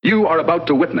You are about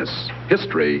to witness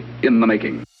history in the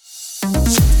making.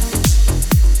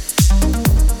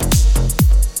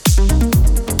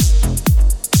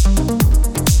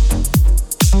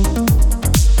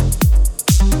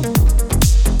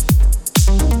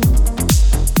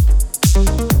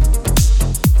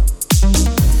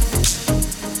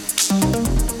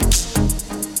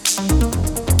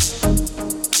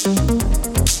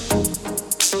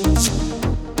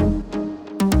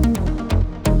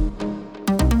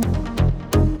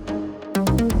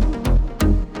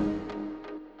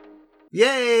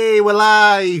 Yay, we're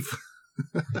live!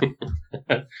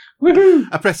 Woohoo!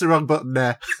 I pressed the wrong button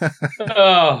there.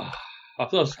 Oh, I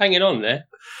thought I was hanging on there.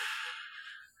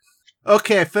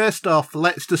 Okay, first off,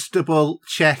 let's just double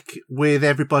check with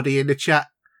everybody in the chat.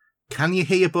 Can you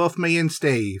hear both me and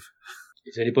Steve?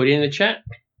 Is anybody in the chat?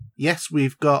 Yes,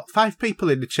 we've got 5 people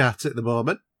in the chat at the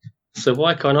moment. So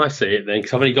why can't I see it then?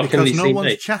 Because I've only got Because no seen one's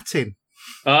me. chatting.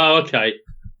 Oh, okay.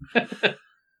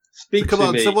 Speak So come to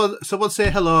on, me. someone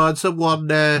say hello, and someone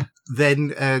then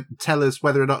tell us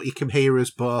whether or not you can hear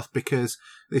us both, because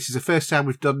this is the first time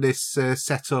we've done this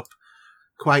setup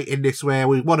quite in this way.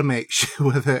 We want to make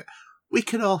sure that we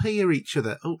can all hear each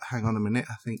other. Oh, hang on a minute,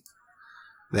 I think.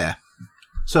 There.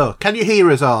 So, can you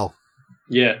hear us all?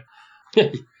 Yeah.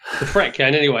 The Frat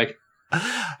can anyway.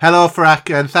 Hello,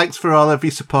 Frack, and thanks for all of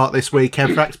your support this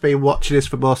weekend. Frack's been watching us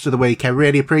for most of the week. I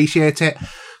really appreciate it.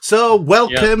 So,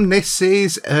 welcome. Yep. This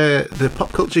is the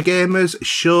Pop Culture Gamers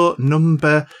show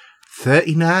number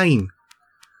 39.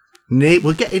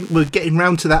 We're getting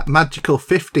round to that magical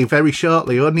 50 very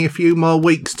shortly. Only a few more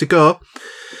weeks to go.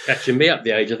 Catching me up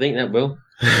the age, I think that will.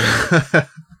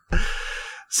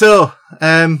 So,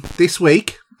 this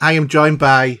week I am joined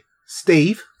by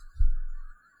Steve.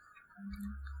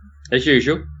 As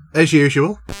usual. As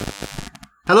usual.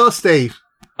 Hello, Steve.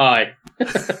 Hi.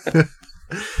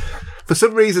 For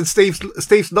some reason,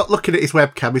 Steve's not looking at his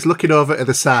webcam. He's looking over to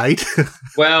the side.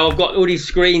 Well, I've got all these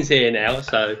screens here now,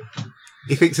 so...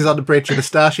 He thinks he's on the bridge of the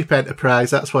Starship Enterprise.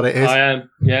 That's what it is. I am.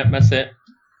 Yeah, that's it.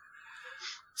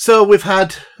 So we've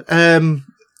had...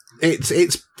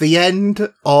 It's the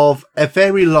end of a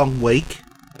very long week,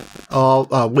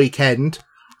 or weekend,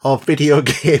 of video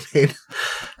gaming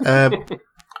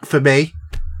for me,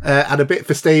 and a bit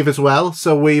for Steve as well.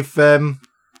 So we've...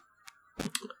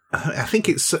 I think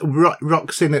it's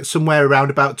rocks in at somewhere around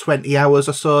about 20 hours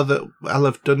or so that I'll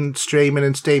have done streaming,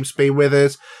 and Steve's been with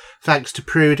us. Thanks to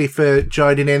Prudy for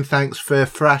joining in. Thanks for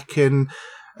Frack and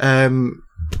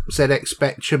ZX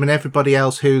Spectrum and everybody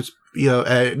else who's,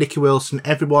 Nicky Wilson,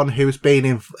 everyone who's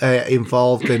been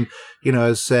involved and,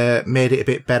 has made it a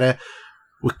bit better.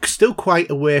 We're still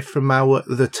quite away from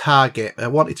the target. I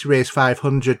wanted to raise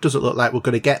 500. Doesn't look like we're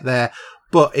going to get there.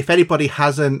 But if anybody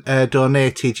hasn't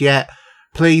donated yet,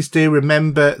 please do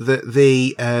remember that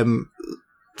the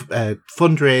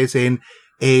fundraising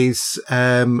is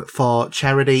for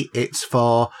charity. It's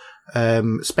for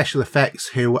Special Effects,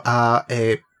 who are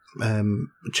a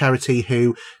charity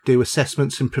who do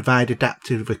assessments and provide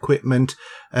adaptive equipment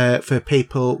for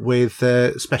people with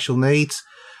special needs.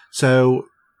 So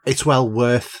it's well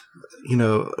worth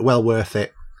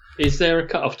it. Is there a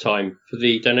cut-off time for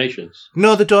the donations?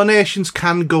 No, the donations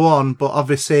can go on, but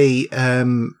obviously...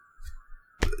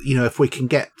 if we can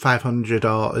get 500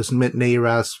 or as near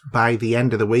as by the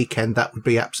end of the weekend, that would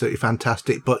be absolutely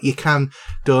fantastic. But you can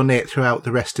donate throughout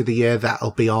the rest of the year.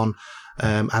 That'll be on.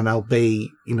 And I'll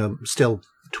be, still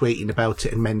tweeting about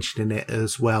it and mentioning it,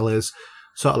 as well as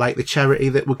sort of like the charity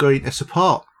that we're going to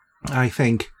support, I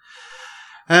think.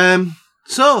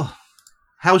 So,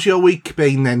 how's your week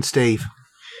been then, Steve?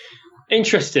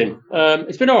 Interesting.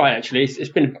 It's been all right, actually. It's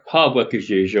been hard work as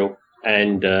usual.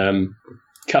 And...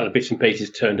 couple of bits and pieces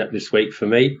turned up this week for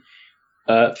me.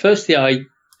 The first thing I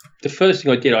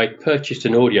did, I purchased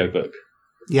an audiobook.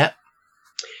 Yeah.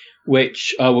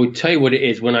 Which I will tell you what it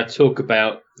is when I talk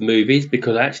about movies,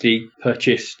 because I actually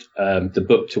purchased the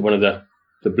book to one of the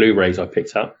Blu-rays I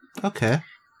picked up. Okay.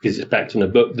 Because it's backed on a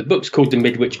book. The book's called The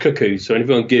Midwich Cuckoo, so if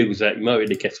anyone Googles that, you might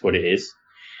really guess what it is.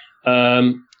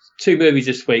 2 movies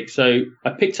this week. So I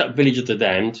picked up Village of the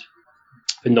Damned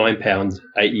for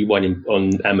 £9.81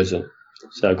 on Amazon.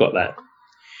 So I got that.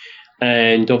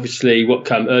 And obviously what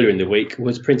came earlier in the week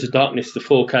was Prince of Darkness, the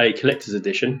 4K collector's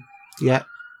edition. Yeah.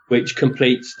 Which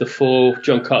completes the 4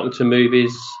 John Carpenter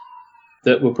movies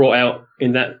that were brought out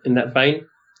in that vein.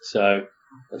 So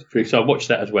that's pretty. So I watched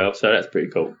that as well. So that's pretty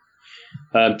cool.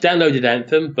 Downloaded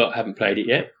Anthem, but haven't played it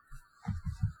yet.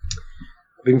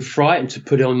 I've been frightened to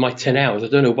put it on my 10 hours. I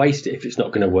don't want to waste it if it's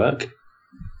not going to work.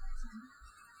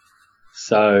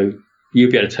 So you'll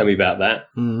be able to tell me about that.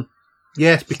 Mm.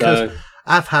 Yes, because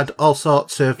I've had all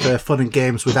sorts of fun and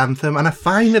games with Anthem, and I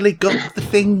finally got the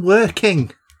thing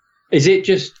working. Is it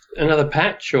just another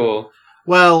patch, or?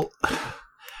 Well,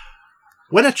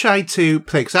 when I tried to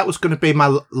play, because that was going to be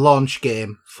my launch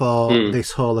game for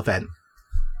this whole event,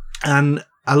 and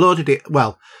I loaded it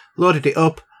up,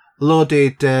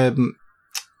 loaded,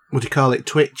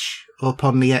 Twitch up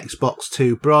on the Xbox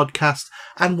to broadcast,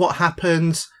 and what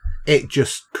happens? It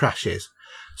just crashes.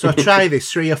 So I try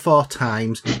this 3 or 4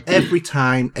 times, every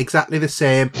time exactly the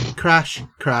same, crash,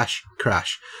 crash,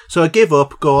 crash. So I give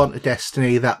up, go on to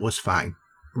Destiny, that was fine.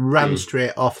 Ran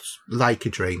straight off like a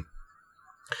dream.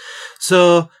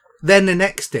 So then the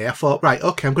next day I thought, right,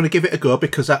 okay, I'm going to give it a go,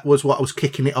 because that was what I was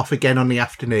kicking it off again on the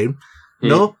afternoon.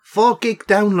 No, 4 gig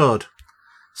download.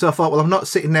 So I thought, well, I'm not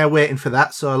sitting there waiting for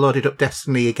that, so I loaded up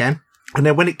Destiny again. And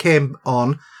then when it came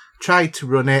on, tried to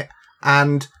run it,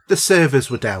 and the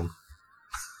servers were down.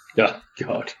 Oh,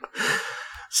 God.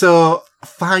 So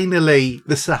finally,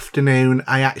 this afternoon,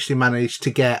 I actually managed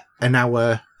to get an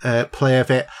hour play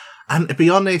of it. And to be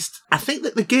honest, I think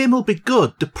that the game will be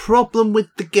good. The problem with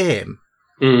the game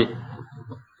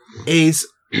is,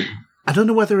 I don't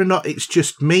know whether or not it's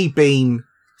just me being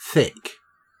thick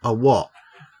or what,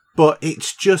 but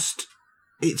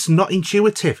it's not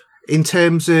intuitive in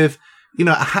terms of,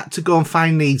 I had to go and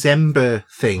find these Ember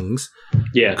things.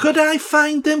 Yeah. Could I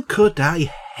find them? Could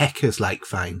I heckers like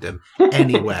find them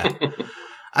anywhere?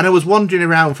 And I was wandering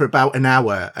around for about an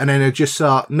hour, and then I just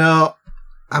thought, no,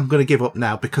 I'm going to give up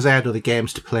now, because I had other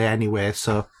games to play anyway.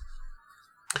 So,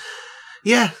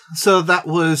 yeah, so that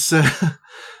was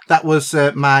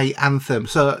my Anthem.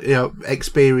 So,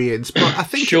 experience. But I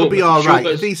think it'll be all right.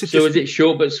 Is it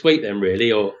short but sweet then,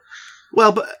 really, or?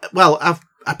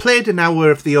 I played an hour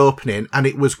of the opening, and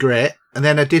it was great. And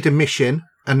then I did a mission,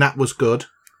 and that was good.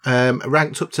 I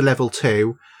ranked up to level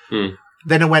 2.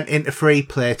 Then I went into free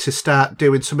play to start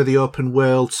doing some of the open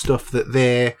world stuff that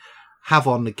they have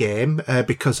on the game,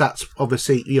 because that's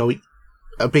obviously,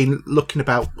 I've been looking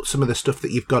about some of the stuff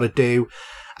that you've got to do,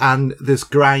 and there's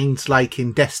grinds like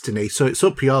in Destiny, so it's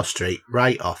up your street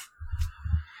right off.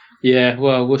 Yeah,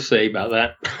 well, we'll see about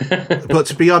that. But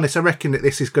to be honest, I reckon that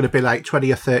this is going to be like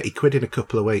 20 or 30 quid in a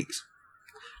couple of weeks.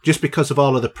 Just because of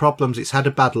all of the problems. It's had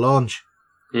a bad launch.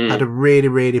 Had a really,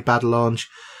 really bad launch.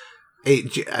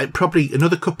 It probably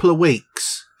another couple of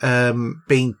weeks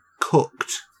being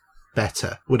cooked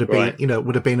better would have been,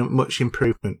 would have been a much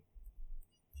improvement.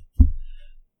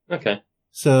 Okay.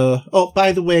 So,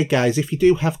 by the way, guys, if you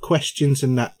do have questions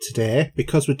and that today,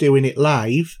 because we're doing it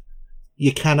live,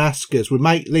 you can ask us. We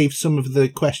might leave some of the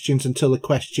questions until the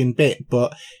question bit,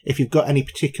 but if you've got any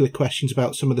particular questions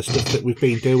about some of the stuff that we've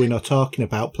been doing or talking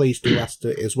about, please do ask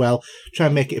it as well. Try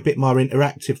and make it a bit more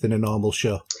interactive than a normal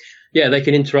show. Yeah, they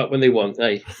can interrupt when they want,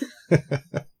 eh?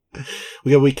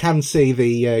 We can see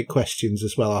the questions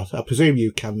as well. I presume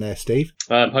you can there, Steve.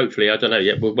 Hopefully, I don't know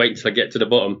yet. We'll wait until I get to the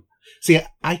bottom. See,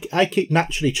 I keep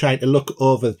naturally trying to look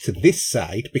over to this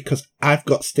side because I've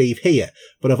got Steve here,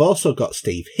 but I've also got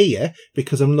Steve here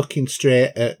because I'm looking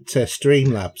straight at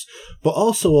Streamlabs. But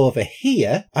also over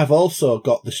here, I've also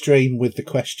got the stream with the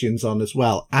questions on as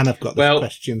well, and I've got the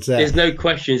questions there. There's no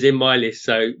questions in my list,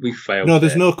 so we failed. No,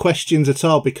 there's no questions at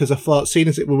all because I thought, seeing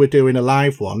as we were doing a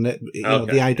live one, that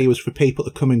the idea was for people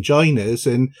to come and join us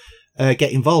and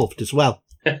get involved as well.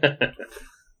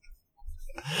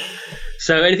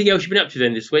 So anything else you've been up to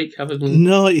then this week?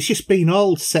 No, it's just been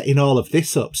all setting all of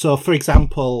this up. So, for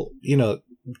example,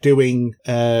 doing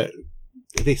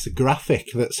this graphic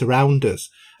that's around us.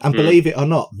 And believe it or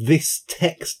not, this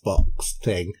text box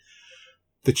thing,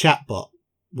 the chat bot,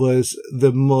 was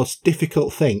the most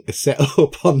difficult thing to set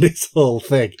up on this whole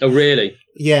thing. Oh, really?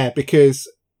 Yeah, because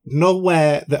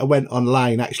nowhere that I went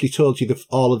online actually told you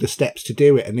all of the steps to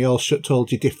do it, and they all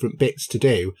told you different bits to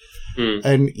do.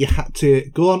 And you had to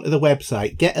go onto the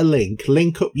website, get a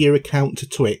link up your account to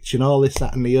Twitch and all this,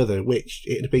 that and the other, which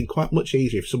it would have been quite much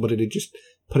easier if somebody had just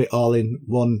put it all in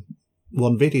one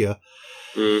video.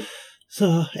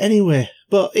 So anyway,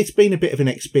 but it's been a bit of an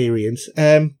experience.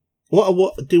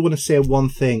 What I do want to say one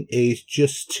thing is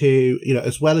just to,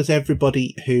 as well as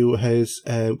everybody who has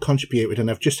contributed,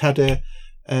 and I've just had a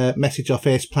message off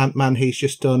Ace Plant Man, he's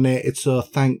just donated, so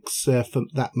thanks for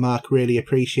that, Mark, really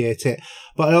appreciate it.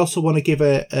 But I also want to give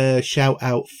a shout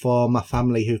out for my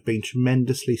family who've been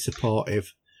tremendously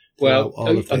supportive. Well,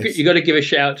 you got to give a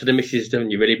shout out to the missus, don't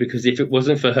you, really? Because if it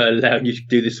wasn't for her allowing you to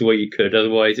do this the way you could,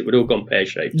 otherwise it would all gone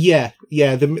pear-shaped. Yeah,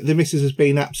 the missus has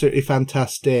been absolutely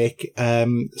fantastic.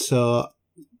 So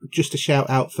just a shout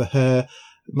out for her.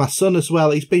 My son as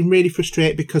well, he's been really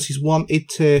frustrated because he's wanted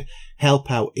to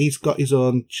help out. He's got his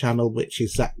own channel, which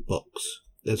is Zach Books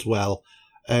as well.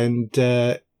 and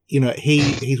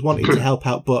he's wanting to help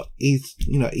out, but he's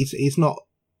not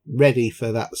ready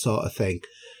for that sort of thing.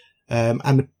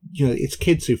 And it's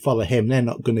kids who follow him; they're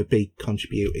not going to be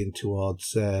contributing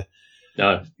towards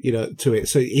No. To it.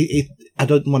 So I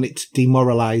don't want it to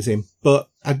demoralise him, but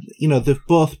they've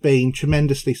both been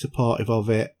tremendously supportive of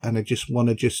it, and I just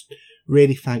want to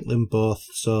really thank them both.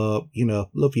 So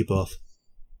love you both.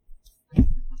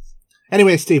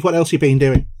 Anyway, Steve, what else have you been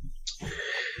doing?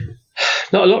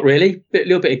 Not a lot, really. A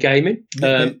little bit of gaming.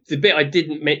 The bit I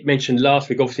didn't mention last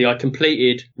week, obviously, I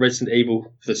completed Resident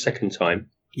Evil for the second time.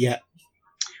 Yeah.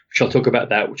 Which I'll talk about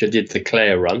that, which I did the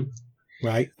Claire run.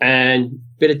 Right. And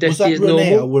bit of Destiny is normal. Was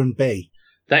that 1A or 1B?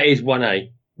 That is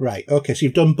 1A. Right, okay, so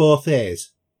you've done both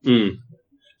A's. Mm.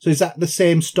 So is that the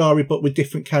same story but with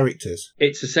different characters?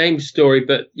 It's the same story,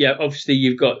 but yeah, obviously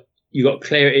you've got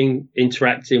Claire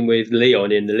interacting with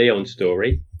Leon in the Leon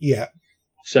story. Yeah.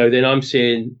 So then I'm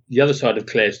seeing the other side of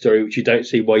Claire's story, which you don't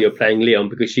see while you're playing Leon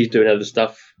because she's doing other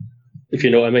stuff, if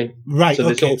you know what I mean. Right, so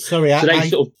okay, sorry.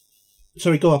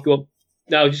 Sorry, go on. Go on.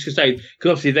 No, I was just going to say,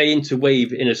 because obviously they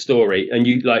interweave in a story, and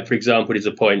for example, there's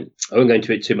a point, I won't go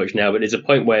into it too much now, but there's a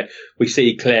point where we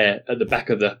see Claire at the back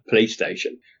of the police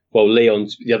station while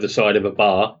Leon's the other side of a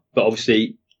bar, but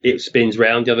obviously it spins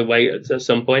round the other way at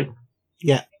some point.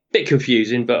 Yeah. Bit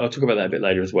confusing, but I'll talk about that a bit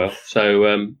later as well. So,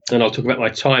 and I'll talk about my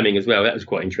timing as well. That was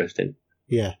quite interesting.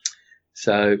 Yeah.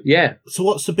 So, yeah. So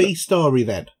what's the B story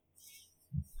then?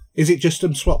 Is it just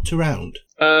them swapped around?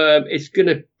 It's going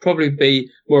to probably be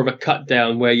more of a cut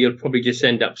down where you'll probably just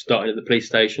end up starting at the police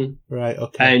station. Right,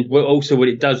 okay. And also what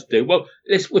it does do,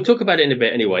 we'll talk about it in a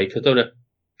bit anyway, because I don't want to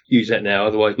use that now.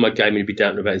 Otherwise, my gaming would be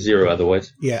down to about 0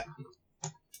 otherwise. Yeah.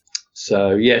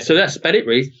 So, yeah, so that's about it,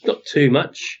 really. Not too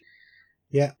much.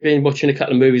 Yeah. Been watching a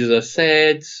couple of movies, as I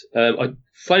said.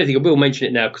 Funny thing, I will mention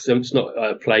it now because I'm just not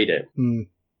played it.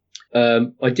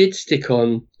 Mm. I did stick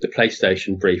on the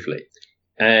PlayStation briefly,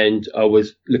 and I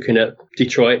was looking at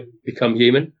Detroit Become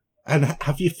Human. And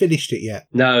have you finished it yet?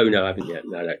 No, I haven't yet.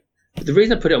 No. But the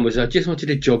reason I put it on was I just wanted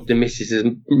to jog the missus'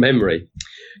 memory,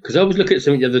 because I was looking at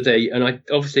something the other day, and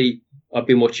I've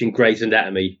been watching Grey's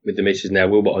Anatomy with the missus now.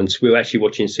 We're actually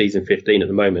watching season 15 at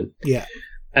the moment. Yeah.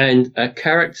 And an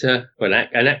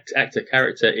actor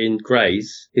character in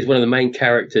Grey's is one of the main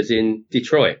characters in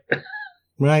Detroit.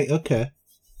 Right. Okay.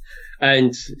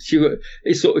 And she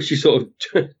sort of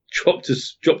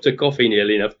dropped her coffee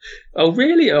nearly enough. Oh,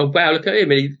 really? Oh, wow, look at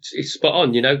him. And he's spot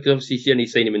on, because obviously she's only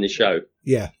seen him in the show.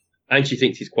 Yeah. And she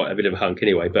thinks he's quite a bit of a hunk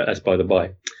anyway, but that's by the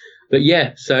by. But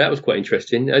yeah, so that was quite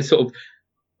interesting.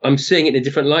 I'm seeing it in a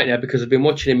different light now because I've been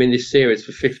watching him in this series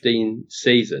for 15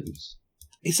 seasons.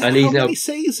 Is that how many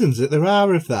seasons that there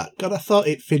are of that? God, I thought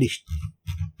it finished.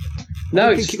 No,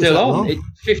 it's still on.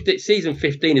 Season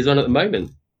 15 is on at the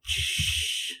moment.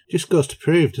 Just goes to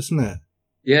prove, doesn't it?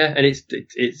 Yeah, and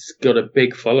it's got a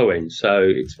big following, so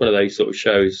it's one of those sort of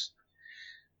shows.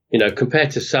 Compared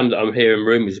to some that I'm hearing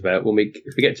rumours about,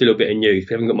 if we get to a little bit of news,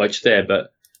 we haven't got much there, but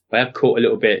I have caught a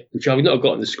little bit, which I've not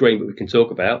got on the screen, but we can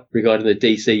talk about, regarding the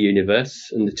DC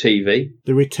universe and the TV.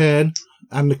 The return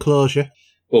and the closure.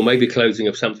 Or maybe closing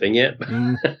of something, yeah.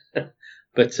 Mm.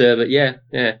 but yeah.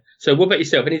 So what about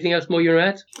yourself? Anything else more you want to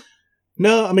add?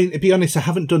 No, I mean, to be honest, I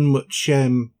haven't done much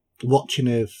watching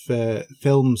of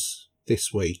films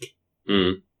this week.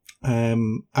 Mm.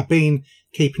 I've been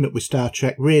keeping up with Star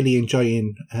Trek, really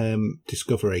enjoying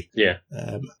Discovery. Yeah.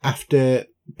 After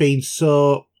being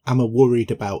so worried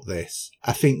about this,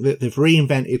 I think that they've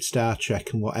reinvented Star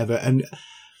Trek and whatever, and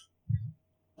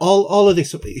all of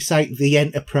this, it's like the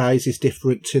Enterprise is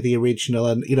different to the original,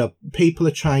 and people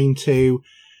are trying to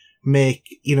make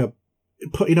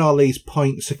putting all these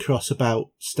points across about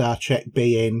Star Trek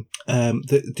being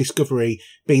the Discovery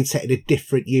being set in a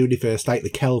different universe, like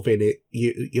the Kelvin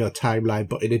timeline,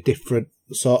 but in a different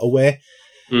sort of way.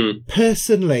 Mm.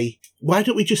 Personally, why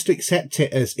don't we just accept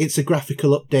it as it's a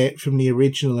graphical update from the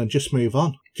original and just move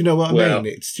on? Do you know what I mean?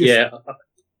 It's just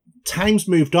time's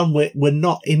moved on. We're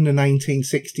not in the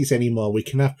 1960s anymore. We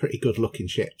can have pretty good looking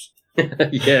ships.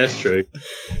 Yeah, that's true.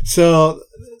 So,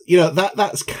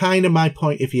 that's kind of my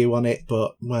point of view on it,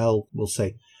 but, well, we'll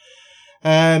see.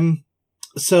 But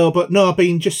no, I've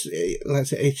been just,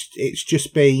 let's say, it's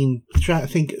just been trying to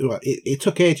think, it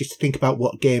took ages to think about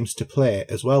what games to play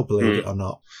as well, believe it or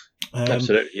not.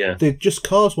 Absolutely, yeah. The Just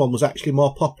Cause one was actually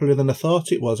more popular than I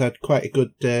thought it was. I had quite a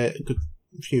good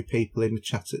few people in the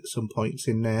chat at some points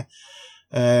in there.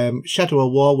 Shadow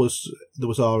of War was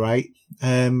all right.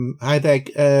 Hi there.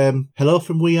 Hello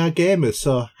from We Are Gamers.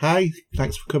 So hi,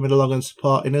 thanks for coming along and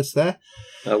supporting us there.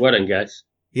 Well done, guys.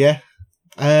 Yeah.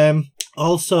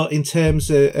 Also, in terms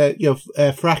of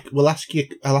Frack, I'll ask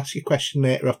you a question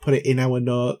later. I've put it in our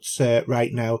notes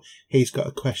right now. He's got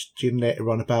a question later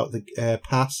on about the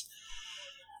pass.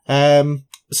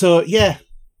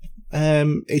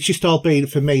 It's just all been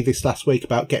for me this last week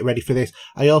about getting ready for this.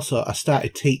 I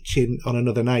started teaching on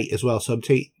another night as well. So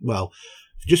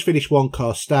just finished one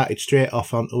course, started straight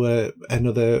off onto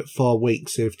another 4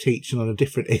 weeks of teaching on a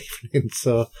different evening.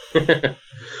 So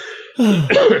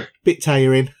bit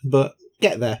tiring, but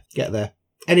get there.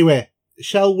 Anyway,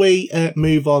 shall we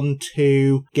move on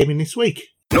to gaming this week?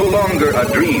 No longer a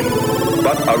dream,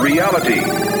 but a reality.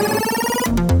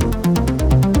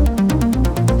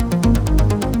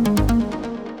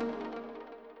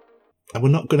 And we're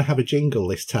not going to have a jingle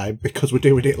this time because we're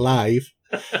doing it live.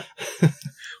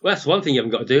 Well, that's one thing you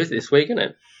haven't got to do, is it, this week,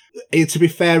 isn't it? To be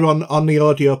fair, on the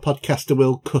audio podcast, I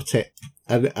will cut it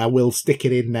and I will stick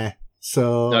it in there.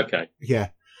 So okay, yeah.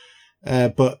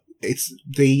 But it's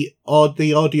the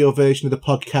audio version of the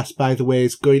podcast, by the way,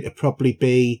 is going to probably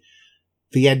be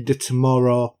the end of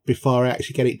tomorrow before I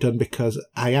actually get it done, because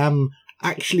I am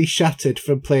actually shattered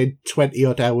from playing 20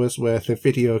 odd hours worth of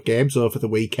video games over the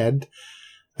weekend.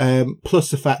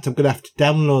 Plus the fact I'm going to have to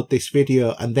download this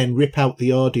video and then rip out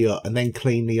the audio and then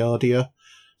clean the audio.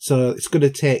 So it's going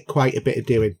to take quite a bit of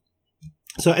doing.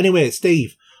 So anyway,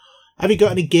 Steve, have you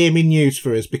got any gaming news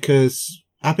for us? Because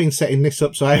I've been setting this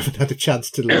up, so I haven't had a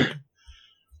chance to look.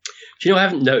 Do you know, I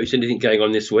haven't noticed anything going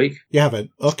on this week. You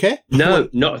haven't? Okay. No,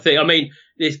 not a thing. I mean,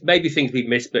 there's maybe things we've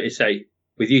missed, but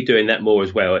with you doing that more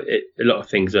as well, a lot of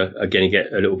things are going to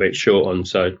get a little bit short on.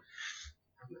 So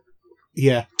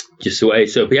yeah. Just the way.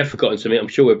 So if we have forgotten something, I'm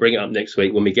sure we'll bring it up next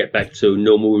week when we get back to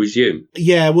normal resume.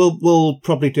 Yeah, we'll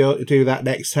probably do that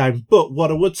next time. But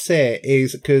what I would say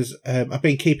is, because I've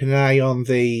been keeping an eye on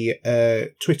the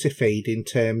Twitter feed in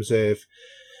terms of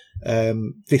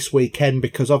this weekend,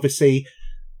 because obviously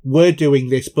we're doing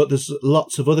this, but there's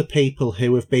lots of other people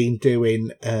who have been doing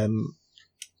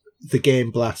the Game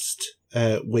Blast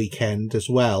weekend as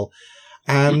well.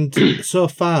 And so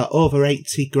far, over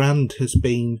 80 grand has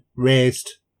been raised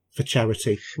for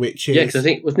charity, which is... Yeah, because I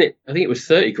think it was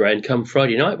 30 grand come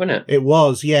Friday night, wasn't it? It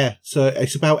was, yeah. So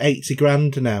it's about 80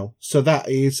 grand now. So that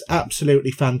is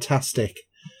absolutely fantastic.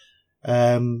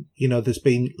 There's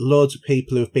been loads of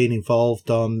people who have been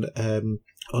involved on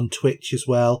Twitch as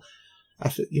well. I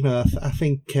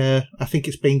think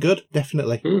it's been good,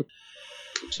 definitely.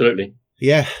 Absolutely.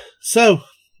 Yeah. So,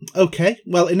 okay.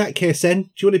 Well, in that case then, do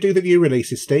you want to do the new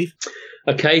releases, Steve?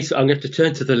 Okay, so I'm going to have to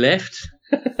turn to the left.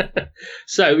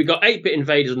 So we've got 8-Bit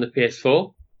Invaders on the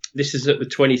PS4. This is at the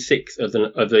 26th of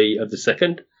the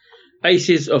second.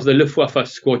 Aces of the Luftwaffe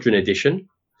Squadron Edition.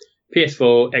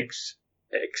 PS4,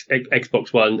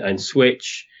 Xbox One and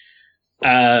Switch.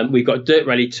 We've got Dirt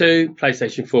Rally 2,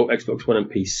 PlayStation 4, Xbox One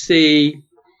and PC.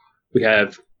 We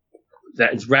have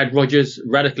that's Rad Rogers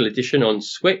Radical Edition on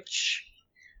Switch.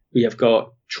 We have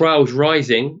got Trials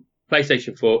Rising,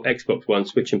 PlayStation 4, Xbox One,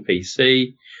 Switch and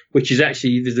PC, which is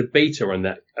actually, there's a beta on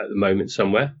that at the moment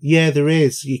somewhere. Yeah, there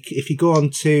is. If you go on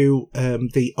to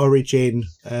the Origin,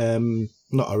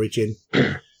 not Origin,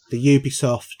 the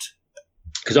Ubisoft,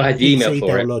 because I had the email for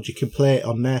download, you can play it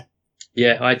on there.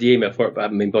 Yeah, I had the email for it, but I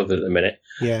haven't been bothered at the minute.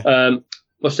 Yeah.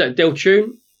 What's that?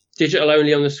 Deltune, digital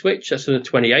only on the Switch. That's on the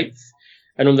 28th.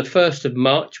 And on the 1st of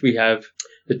March, we have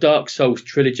the Dark Souls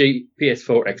Trilogy,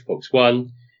 PS4, Xbox One,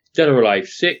 Dead or Alive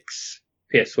 6,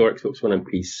 PS4, Xbox One and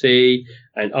PC,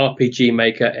 and RPG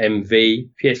Maker MV,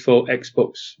 PS4,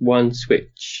 Xbox One,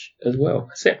 Switch as well.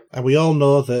 That's it. And we all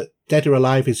know that Dead or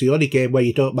Alive is the only game where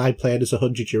you don't mind playing as a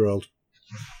 100-year-old.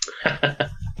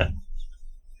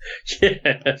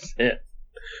 Yeah, that's it.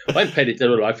 I haven't played Dead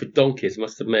or Alive for donkeys, I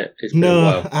must admit. It's been a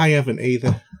while. I haven't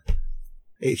either.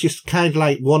 It's just kind of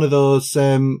like one of those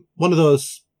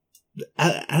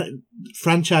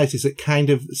franchises that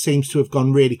kind of seems to have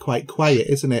gone really quite quiet,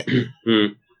 isn't it?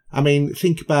 I mean,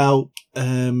 think about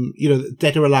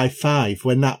Dead or Alive 5,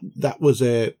 when that was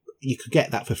you could get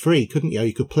that for free, couldn't you?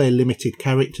 You could play limited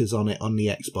characters on it on the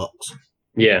Xbox.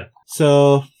 Yeah.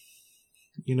 So,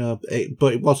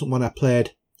 but it wasn't one I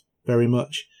played very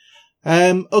much.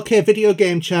 Okay, video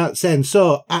game charts then.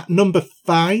 So at number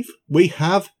 5, we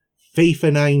have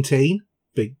FIFA 19.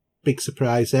 Big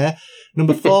surprise there.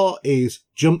 Number 4 is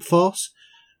Jump Force.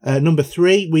 Number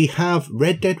 3, we have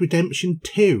Red Dead Redemption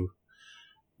 2.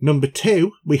 Number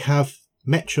 2, we have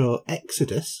Metro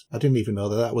Exodus. I didn't even know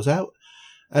that was out.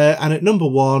 And at number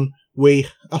 1,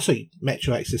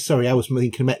 Metro Exodus. Sorry, I was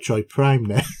thinking Metroid Prime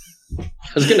there. I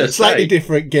was going to say. Slightly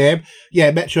different game. Yeah,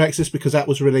 Metro Exodus, because that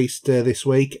was released this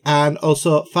week. And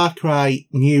also Far Cry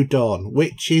New Dawn,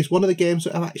 which is one of the games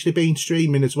that I've actually been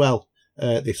streaming as well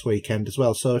this weekend as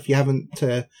well. So if you haven't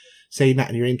seen that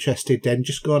and you're interested, then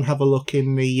just go and have a look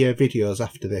in the videos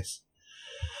after this.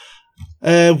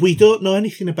 We don't know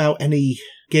anything about any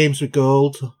games with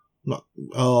gold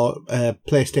or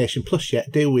PlayStation Plus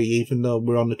yet, do we? Even though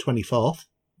we're on the 24th.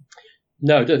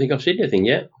 No, I don't think I've seen anything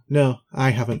yet. No, I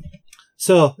haven't.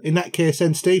 So, in that case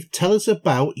then, Steve, tell us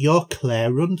about your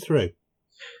Claire run-through.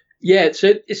 Yeah,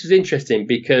 so this was interesting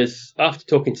because after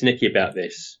talking to Nikki about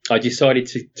this, I decided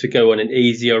to go on an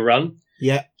easier run.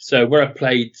 Yeah. So where I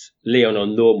played Leon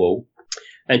on normal,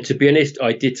 and to be honest,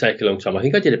 I did take a long time. I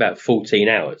think I did about 14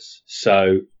 hours.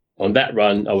 So on that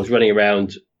run, I was running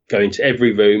around, going to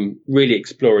every room, really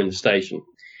exploring the station.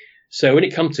 So when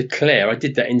it comes to Claire, I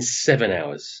did that in 7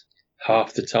 hours,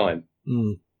 half the time,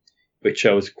 which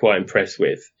I was quite impressed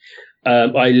with.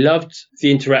 I loved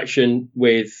the interaction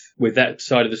with that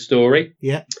side of the story.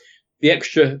 Yeah. The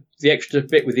extra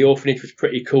bit with the orphanage was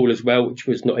pretty cool as well, which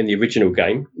was not in the original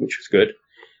game, which was good.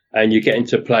 And you're getting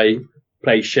to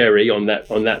play Sherry on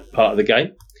that part of the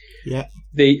game. Yeah.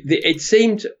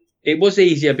 It was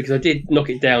easier because I did knock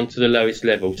it down to the lowest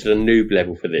level, to the noob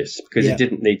level for this, because it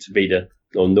didn't need to be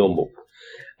on normal.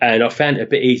 And I found it a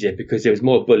bit easier because there was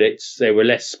more bullets, they were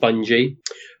less spongy,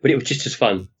 but it was just as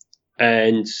fun.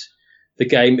 And the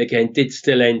game, again, did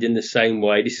still end in the same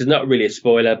way. This is not really a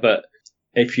spoiler, but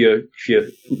if you're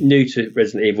new to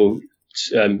Resident Evil,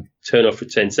 turn off for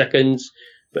 10 seconds.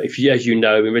 But if you, as you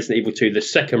know, in Resident Evil 2, the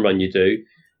second run you do,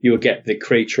 you will get the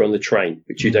creature on the train,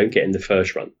 which you don't get in the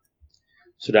first run.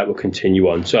 So that will continue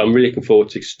on. So I'm really looking forward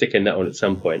to sticking that on at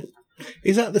some point.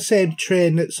 Is that the same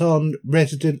train that's on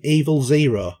Resident Evil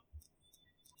 0?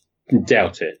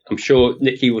 Doubt it. I'm sure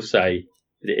Nikki will say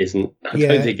that it isn't. I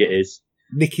don't think it is.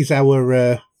 Nikki's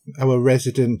our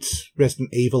resident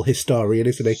Evil historian,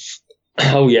 isn't he?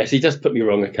 Oh yes, he does put me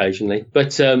wrong occasionally.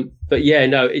 But yeah,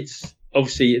 no, it's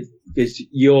obviously because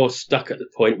you're stuck at the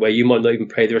point where you might not even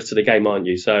play the rest of the game, aren't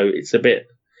you? So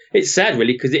it's sad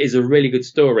really, because it is a really good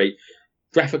story.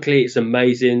 Graphically, it's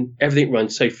amazing. Everything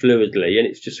runs so fluidly, and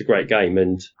it's just a great game.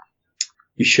 And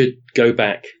you should go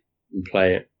back and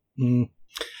play it.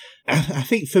 I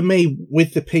think for me,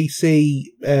 with the PC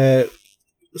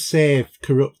save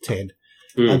corrupting,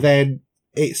 and then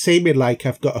it seeming like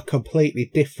I've got a completely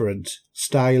different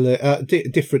style,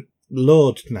 different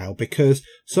load now, because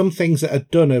some things that are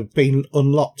done have been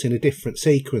unlocked in a different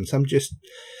sequence. I'm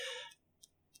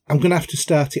going to have to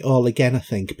start it all again, I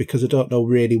think, because I don't know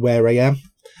really where I am.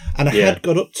 And I had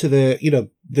got up to the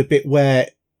bit where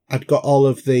I'd got all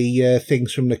of the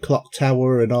things from the clock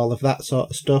tower and all of that sort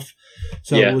of stuff.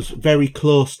 So I was very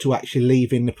close to actually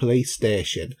leaving the police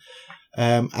station.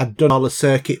 I'd done all the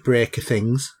circuit breaker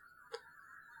things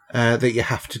that you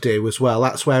have to do as well.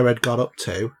 That's where I'd got up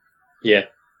to. Yeah.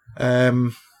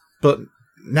 But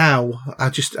now I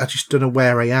just don't know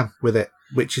where I am with it,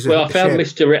 which is I found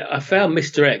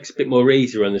Mr. X a bit more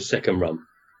easier on the second run.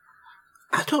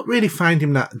 I don't really find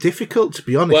him that difficult, to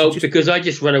be honest. Well, because I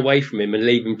just run away from him and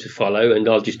leave him to follow, and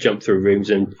I'll just jump through rooms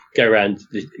and go around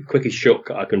the quickest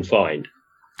shortcut I can find.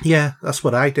 Yeah, that's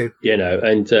what I do. You know,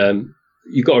 and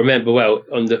you've got to remember, well,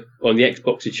 on the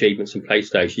Xbox achievements and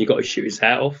PlayStation, you've got to shoot his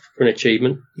hat off for an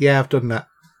achievement. Yeah, I've done that.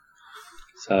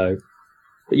 So,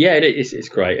 but yeah, it's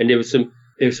great. And there was some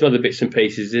other bits and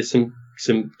pieces. There's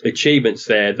some achievements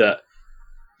there that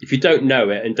if you don't know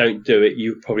it and don't do it,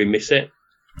 you probably miss it.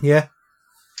 Yeah.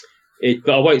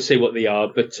 But I won't say what they are,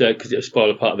 but because it'll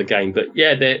spoil a part of the game. But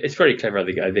yeah, it's very clever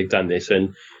how they've done this,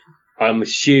 and I'm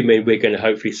assuming we're going to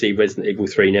hopefully see Resident Evil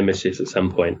 3 Nemesis at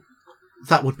some point.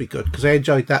 That would be good, because I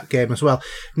enjoyed that game as well.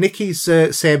 Nikki's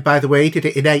saying, by the way, he did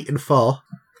it in 8 and 4.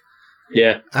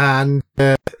 Yeah. And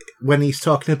when he's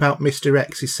talking about Mr.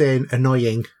 X, he's saying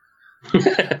annoying.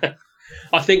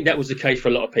 I think that was the case for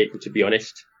a lot of people, to be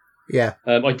honest. Yeah.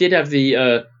 I did have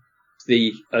the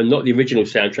not the original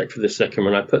soundtrack for the second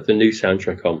one. I put the new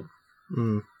soundtrack on,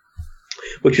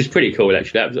 which was pretty cool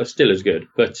actually. That was still as good,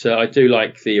 but I do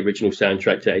like the original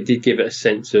soundtrack. It did give it a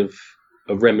sense of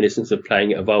reminiscence of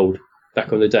playing it of old,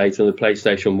 back on the days on the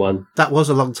PlayStation 1. That was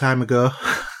a long time ago.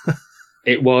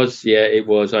 It was,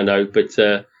 I know, but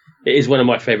it is one of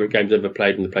my favourite games I've ever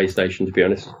played on the PlayStation, to be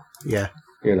honest. Yeah.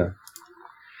 You know.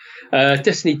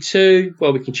 Destiny 2,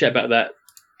 well, we can chat about that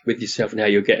with yourself and how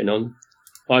you're getting on.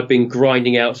 I've been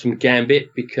grinding out some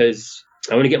Gambit because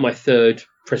I want to get my 3rd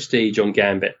prestige on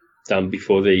Gambit done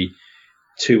before the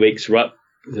 2 weeks are up.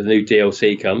 The new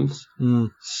DLC comes.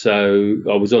 So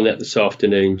I was on that this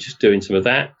afternoon just doing some of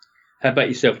that. How about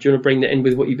yourself? Do you want to bring that in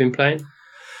with what you've been playing?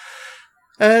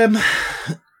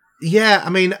 Yeah, I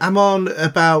mean, I'm on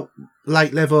about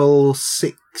like level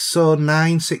 6 or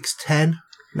 9, 610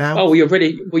 now. Oh, well, you're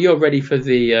ready for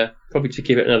the probably to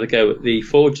give it another go at the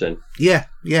Forge then. Yeah,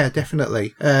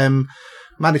 definitely.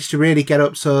 Managed to really get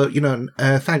up. So,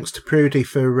 thanks to Prudy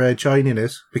for joining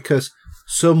us, because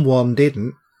someone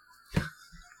didn't.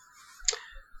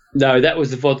 No, that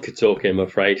was the vodka talking, I'm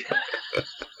afraid.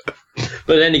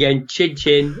 But then again, chin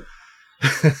chin.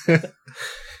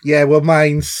 Yeah, well,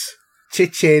 mine's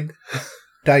chin,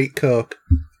 Diet Coke.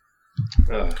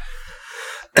 Oh.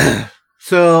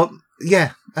 So,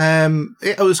 yeah,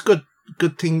 it was good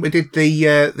thing we did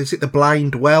the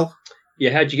blind well.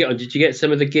 Yeah, how'd you get on? Did you get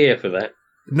some of the gear for that?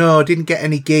 No, I didn't get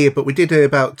any gear, but we did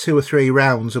about 2 or 3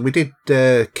 rounds, and we did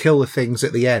kill the things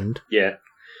at the end. Yeah.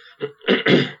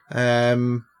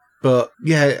 But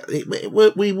yeah,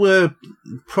 we were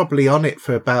probably on it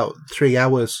for about 3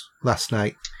 hours last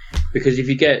night. Because if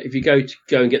you go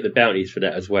and get the bounties for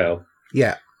that as well.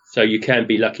 Yeah. So you can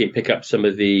be lucky and pick up some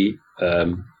of the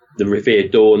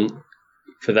Revered Dawn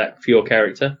for your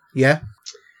character. Yeah.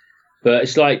 But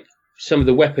it's like some of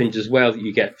the weapons as well that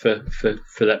you get for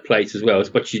that place as well.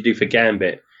 It's what you do for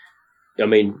Gambit. I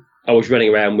mean, I was running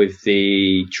around with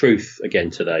the Truth again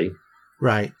today.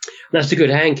 Right. That's a good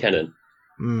hand cannon.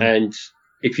 Mm. And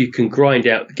if you can grind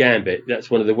out the Gambit, that's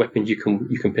one of the weapons you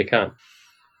can pick up.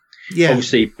 Yeah.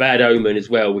 Obviously, Bad Omen as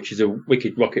well, which is a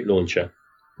wicked rocket launcher.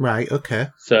 Right, okay.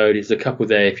 So there's a couple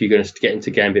there if you're going to get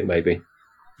into Gambit, maybe.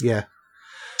 Yeah.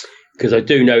 Because I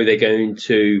do know they're going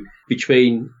to,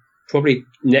 between probably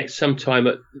sometime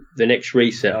at the next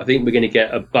reset, I think we're going to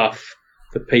get a buff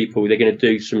for people. They're going to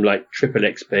do some like triple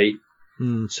XP,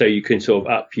 so you can sort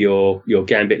of up your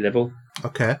Gambit level.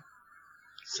 Okay.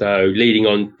 So leading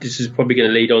on, this is probably going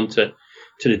to lead on to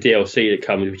the DLC that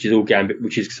comes, which is all Gambit,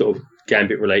 which is sort of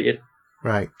Gambit related.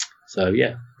 Right. So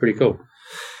yeah, pretty cool.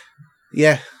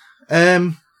 Yeah.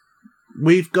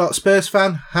 We've got Spurs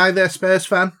fan. Hi there, Spurs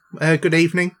fan. Good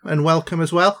evening and welcome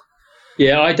as well.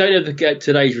 Yeah, I don't know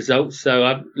today's results, so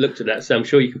I've looked at that. So I'm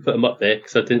sure you can put them up there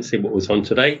because I didn't see what was on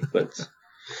today. But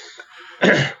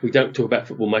we don't talk about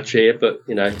football much here. But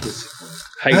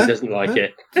Hayden doesn't like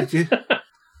it. Did you?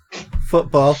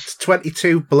 Football.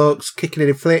 22 blokes kicking an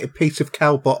inflated piece of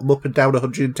cow bottom up and down a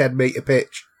 110-metre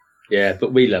pitch. Yeah,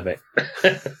 but we love it.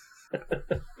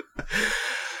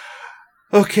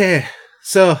 Okay,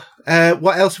 so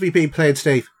what else have you been playing,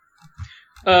 Steve?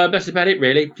 That's about it,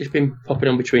 really. Just been popping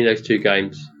on between those 2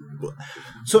 games.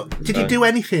 So, did you do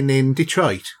anything in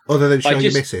Detroit other than show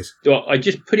your missus? Well, I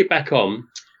just put it back on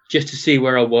just to see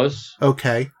where I was.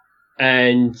 Okay.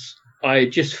 And I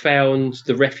just found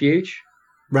the refuge.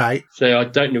 Right. So I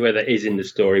don't know where that is in the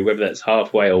story, whether that's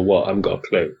halfway or what. I haven't got a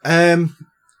clue.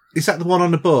 Is that the one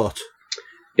on the boat?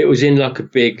 It was in like a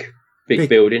big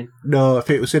building. No, if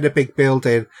it was in a big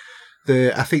building,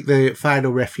 I think the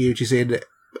final refuge is in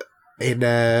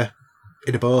a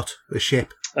boat, a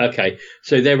ship. Okay,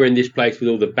 so they were in this place with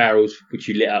all the barrels which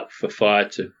you lit up for fire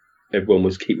everyone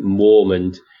was keeping warm,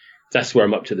 and that's where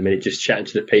I'm up to the minute, just chatting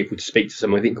to the people to speak to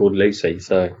someone I think called Lucy.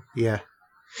 So yeah,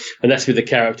 and that's with the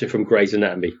character from Grey's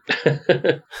Anatomy.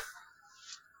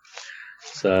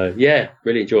 So yeah,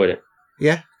 really enjoyed it.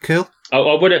 Yeah, cool.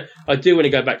 I do want to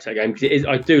go back to that game because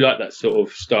I do like that sort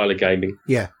of style of gaming.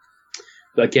 Yeah,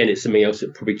 but again, it's something else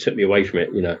that probably took me away from it.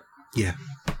 Yeah.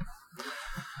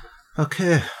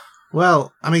 Okay.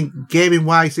 Well, I mean,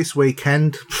 gaming-wise this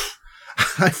weekend,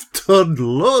 I've done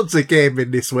loads of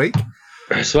gaming this week.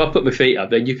 So I'll put my feet up,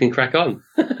 then you can crack on.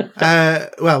 Well,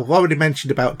 I already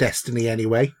mentioned about Destiny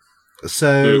anyway.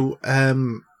 So,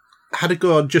 had a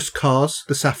go on Just Cause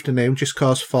this afternoon, Just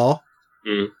Cause 4.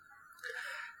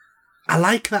 I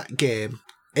like that game.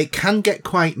 It can get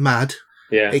quite mad.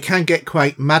 Yeah. It can get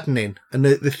quite maddening. And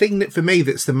the thing that, for me,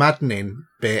 that's the maddening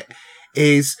bit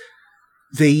is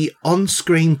the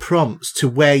on-screen prompts to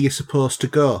where you're supposed to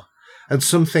go. And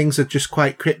some things are just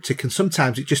quite cryptic, and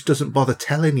sometimes it just doesn't bother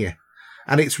telling you.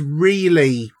 And it's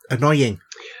really annoying.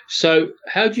 So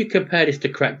how do you compare this to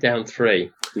Crackdown 3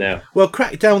 now? Well,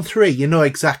 Crackdown 3, you know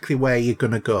exactly where you're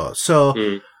going to go.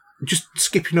 So just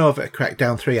skipping over to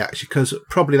Crackdown 3, actually, because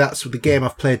probably that's the game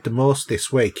I've played the most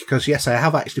this week. Because, yes, I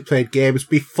have actually played games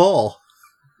before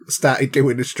I started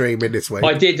doing the streaming this week.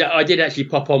 I did actually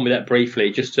pop on with that briefly,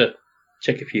 just to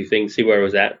check a few things, see where I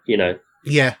was at,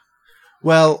 Yeah.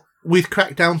 Well, with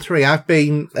Crackdown 3, I've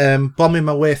been bombing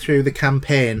my way through the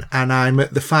campaign, and I'm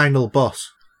at the final boss.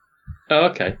 Oh,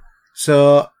 okay.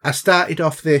 So I started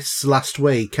off this last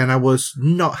week, and I was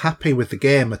not happy with the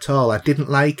game at all. I didn't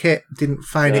like it, didn't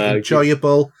find it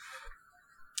enjoyable,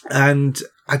 and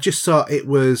I just thought it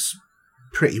was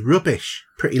pretty rubbish,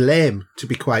 pretty lame, to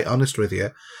be quite honest with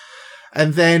you.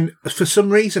 And then, for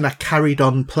some reason, I carried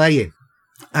on playing,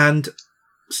 and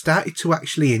started to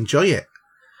actually enjoy it.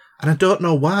 And I don't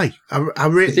know why. I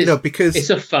really, because it's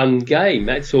a fun game.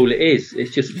 That's all it is.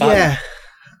 It's just fun. Yeah.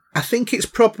 I think it's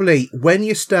probably when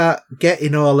you start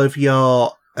getting all of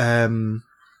your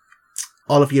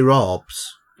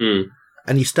orbs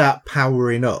and you start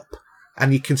powering up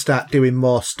and you can start doing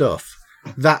more stuff,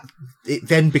 that it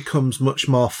then becomes much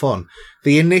more fun.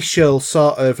 The initial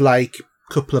sort of like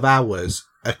couple of hours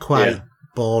are quite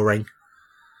boring.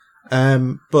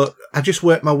 But I just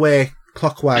worked my way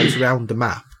clockwise around the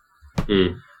map.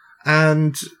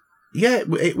 And yeah,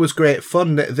 it was great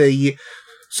fun.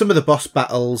 Some of the boss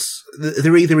battles,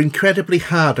 they're either incredibly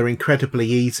hard or incredibly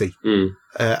easy.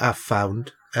 I've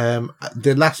found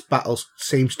the last battle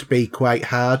seems to be quite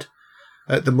hard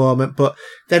at the moment, but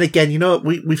then again,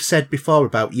 we've said before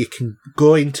about you can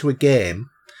go into a game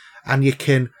and you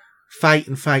can fight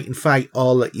and fight and fight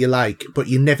all that you like, but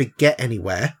you never get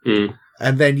anywhere,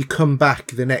 and then you come back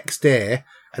the next day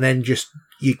and then just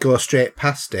you go straight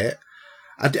past it.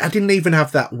 I didn't even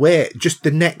have that wait. Just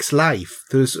the next life.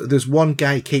 There's one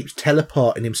guy who keeps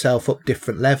teleporting himself up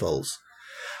different levels,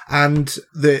 and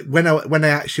when I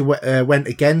actually went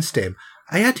against him,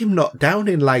 I had him knocked down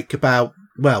in like about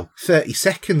 30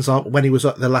 seconds when he was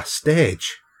at the last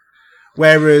stage,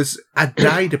 whereas I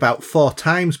died about 4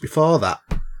 times before that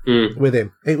with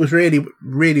him. It was really,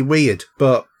 really weird.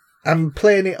 But I'm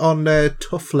playing it on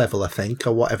tough level, I think,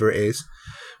 or whatever it is.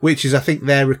 Which is, I think,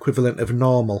 their equivalent of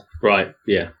normal. Right,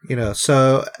 yeah.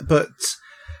 But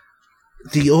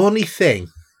the only thing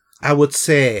I would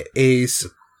say is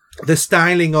the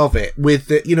styling of it with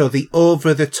the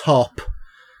over-the-top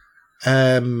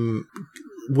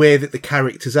way that the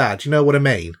characters are. Do you know what I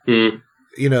mean?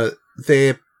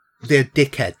 They're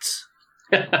dickheads.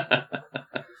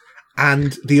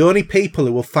 And the only people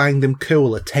who will find them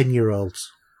cool are 10-year-olds.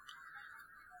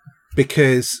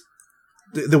 Because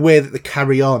the way that they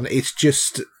carry on, it's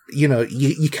just,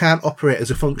 you can't operate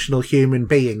as a functional human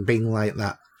being being like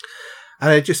that.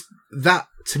 And that,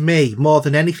 to me, more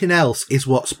than anything else, is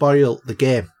what spoiled the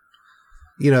game.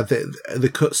 The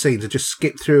cutscenes, I just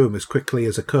skipped through them as quickly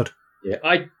as I could. Yeah,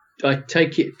 I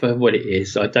take it for what it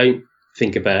is. I don't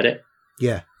think about it.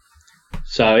 Yeah.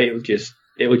 So it would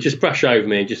just brush over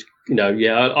me and just,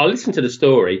 I'll listen to the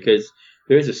story because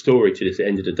there is a story to this at the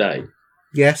end of the day.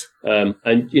 Yes. And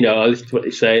I listen to what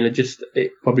they say, and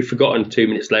it probably forgotten 2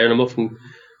 minutes later, and I'm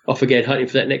off again hunting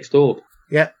for that next orb.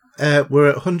 Yeah. We're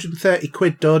at 130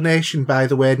 quid donation, by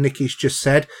the way, Nicky's just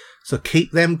said. So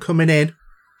keep them coming in.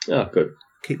 Oh, good.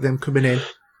 Keep them coming in.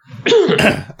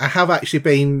 I have actually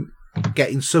been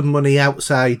getting some money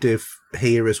outside of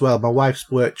here as well. My wife's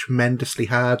worked tremendously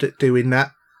hard at doing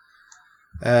that.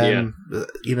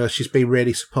 She's been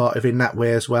really supportive in that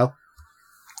way as well.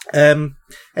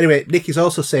 Anyway, Nick is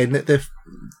also saying that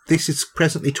this is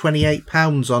presently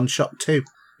 £28 on Shop 2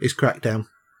 is Crackdown.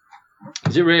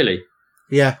 Is it really?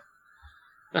 Yeah.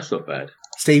 That's not bad.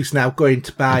 Steve's now going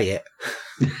to buy it.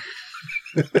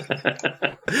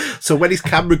 So when his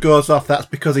camera goes off, that's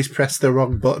because he's pressed the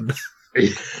wrong button.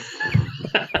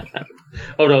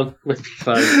 Hold on, must be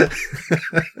fine.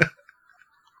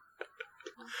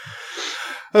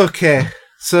 Okay,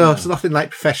 so it's nothing like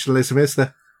professionalism, is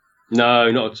there?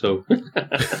 No, not at all.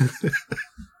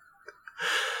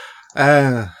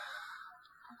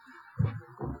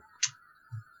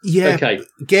 Yeah, okay.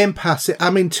 Game Pass, I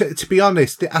mean, to be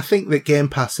honest, I think that Game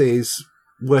Pass is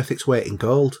worth its weight in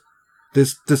gold.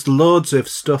 There's loads of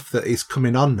stuff that is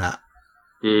coming on that.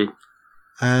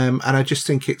 And I just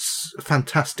think it's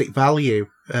fantastic value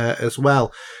as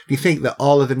well. Do you think that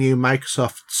all of the new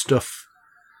Microsoft stuff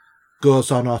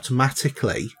goes on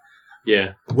automatically?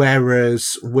 Yeah.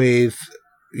 Whereas with,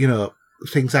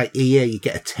 things like EA, you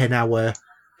get a 10-hour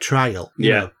trial.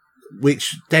 You know,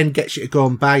 which then gets you to go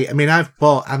and buy it. I mean, I've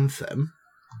bought Anthem,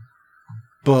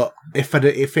 but if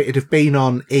it had been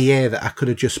on EA that I could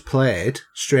have just played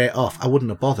straight off, I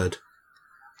wouldn't have bothered.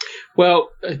 Well,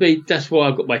 that's why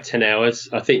I've got my 10 hours.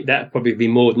 I think that'd probably be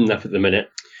more than enough at the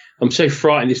minute. I'm so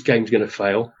frightened this game's going to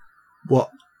fail. What?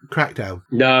 Crackdown?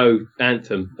 No,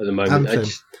 Anthem at the moment. Anthem.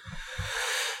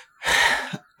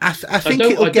 I think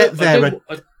it'll get there.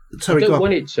 I don't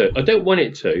want it to. I don't want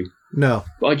it to. No.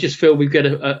 But I just feel we've got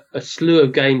a slew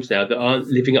of games now that aren't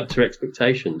living up to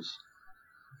expectations.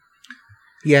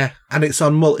 Yeah, and it's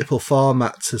on multiple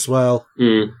formats as well.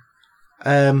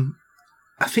 I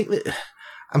think that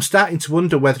I'm starting to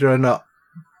wonder whether or not,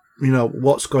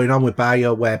 what's going on with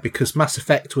BioWare, because Mass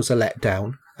Effect was a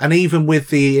letdown. And even with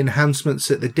the enhancements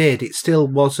that they did, it still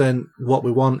wasn't what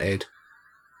we wanted.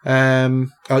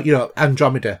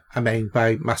 Andromeda, I mean,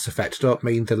 by Mass Effect. I don't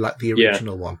mean the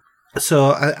original one.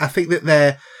 So I think that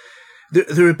they're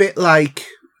a bit like,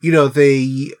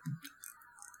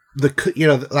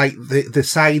 the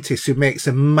scientist who makes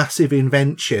a massive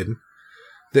invention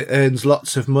that earns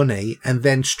lots of money and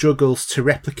then struggles to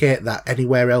replicate that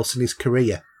anywhere else in his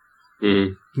career.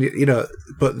 Mm.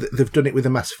 But they've done it with the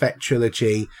Mass Effect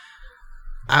trilogy.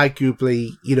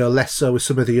 Arguably, less so with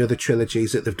some of the other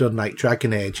trilogies that they've done, like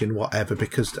Dragon Age and whatever,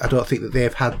 because I don't think that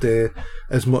they've had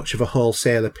as much of a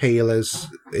wholesale appeal as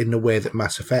in the way that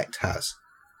Mass Effect has.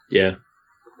 Yeah.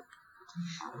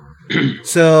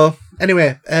 So,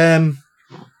 anyway,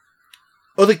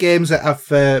 other games that I've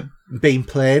been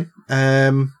playing,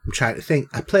 I'm trying to think.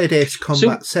 I played Ace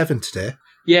Combat 7 today.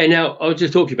 Yeah, now, I was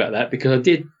just talking about that because I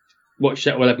did watch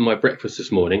that while having my breakfast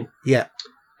this morning. Yeah.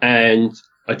 And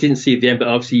I didn't see the end, but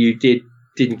obviously you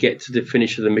didn't get to the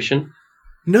finish of the mission.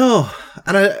 No,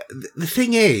 and the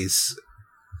thing is,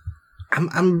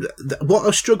 what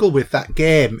I struggle with that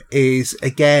game is,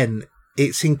 again,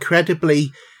 it's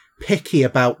incredibly picky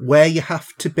about where you have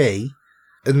to be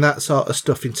and that sort of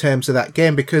stuff in terms of that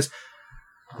game, because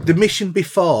the mission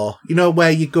before,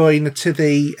 where you're going to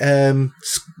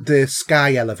the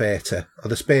sky elevator or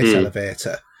the space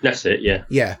elevator. That's it, yeah.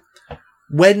 Yeah.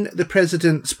 When the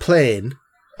president's plane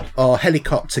or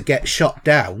helicopter gets shot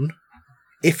down,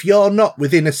 if you're not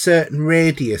within a certain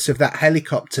radius of that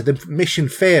helicopter, the mission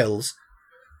fails.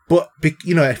 But,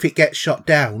 if it gets shot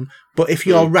down, but if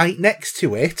you're right next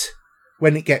to it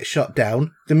when it gets shot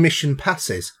down, the mission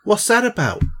passes. What's that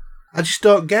about? I just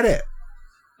don't get it.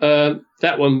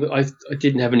 That one I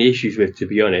didn't have any issues with, to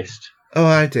be honest. Oh,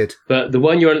 I did. But the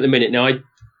one you're on at the minute, now,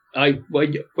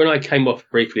 when I came off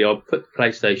briefly, I put the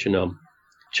PlayStation on,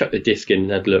 chucked the disc in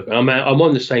and had a look. I'm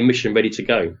on the same mission, ready to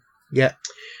go. Yeah.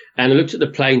 And I looked at the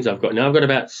planes I've got. Now, I've got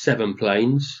about 7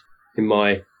 planes in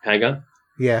my hangar.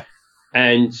 Yeah.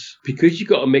 And because you've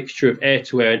got a mixture of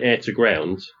air-to-air and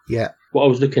air-to-ground, yeah, what I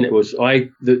was looking at was I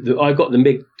got the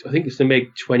MiG, I think it's the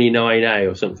MiG-29A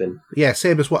or something. Yeah,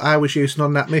 same as what I was using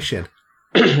on that mission.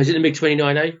 Is it the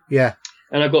MiG-29A? Yeah.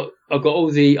 And I've got all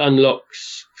the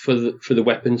unlocks for the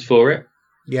weapons for it.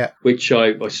 Yeah. Which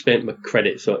I spent my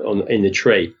credits on in the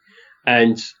tree.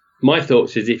 And my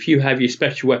thoughts is if you have your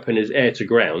special weapon as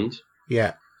air-to-ground,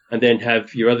 yeah, and then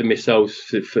have your other missiles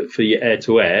for your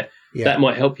air-to-air, yeah, that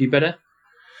might help you better.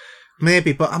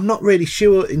 Maybe, but I'm not really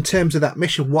sure in terms of that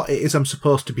mission what it is I'm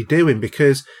supposed to be doing,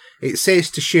 because it says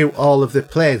to shoot all of the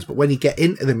planes, but when you get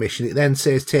into the mission, it then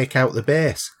says take out the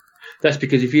base. That's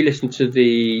because if you listen to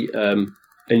the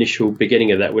initial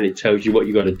beginning of that, when it tells you what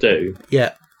you got to do,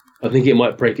 yeah, I think it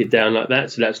might break it down like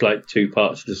that. So that's like 2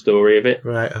 parts of the story of it.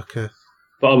 Right. Okay.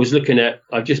 But I was looking at,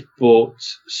 I've just bought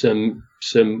some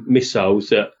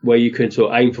missiles where you can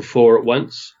sort of aim for 4 at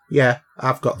once. Yeah,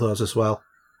 I've got those as well.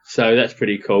 So that's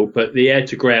pretty cool. But the air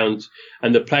to ground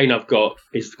and the plane I've got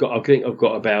I think I've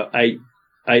got about 8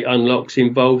 unlocks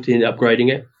involved in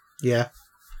upgrading it. Yeah.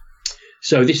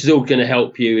 So this is all going to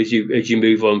help you as you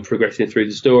move on, progressing through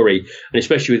the story, and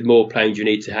especially with more planes you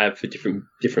need to have for different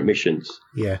missions.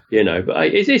 Yeah.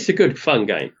 But it's a good fun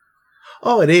game.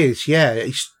 Oh, it is. Yeah.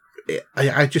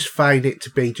 I just find it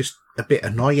to be just a bit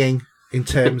annoying in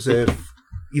terms of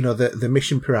the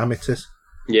mission parameters.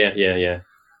 Yeah.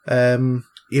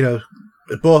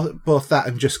 Both that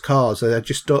and Just Cause, I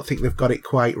just don't think they've got it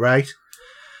quite right.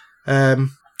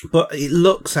 But it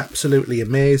looks absolutely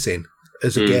amazing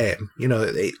as a game.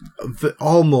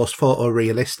 Almost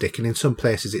photorealistic, and in some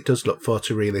places it does look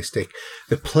photorealistic.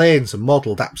 The planes are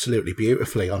modelled absolutely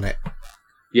beautifully on it.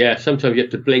 Yeah, sometimes you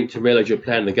have to blink to realise you're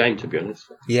playing the game, to be honest.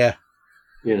 Yeah.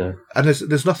 And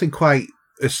there's nothing quite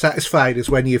as satisfying as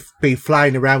when you've been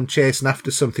flying around chasing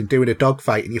after something, doing a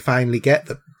dogfight, and you finally get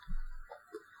them.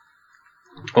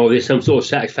 Oh, there's some sort of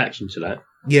satisfaction to that.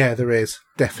 Yeah, there is.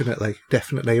 Definitely.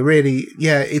 Really,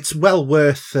 yeah, it's well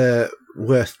worth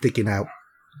digging out.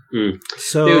 Mm.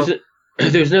 So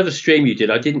there was another stream you did.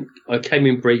 I came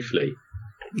in briefly.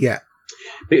 Yeah.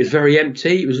 But it was very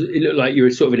empty. It looked like you were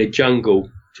sort of in a jungle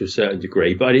to a certain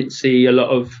degree, but I didn't see a lot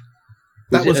of...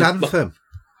 That was Anthem.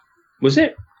 Was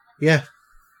it? Yeah.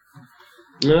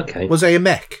 Okay. Was there a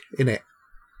mech in it?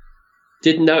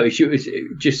 Didn't notice.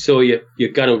 Just saw your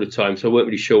gun all the time, so I weren't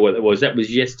really sure what it was. That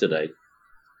was yesterday.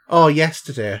 Oh,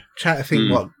 yesterday. Trying to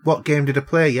think what game did I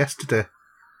play yesterday?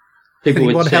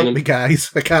 Anyone help me,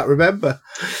 guys? I can't remember.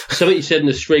 Something you said in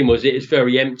the stream was it's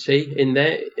very empty in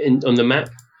there on the map.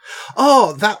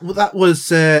 Oh, that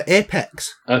was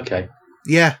Apex. Okay.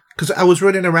 Yeah, because I was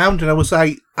running around and I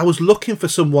was looking for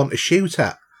someone to shoot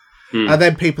at. And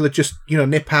then people would just,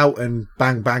 nip out and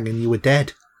bang, bang, and you were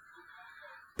dead.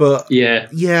 But, yeah,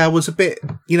 I was a bit,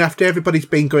 after everybody's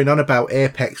been going on about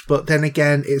Apex, but then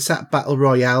again, it's that Battle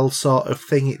Royale sort of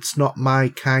thing. It's not my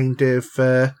kind of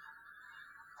thing.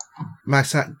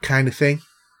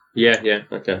 Yeah,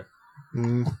 okay.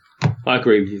 I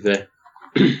agree with you there.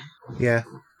 Yeah.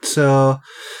 So,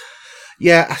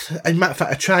 yeah, in matter of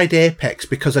fact, I tried Apex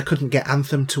because I couldn't get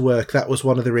Anthem to work. That was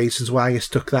one of the reasons why I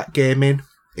stuck that game in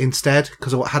instead,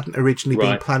 because I hadn't originally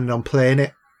been planning on playing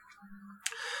it.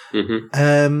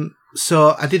 Mm-hmm.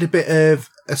 So I did a bit of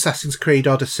Assassin's Creed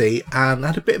Odyssey and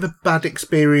had a bit of a bad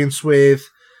experience with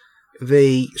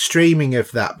the streaming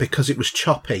of that because it was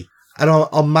choppy. And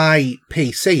on my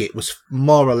PC, it was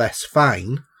more or less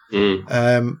fine.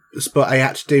 But I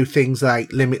had to do things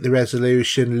like limit the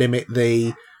resolution, limit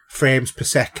the frames per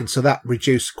second. So that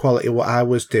reduced the quality of what I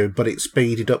was doing, but it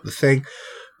speeded up the thing.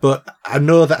 But I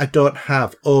know that I don't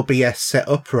have OBS set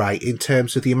up right in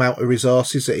terms of the amount of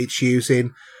resources that it's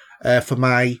using for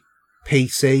my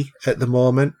PC at the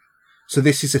moment. So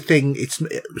this is a thing, it's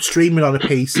streaming on a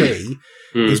PC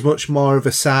is much more of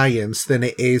a science than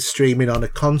it is streaming on a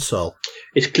console.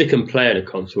 It's click and play on a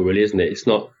console, really, isn't it? It's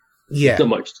not Yeah. There's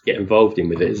not much to get involved in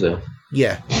with it, is there?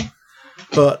 Yeah.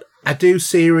 But I do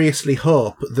seriously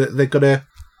hope that they're going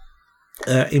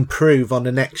to improve on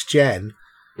the next gen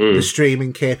the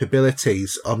streaming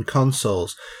capabilities on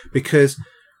consoles, because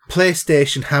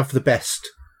PlayStation have the best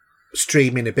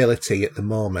streaming ability at the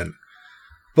moment.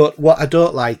 But what I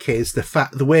don't like is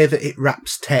the way that it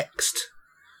wraps text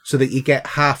so that you get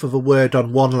half of a word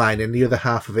on one line and the other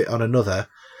half of it on another.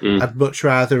 I'd much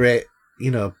rather it,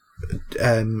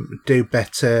 do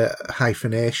better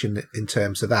hyphenation in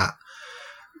terms of that.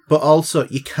 But also,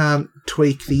 you can't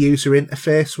tweak the user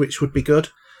interface, which would be good.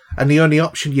 And the only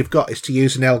option you've got is to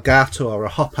use an Elgato or a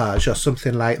Hopage or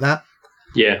something like that.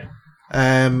 Yeah.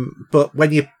 But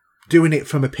when you're doing it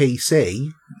from a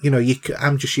PC,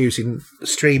 I'm just using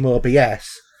Stream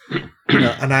OBS,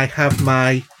 and I have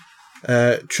my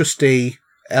trusty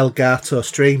Elgato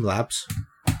Streamlabs,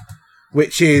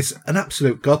 which is an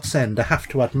absolute godsend, I have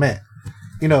to admit.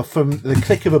 From the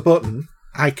click of a button,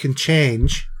 I can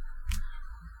change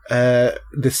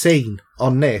the scene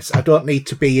on this. I don't need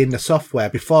to be in the software.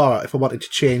 Before, if I wanted to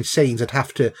change scenes, I'd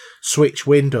have to switch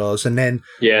windows and then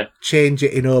change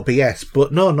it in OBS.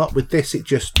 But no, not with this. It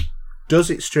just does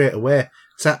it straight away.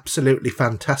 It's absolutely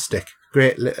fantastic.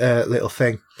 Great little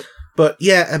thing. But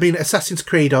yeah, I mean, Assassin's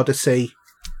Creed Odyssey,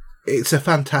 it's a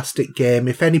fantastic game.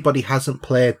 If anybody hasn't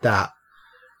played that,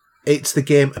 it's the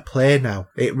game to play now.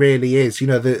 It really is.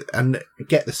 And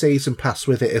get the season pass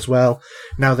with it as well,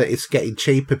 now that it's getting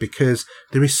cheaper, because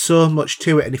there is so much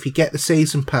to it. And if you get the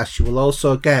season pass, you will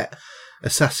also get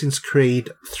Assassin's Creed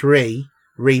 3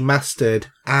 Remastered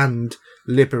and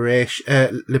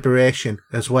Liberation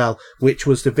as well, which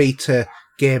was the Vita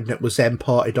game that was then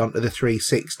ported onto the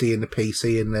 360 and the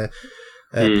PC and the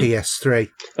PS3.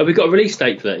 Have we got a release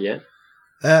date for that yet?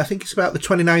 I think it's about the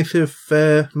 29th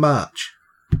of March.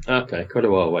 Okay, quite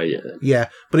a while away yet. Then. Yeah,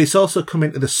 but it's also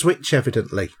coming to the Switch,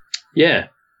 evidently. Yeah.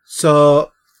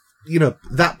 So,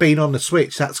 that being on the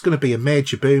Switch, that's going to be a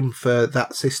major boom for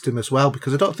that system as well,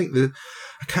 because I don't think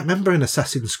I can't remember an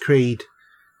Assassin's Creed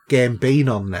game being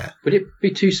on there. Would it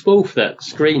be too small for that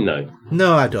screen, though?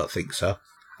 No, I don't think so.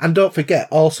 And don't forget,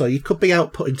 also, you could be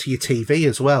outputting to your TV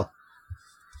as well.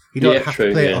 You don't have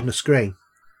to play it on the screen.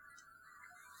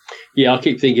 Yeah, I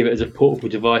keep thinking of it as a portable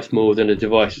device more than a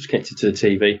device that's connected to the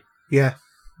TV. Yeah.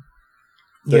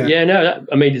 But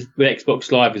there's Xbox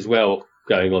Live as well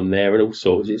going on there and all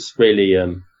sorts. It's really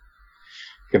you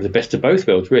have the best of both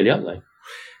worlds, really, aren't they?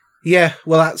 Yeah,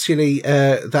 well, actually,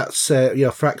 that's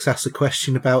Frax asked a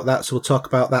question about that, so we'll talk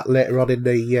about that later on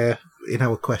in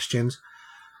our questions.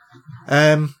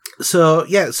 So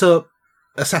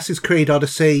Assassin's Creed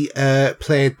Odyssey,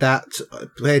 played that,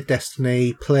 played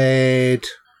Destiny, played...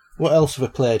 What else have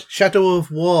I played? Shadow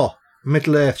of War.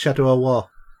 Middle-earth Shadow of War.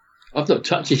 I've not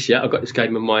touched this yet. I've got this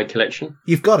game in my collection.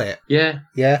 You've got it? Yeah.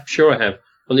 Yeah? Sure I have.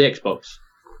 On the Xbox.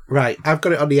 Right. I've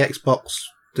got it on the Xbox,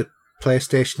 the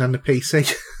PlayStation and the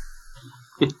PC.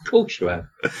 Of course you have.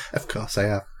 Of course I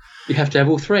have. You have to have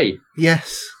all three.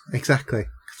 Yes, exactly.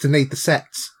 To need the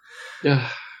sets.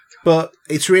 But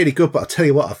it's really good, but I'll tell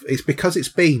you what, it's because it's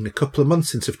been a couple of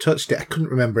months since I've touched it, I couldn't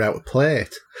remember how to play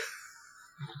it.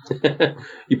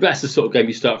 That's the sort of game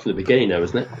you start from the beginning now,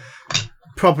 isn't it?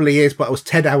 Probably is, but I was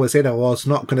 10 hours in. I was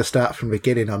not going to start from the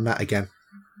beginning on that again.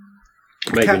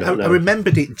 Maybe not, no. I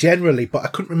remembered it generally, but I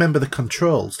couldn't remember the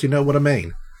controls. Do you know what I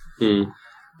mean?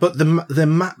 But the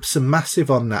maps are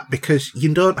massive on that, because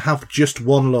you don't have just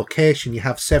one location. You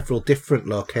have several different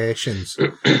locations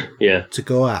to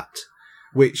go at,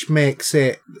 which makes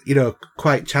it,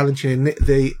 quite challenging.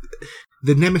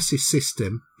 The Nemesis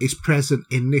system is present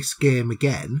in this game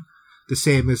again, the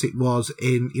same as it was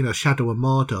in, Shadow of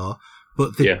Mordor.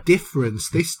 But the difference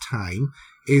this time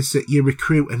is that you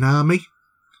recruit an army.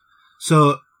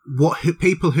 So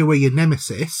people who are your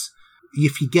nemesis,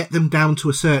 if you get them down to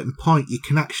a certain point, you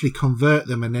can actually convert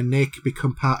them, and then they can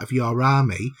become part of your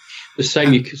army. The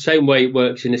same way it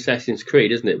works in Assassin's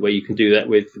Creed, isn't it? Where you can do that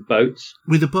with the boats.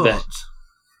 With the boats?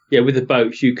 Yeah, with the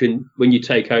boats, you can, when you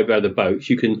take over the boats,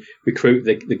 you can recruit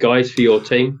the guys for your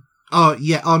team. Oh,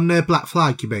 yeah, on Black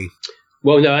Flag, you mean?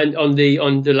 Well, no, and on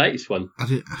the latest one.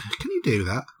 Can you do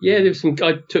that? Yeah, there's some.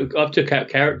 I've took out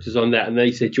characters on that, and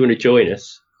they said, "Do you want to join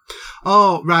us?"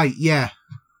 Oh, right, yeah.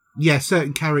 Yeah,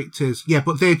 certain characters. Yeah,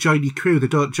 but they join your crew. They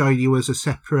don't join you as a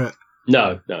separate...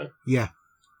 No. Yeah.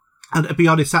 And to be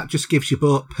honest, that just gives you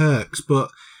both perks. But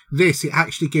this, it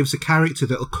actually gives a character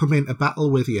that'll come into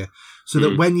battle with you. So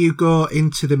that when you go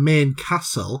into the main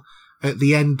castle at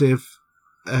the end of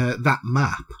that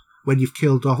map, when you've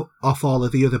killed off all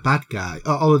of the other bad guys,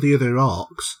 all of the other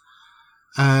orcs,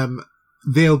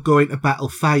 they'll go into battle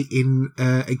fighting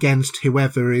against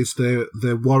whoever is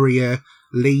the warrior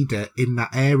leader in that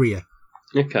area.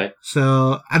 Okay.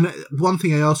 So, and one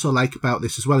thing I also like about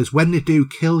this as well is when they do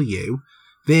kill you,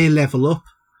 they level up.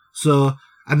 So,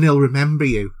 and they'll remember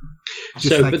you.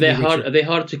 So, like, but are they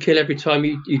harder to kill every time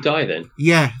you die then?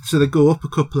 Yeah, so they go up a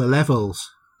couple of levels.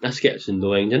 That gets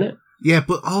annoying, doesn't it? Yeah,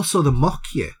 but also they mock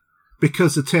you.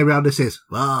 Because they turn around and says,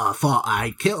 "Well, I thought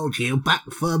I killed you, back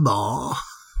for more."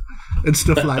 And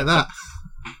stuff like that.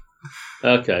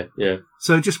 Okay, yeah.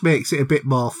 So it just makes it a bit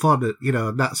more fun, you know,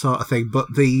 and that sort of thing.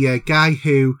 But the guy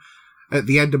who, at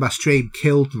the end of my stream,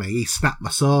 killed me, he snapped my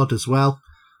sword as well.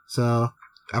 So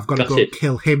I've got to go and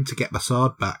kill him to get my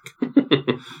sword back.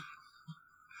 But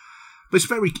it's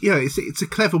very, you know, it's a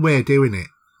clever way of doing it,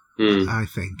 I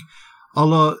think.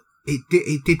 Although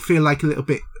it did feel like a little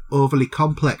bit overly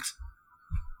complex.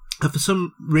 And for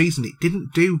some reason, it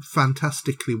didn't do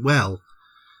fantastically well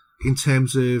in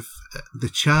terms of the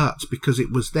charts, because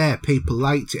it was there, people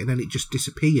liked it, and then it just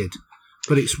disappeared.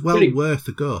 But it's worth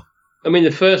a go. I mean,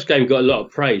 the first game got a lot of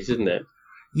praise, didn't it?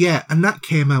 Yeah, and that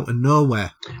came out of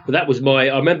nowhere. But that was I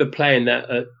remember playing that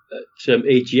at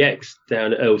EGX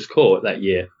down at Earl's Court that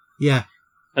year. Yeah.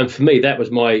 And for me, that was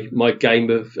my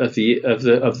game of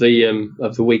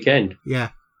the weekend. Yeah.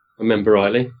 I remember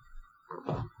rightly.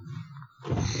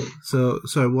 So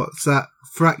what's that?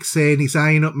 Frack saying he's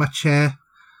eyeing up my chair.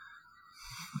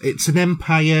 It's an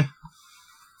Empire.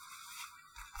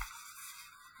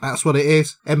 That's what it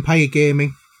is. Empire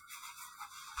Gaming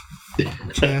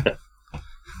chair.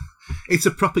 It's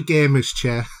a proper gamer's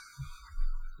chair.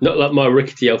 Not like my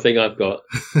rickety old thing I've got.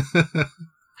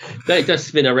 It does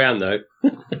spin around though.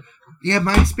 Yeah,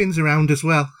 mine spins around as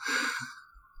well.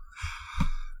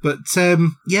 But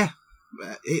yeah,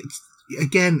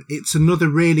 it's another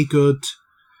really good,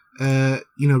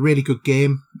 really good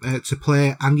game to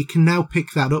play, and you can now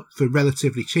pick that up for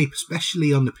relatively cheap,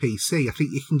 especially on the PC. I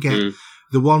think you can get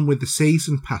the one with the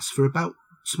season pass for about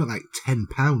something like £10.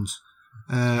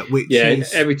 Which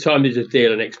is, every time there's a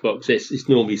deal on Xbox, it's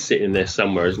normally sitting there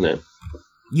somewhere, isn't it?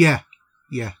 Yeah,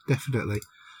 definitely.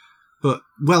 But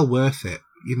well worth it.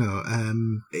 You know,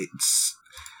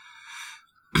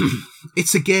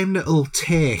 it's a game that'll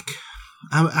take.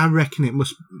 I reckon it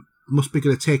must be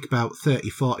going to take about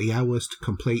 30-40 hours to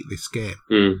complete this game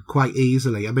quite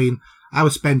easily. I mean, I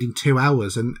was spending 2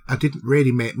 hours and I didn't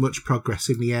really make much progress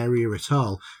in the area at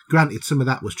all. Granted, some of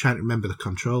that was trying to remember the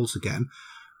controls again,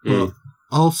 but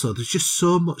also there's just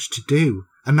so much to do,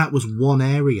 and that was one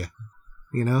area,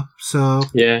 you know. So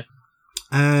yeah.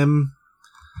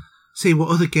 See, what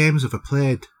other games have I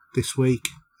played this week?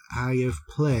 I have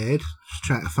played. Just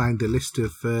trying to find a list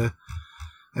of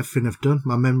everything I've done.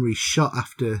 My memory's shot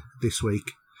after this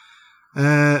week.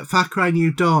 Far Cry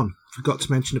New Dawn. Forgot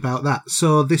to mention about that.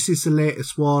 So this is the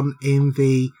latest one in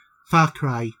the Far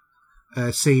Cry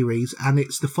series, and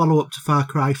it's the follow-up to Far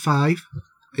Cry 5.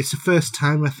 It's the first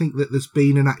time, I think, that there's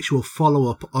been an actual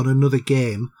follow-up on another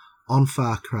game on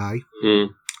Far Cry.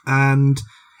 And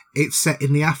it's set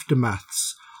in the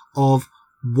aftermaths of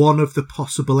one of the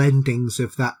possible endings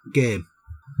of that game.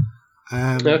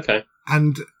 Okay.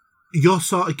 And your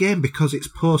sort of game, because it's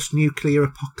post-nuclear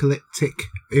apocalyptic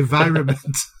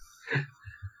environment.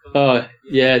 Oh,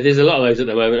 yeah, there's a lot of those at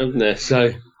the moment, isn't there?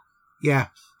 So yeah.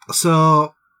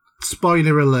 So,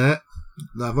 spoiler alert.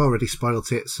 I've already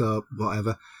spoiled it, so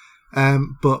whatever.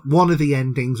 But one of the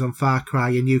endings on Far Cry,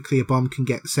 a nuclear bomb can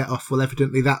get set off. Well,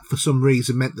 evidently that, for some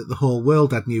reason, meant that the whole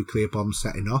world had nuclear bombs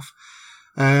setting off.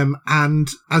 And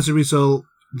as a result,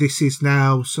 this is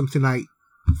now something like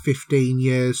 15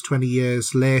 years, 20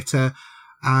 years later,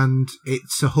 and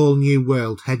it's a whole new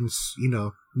world, hence,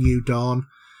 New Dawn.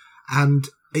 And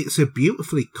it's a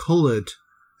beautifully coloured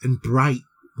and bright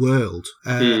world.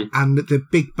 And the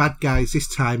big bad guys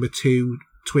this time are two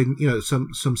twin,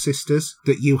 some sisters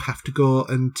that you have to go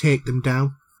and take them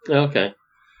down. Okay.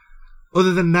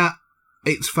 Other than that,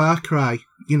 it's Far Cry.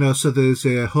 So there's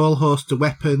a whole host of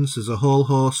weapons. There's a whole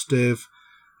host of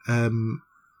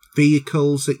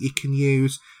vehicles that you can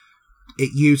use.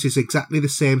 It uses exactly the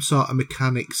same sort of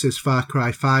mechanics as Far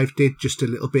Cry 5 did, just a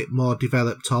little bit more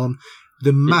developed on.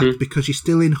 The map, because you're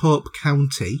still in Hope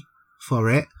County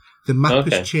for it, the map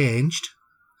has changed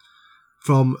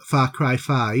from Far Cry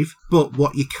 5. But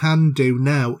what you can do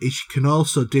now is you can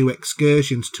also do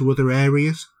excursions to other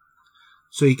areas.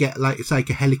 So you get it's like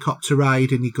a helicopter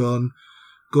ride, and you go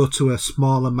to a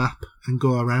smaller map and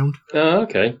go around. Oh,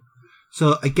 okay.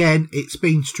 So again, it's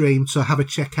been streamed, so have a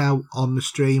check out on the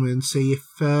stream and see if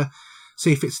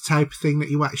it's the type of thing that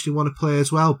you actually want to play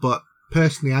as well. But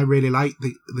personally, I really like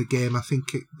the game. I think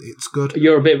it's good.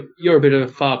 You're a bit of a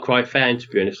Far Cry fan, to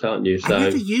be honest, aren't you? So I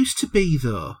never used to be,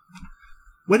 though.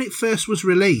 When it first was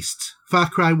released, Far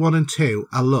Cry 1 and 2,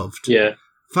 I loved. Yeah.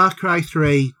 Far Cry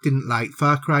 3, didn't like.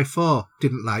 Far Cry 4,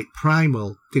 didn't like.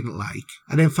 Primal, didn't like.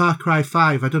 And then Far Cry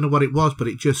 5, I don't know what it was, but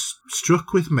it just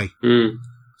struck with me. Mm.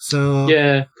 So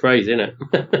yeah, crazy, isn't it?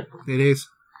 It is.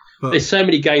 But there's so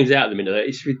many games out at the minute.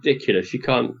 It's ridiculous. You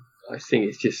can't. I think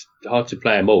it's just hard to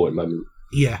play them all at the moment.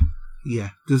 Yeah.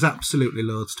 There's absolutely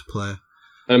loads to play.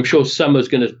 And I'm sure summer's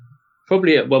going to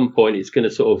probably at one point it's going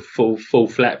to sort of fall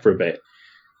flat for a bit.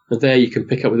 And there you can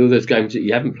pick up with all those games that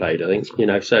you haven't played. I think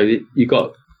So you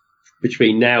got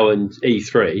between now and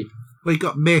E3. Well, you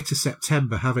got May to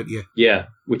September, haven't you? Yeah,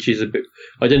 which is a bit.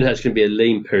 I don't know if that's going to be a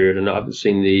lean period, and I haven't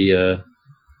seen the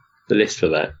list for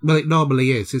that. Well, it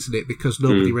normally is, isn't it? Because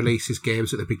nobody releases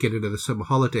games at the beginning of the summer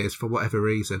holidays for whatever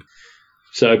reason.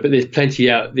 So, but there's plenty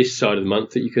out this side of the month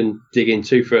that you can dig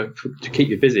into to keep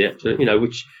you busy.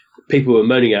 Which people were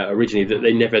moaning out originally that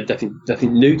they never had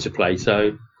nothing new to play.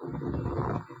 So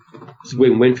it's a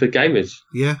win-win for gamers.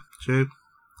 Yeah, true.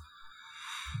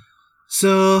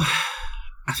 So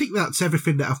I think that's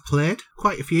everything that I've played.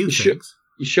 Quite a few things.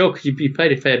 You sure? Because you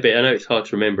played a fair bit. I know it's hard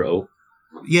to remember it all.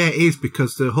 Yeah, it is,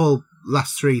 because the whole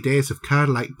last 3 days have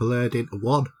kind of blurred into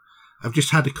one. I've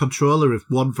just had a controller of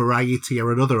one variety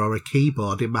or another, or a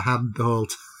keyboard in my hand the whole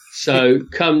time. So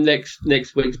come next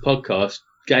week's podcast,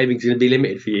 gaming's going to be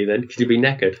limited for you then, because you'll be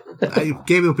knackered.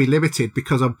 Gaming will be limited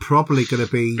because I'm probably going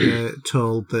to be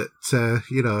told that,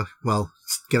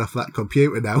 get off that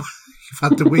computer now. You've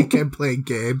had the weekend playing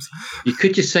games. You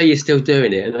could just say you're still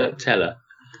doing it and not tell her.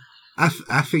 I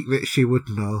think that she would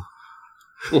know.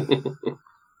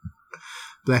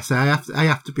 Bless her. I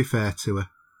have to be fair to her.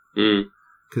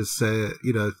 Because,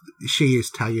 she is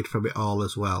tired from it all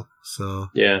as well. So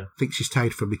yeah, I think she's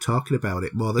tired from me talking about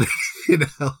it more than anything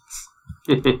else.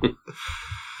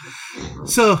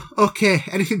 So, okay,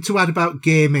 anything to add about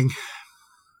gaming?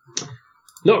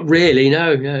 Not really,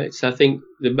 no. I think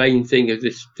the main thing of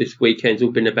this weekend's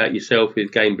all been about yourself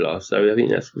with Game Blast. So I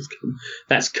think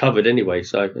that's covered anyway,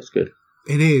 so that's good.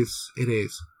 It is.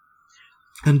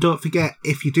 And don't forget,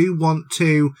 if you do want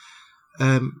to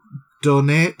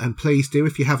donate, and please do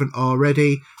if you haven't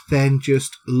already, then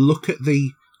just look at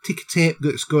the ticker tape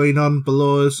that's going on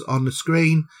below us on the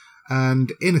screen,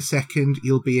 and in a second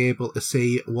you'll be able to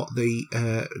see what the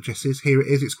address is. Here it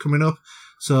is, it's coming up.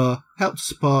 So help to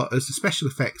support us, the Special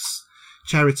Effects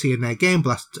charity, and their Game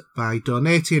Blast by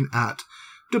donating at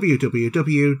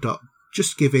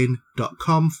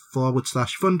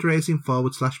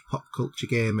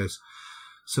www.justgiving.com/fundraising/popculturegamers.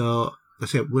 So I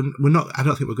said we're not. I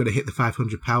don't think we're going to hit the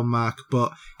 £500 mark,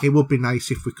 but it would be nice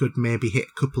if we could maybe hit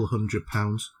a couple of £100.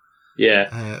 Yeah,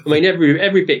 I mean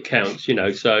every bit counts,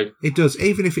 So it does,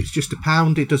 even if it's just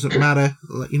 £1, it doesn't matter.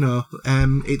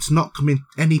 It's not coming.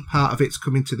 Any part of it's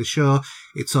coming to the show.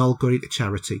 It's all going to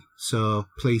charity. So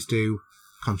please do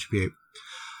contribute.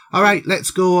 All right,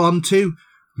 let's go on to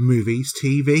movies,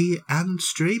 TV, and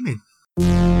streaming.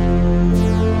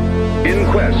 In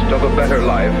quest of a better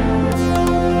life.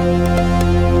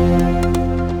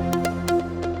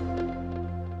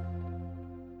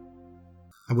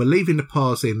 And we're leaving the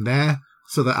pause in there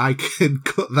so that I can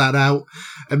cut that out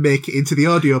and make it into the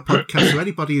audio podcast, so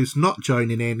anybody who's not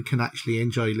joining in can actually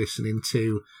enjoy listening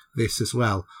to this as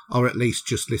well, or at least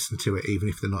just listen to it even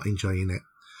if they're not enjoying it.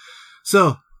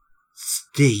 So,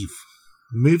 Steve,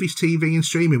 movies, TV and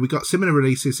streaming. We got similar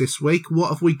releases this week. What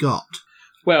have we got?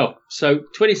 Well, so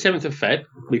 27th of Feb,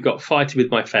 we've got Fighting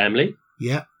With My Family.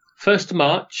 Yeah. 1st of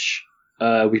March,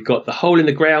 we've got The Hole in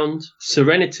the Ground,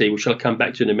 Serenity, which I'll come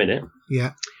back to in a minute.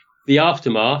 Yeah. The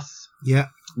Aftermath. Yeah.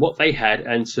 What They Had,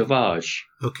 and Sauvage.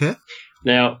 Okay.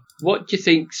 Now, what do you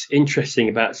think's interesting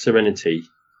about Serenity?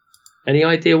 Any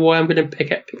idea why I'm going to pick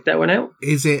that one out?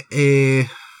 Is it a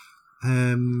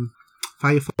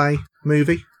Firefly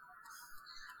movie?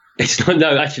 It's not.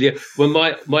 No, actually, when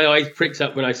my eyes pricked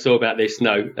up when I saw about this.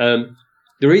 No,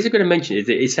 the reason I'm going to mention it is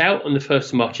that it's out on the 1st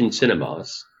of March in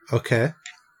cinemas. Okay.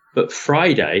 But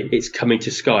Friday, it's coming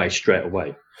to Sky straight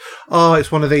away. Oh,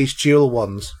 it's one of these dual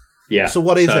ones. Yeah. So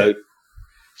what is it?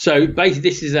 So basically,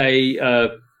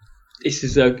 this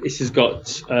has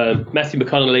got Matthew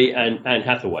McConaughey and Anne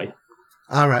Hathaway.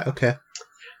 All right. Okay.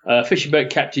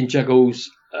 Fisherboat captain juggles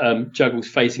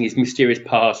facing his mysterious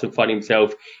past and finding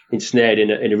himself ensnared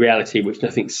in a reality which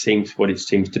nothing seems what it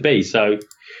seems to be. So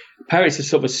apparently, it's a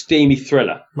sort of a steamy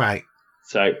thriller. Right.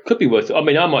 So it could be worth it. I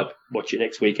mean, I might watch it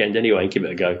next weekend anyway and give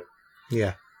it a go.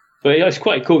 Yeah. But it's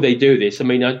quite cool they do this. I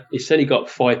mean, it's only got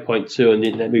 5.2 on the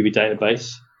Internet Movie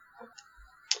Database.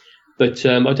 But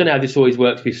I don't know how this always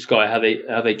works with Sky, how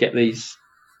they get these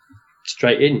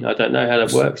straight in. I don't know how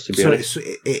that works, to be honest. So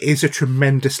it is a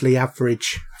tremendously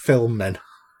average film then?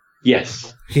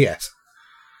 Yes. Yes.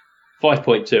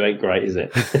 5.2 ain't great, is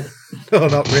it? No,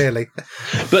 not really.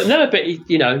 But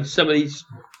some of these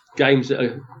some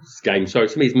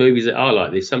of these movies that are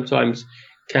like this sometimes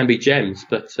can be gems.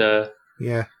 But,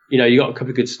 yeah. You got a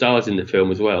couple of good stars in the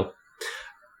film as well.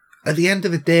 At the end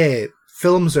of the day,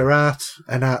 films are art,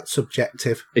 and art's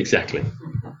subjective. Exactly.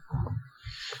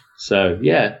 So,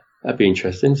 yeah, that'd be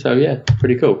interesting. So, yeah,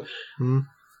 pretty cool. Mm.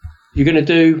 You're going to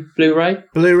do Blu-ray?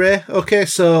 Blu-ray? Okay,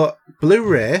 so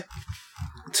Blu-ray,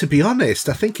 to be honest,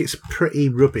 I think it's a pretty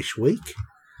rubbish week.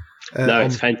 No,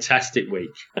 it's a fantastic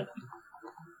week.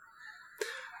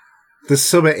 There's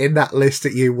something in that list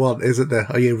that you want, isn't there?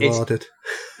 Or you've ordered?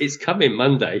 It's coming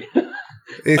Monday.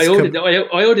 I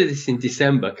ordered this in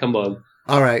December. Come on.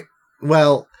 All right.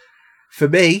 Well, for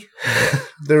me,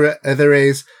 there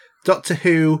is Doctor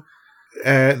Who,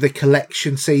 the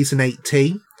collection season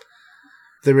 18.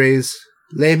 There is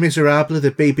Les Miserables,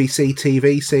 the BBC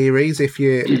TV series, if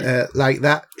you like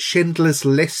that. Schindler's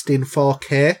List in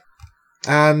 4K.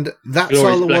 And that's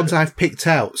all the ones I've picked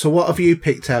out. So what have you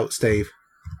picked out, Steve?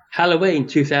 Halloween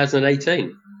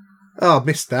 2018. Oh,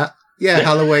 missed that. Yeah,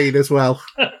 Halloween as well.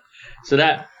 So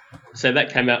that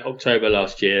came out October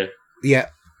last year. Yeah.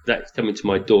 That's coming to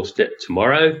my doorstep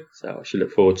tomorrow, so I should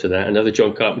look forward to that. Another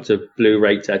John Carpenter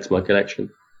Blu-ray to add to my collection.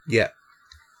 Yeah.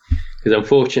 Because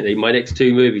unfortunately, my next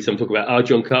two movies I'm talking about are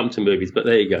John Carpenter movies, but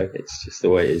there you go. It's just the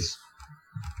way it is.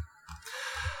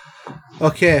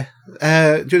 Okay. Do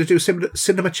you want to do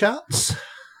cinema charts?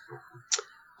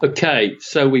 Okay,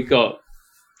 so we got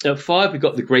at 5, we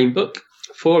got The Green Book.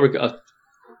 4, we got.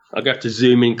 I'm going to have to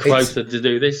zoom in closer to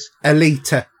do this.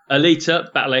 Alita,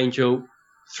 Battle Angel.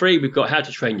 3, we've got How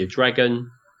to Train Your Dragon.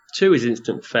 2 is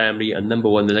Instant Family, and number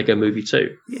 1, The Lego Movie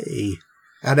 2. Yay!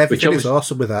 And everything is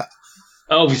awesome with that.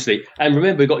 Obviously, and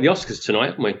remember, we've got the Oscars tonight,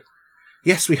 haven't we?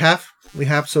 Yes, we have.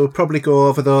 So we'll probably go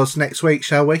over those next week,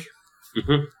 shall we?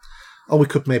 Mm-hmm. Or we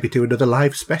could maybe do another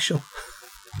live special.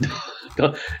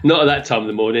 Not at that time in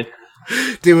the morning.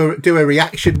 Do a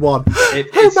reaction one.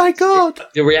 Oh my God!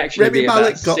 The reaction Rami would be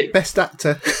Malek about got 6, Best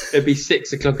Actor. It'd be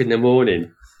 6 o'clock in the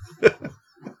morning.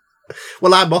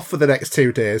 Well, I'm off for the next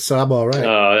 2 days, so I'm all right.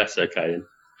 Oh, that's okay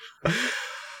then.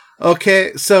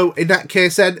 Okay, so in that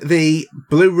case then, the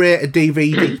Blu-ray and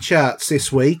DVD charts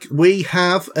this week, we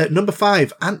have at number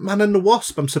 5, Ant-Man and the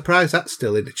Wasp. I'm surprised that's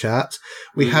still in the charts.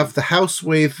 We have The House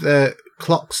with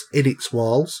Clocks in Its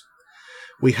Walls.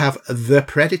 We have The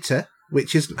Predator,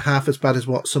 which isn't half as bad as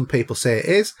what some people say it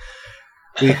is.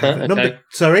 We have okay.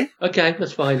 Sorry? Okay,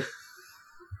 that's fine.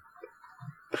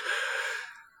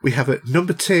 We have at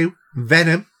number 2,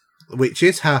 Venom, which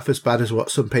is half as bad as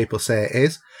what some people say it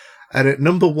is. And at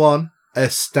number 1, A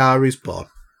Star Is Born.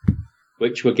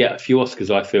 Which will get a few Oscars,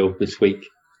 I feel, this week.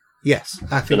 Yes,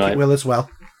 I think it will as well.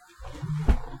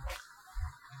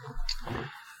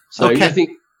 So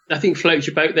nothing floats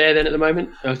your boat there then at the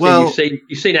moment? Well,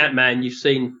 you've seen Ant-Man, you've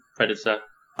seen Predator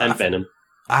and Venom.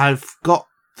 I've got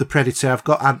The Predator, I've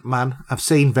got Ant-Man, I've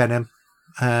seen Venom.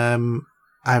 I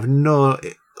have no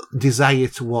desire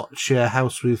to watch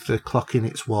House with the Clock in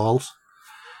Its Walls.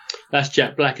 That's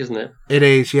Jack Black, isn't it? It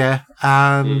is, yeah.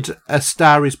 And A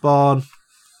Star Is Born,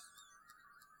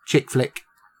 chick flick.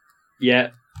 Yeah,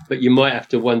 but you might have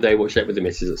to one day watch that with the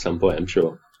missus at some point, I'm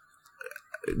sure.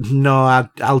 No,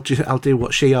 I'll do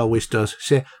what she always does.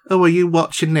 Say, "Oh, are you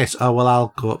watching this?" "Oh, well,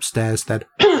 I'll go upstairs then."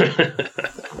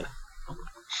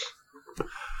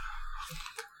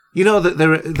 You know that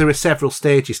there are several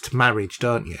stages to marriage,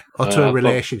 don't you? Or to a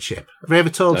relationship. Have I ever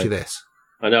told you this?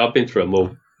 I know, I've been through them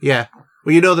all. Yeah.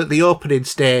 Well, you know that the opening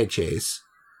stage is,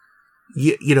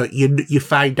 you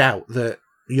find out that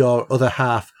your other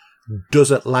half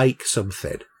doesn't like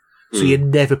something, so you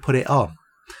never put it on.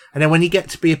 And then when you get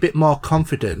to be a bit more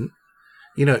confident,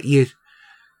 you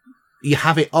you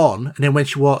have it on, and then when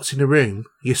she walks in the room,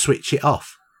 you switch it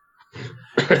off.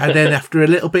 And then after a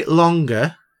little bit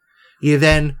longer,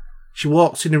 she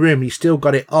walks in the room, you still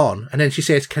got it on, and then she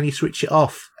says, can you switch it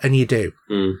off? And you do.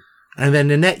 Mm. And then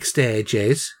the next stage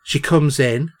is, she comes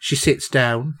in, she sits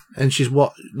down, and she's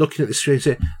looking at the screen and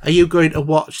says, are you going to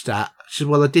watch that? She said,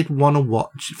 well, I did want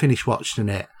to finish watching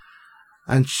it.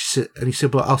 And he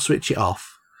said, but I'll switch it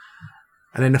off.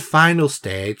 And then the final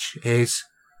stage is,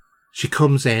 she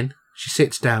comes in, she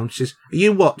sits down, she says, are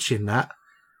you watching that?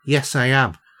 Yes, I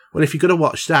am. Well, if you're going to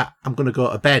watch that, I'm going to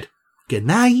go to bed. Good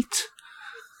night.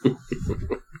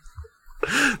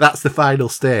 That's the final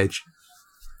stage.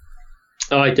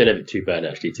 Oh, I don't have it too bad,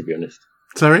 actually, to be honest.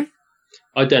 Sorry?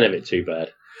 I don't have it too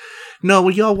bad. No,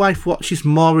 well, your wife watches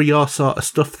more of your sort of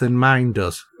stuff than mine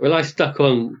does. Well, I stuck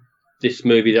on this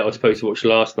movie that I was supposed to watch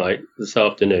last night, this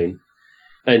afternoon.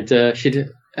 And she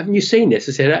said, haven't you seen this?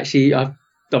 I said, actually, I've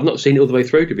not seen it all the way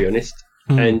through, to be honest.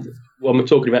 And when we're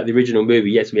talking about the original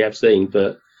movie, yes, we have seen,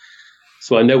 but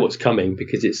so I know what's coming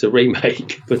because it's a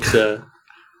remake. But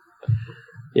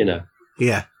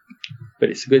Yeah. But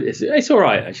it's good. It's all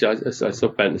right, actually. I'll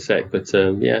talk about it in a sec. But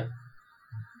yeah.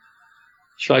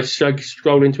 Shall I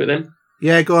scroll into it then?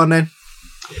 Yeah, go on then.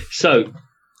 So,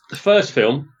 the first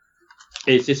film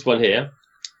is this one here,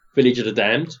 Village of the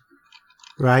Damned.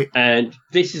 Right. And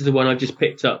this is the one I just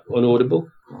picked up on Audible.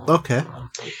 Okay.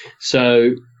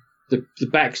 So, the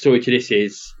backstory to this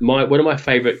is one of my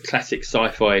favourite classic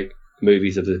sci-fi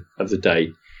movies of the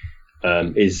day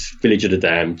is Village of the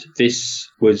Damned. This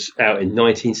was out in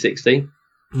 1960.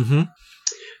 Mm-hmm.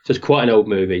 So it's quite an old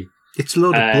movie. It's a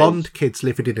load of blonde kids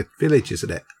living in a village,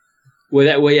 isn't it?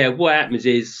 Well, what happens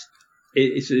is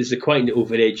it's a quaint little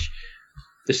village.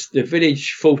 The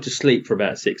village fall to sleep for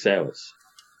about 6 hours,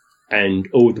 and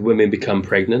all the women become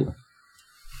pregnant.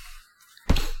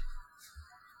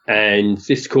 And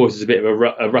this causes a bit of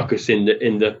a ruckus in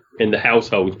the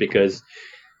household because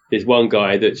there's one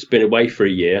guy that's been away for a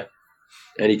year,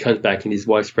 and he comes back and his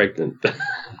wife's pregnant.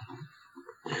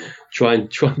 try and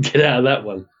get out of that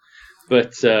one,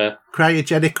 but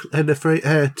cryogenic and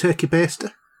a turkey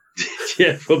baster.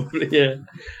 Yeah, probably. Yeah.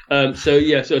 So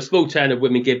a small town of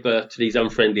women give birth to these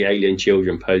unfriendly alien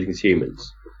children posing as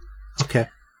humans. Okay.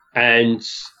 And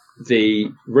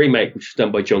the remake, which was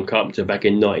done by John Carpenter back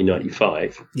in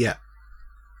 1995,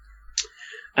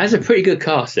 has a pretty good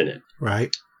cast in it.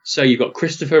 Right. So you've got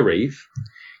Christopher Reeve,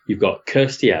 you've got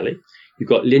Kirstie Alley, you've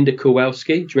got Linda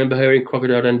Kowalski. Do you remember her in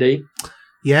Crocodile Dundee?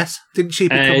 Yes. Didn't she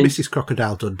become Mrs.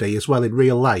 Crocodile Dundee as well in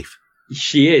real life?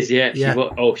 She is, yeah.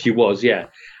 She was, yeah.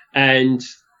 And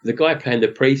the guy playing the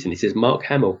priest in it is Mark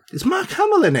Hamill. Is Mark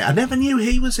Hamill in it? I never knew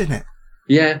he was in it.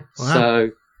 Yeah. Wow. So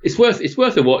it's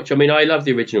worth a watch. I mean, I love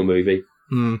the original movie,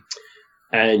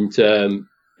 and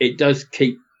it does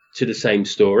keep to the same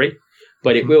story,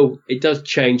 but it does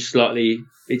change slightly.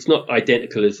 It's not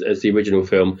identical as the original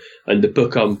film, and the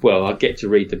book. I'll get to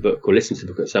read the book or listen to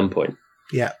the book at some point.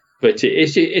 Yeah. But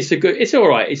it's all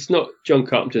right. It's not John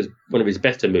Carpenter's one of his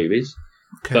better movies,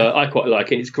 but I quite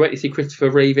like it. It's great to see Christopher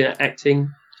Reeve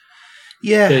acting.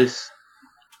 Yeah.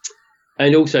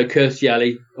 And also Kirstie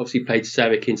Alley obviously played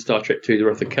Sarek in Star Trek II: The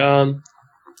Wrath of Khan.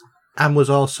 And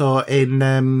was also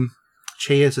in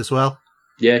Cheers as well.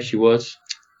 Yeah, she was.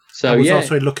 So was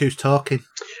also in Look Who's Talking.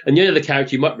 And the other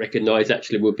character you might recognise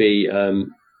actually would be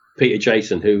Peter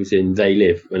Jason, who's in They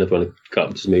Live, another one of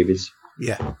Carpenter's movies.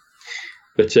 Yeah.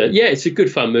 But it's a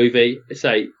good fun movie. It's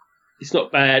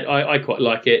not bad. I quite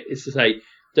like it. It's to say,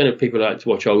 don't know if people like to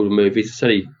watch older movies.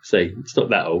 It's not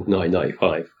that old,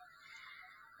 1995.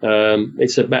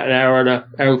 It's about an hour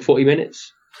and 40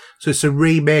 minutes. So it's a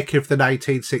remake of the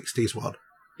 1960s one.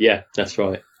 Yeah, that's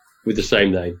right, with the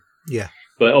same name. Yeah.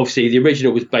 But obviously, the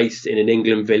original was based in an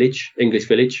English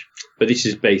village, but this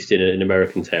is based in an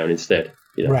American town instead.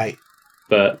 Right.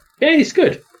 But yeah, it's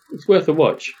good. It's worth a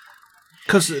watch.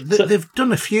 Because they've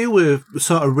done a few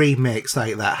sort of remakes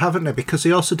like that, haven't they? Because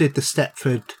they also did the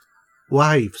Stepford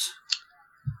Wives.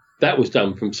 That was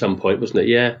done from some point, wasn't it?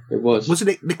 Yeah, it was. Wasn't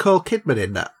it Nicole Kidman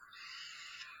in that?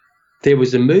 There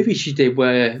was a movie she did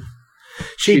where...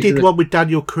 She did one with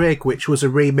Daniel Craig, which was a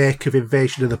remake of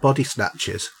Invasion of the Body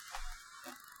Snatchers.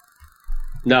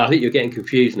 No, I think you're getting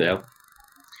confused now.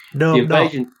 No, the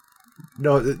Invasion...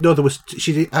 No, there was...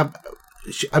 She did...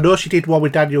 I know she did one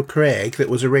with Daniel Craig that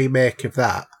was a remake of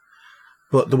that,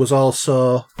 but there was a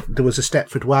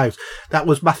Stepford Wives. That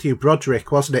was Matthew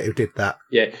Broderick, wasn't it, who did that?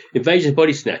 Yeah, Invasion of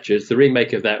Body Snatchers, the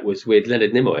remake of that was with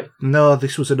Leonard Nimoy. No,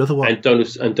 this was another one. And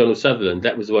Donald Sutherland,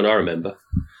 that was the one I remember.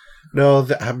 No,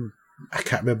 I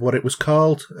can't remember what it was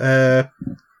called. I'll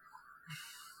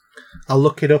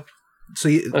look it up. So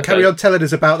carry on telling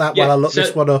us about that while I look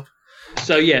this one up.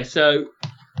 So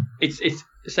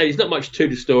it's not much to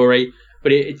the story,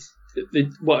 but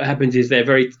what happens is they're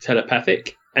very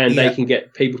telepathic, and they can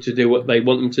get people to do what they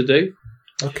want them to do.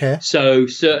 Okay. So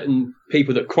certain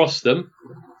people that cross them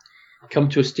come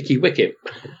to a sticky wicket.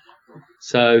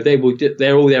 So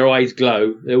all their eyes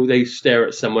glow. They stare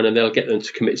at someone, and they'll get them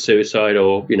to commit suicide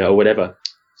or whatever.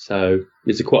 So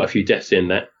there's quite a few deaths in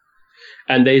that.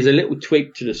 And there's a little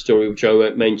tweak to the story which I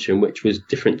won't mention, which was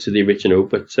different to the original,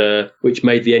 but which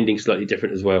made the ending slightly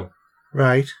different as well.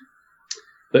 Right.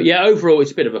 But yeah, overall,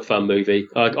 it's a bit of a fun movie.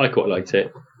 I quite liked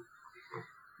it.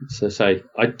 So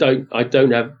I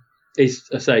don't have.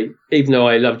 Even though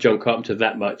I love John Carpenter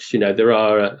that much, there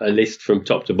are a list from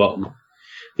top to bottom.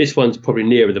 This one's probably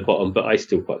nearer the bottom, but I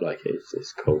still quite like it.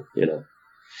 It's cool,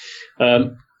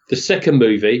 The second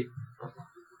movie,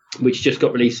 which just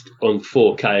got released on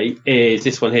 4K, is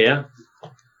this one here.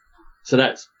 So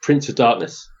that's Prince of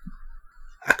Darkness.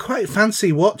 I quite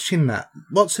fancy watching that.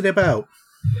 What's it about?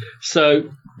 So,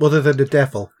 other than the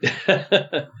devil.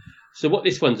 So what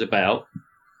this one's about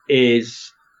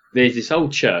is there's this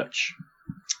old church,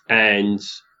 and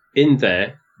in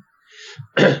there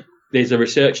there's a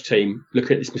research team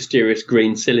looking at this mysterious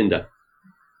green cylinder.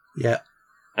 Yeah.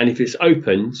 And if it's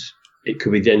opened, it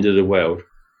could be the end of the world.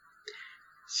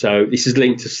 So this is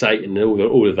linked to Satan and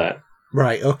all of that.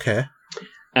 Right, okay.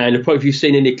 And if you've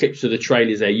seen any clips of the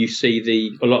trailers there, you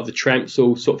see a lot of the tramps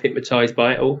all sort of hypnotised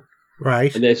by it all.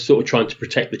 Right. And they're sort of trying to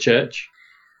protect the church.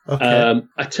 Okay.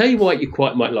 I tell you why you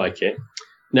quite might like it.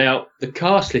 Now, the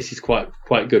cast list is quite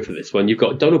good for this one. You've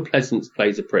got Donald Pleasance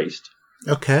plays a priest.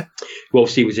 Okay. Who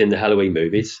obviously was in the Halloween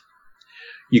movies.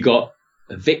 You got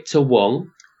Victor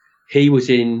Wong. He was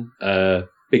in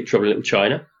Big Trouble in Little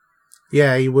China.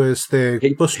 Yeah, he was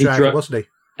the bus driver, wasn't he?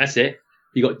 That's it.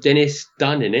 You got Dennis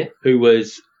Dunn in it, who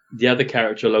was the other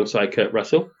character alongside Kurt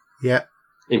Russell. Yeah.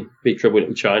 In Big Trouble in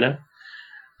Little China.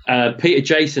 Peter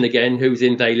Jason again, who's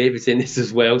in They Live, is in this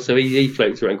as well. So he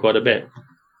floats around quite a bit.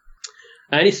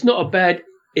 And it's not a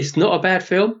bad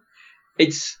film.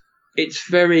 It's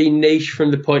very niche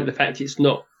from the point of the fact it's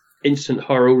not instant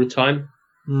horror all the time.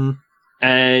 Mm.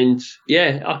 And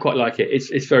yeah, I quite like it.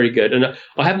 It's very good. And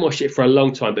I haven't watched it for a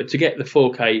long time, but to get the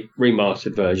 4K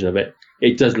remastered version of it,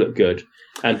 it does look good.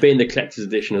 And being the collector's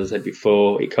edition, as I said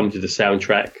before, it comes with a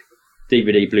soundtrack,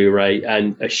 DVD, Blu-ray,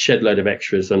 and a shed load of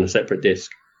extras on a separate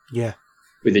disc. Yeah.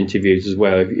 With interviews as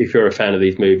well. If you're a fan of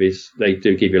these movies, they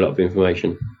do give you a lot of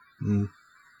information. Mm.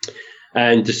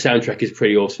 And the soundtrack is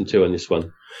pretty awesome too on this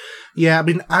one. Yeah, I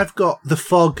mean, I've got The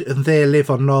Fog and They Live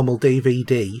on normal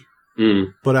DVD,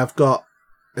 but I've got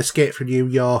Escape from New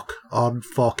York on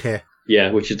 4K.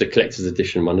 Yeah, which is the collector's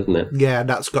edition one, isn't it? Yeah, and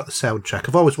that's got the soundtrack.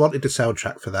 I've always wanted a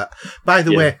soundtrack for that. By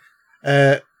the way,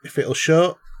 if it'll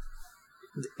show,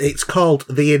 it's called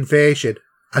The Invasion.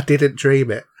 I didn't dream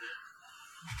it.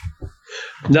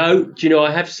 No, do you know,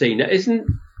 I have seen that. Isn't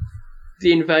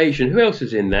The Invasion, who else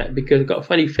is in that? Because I've got a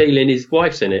funny feeling his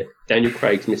wife's in it, Daniel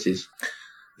Craig's missus.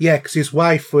 Yeah, because his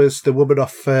wife was the woman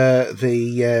off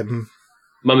the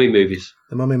Mummy movies.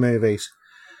 The Mummy movies.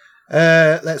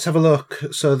 Let's have a look.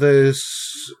 So there's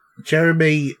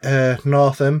Jeremy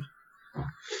Northam,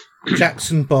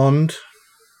 Jackson Bond,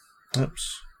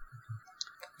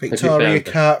 Victoria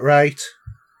Cartwright.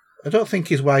 I don't think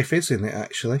his wife is in it,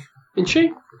 actually. Isn't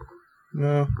she?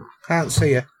 No, can't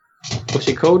see her. What's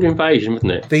it called? Invasion,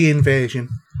 wasn't it? The Invasion.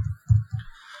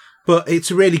 But it's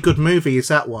a really good movie, is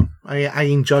that one. I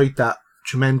enjoyed that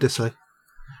tremendously.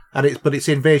 And it's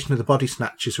Invasion of the Body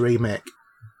Snatchers remake.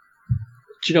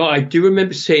 Do you know, I do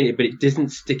remember seeing it, but it doesn't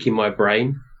stick in my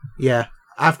brain. Yeah,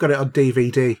 I've got it on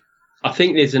DVD. I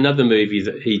think there's another movie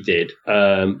that he did,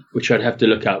 which I'd have to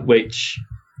look up, which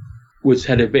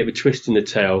had a bit of a twist in the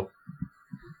tale.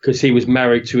 Because he was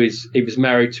married to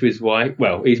his wife.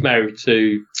 Well, he's married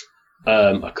to,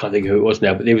 I can't think who it was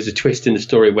now, but there was a twist in the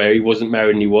story where he wasn't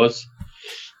married and he was.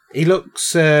 He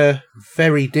looks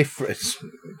very different.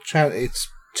 It's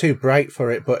too bright for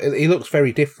it, but he looks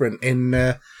very different in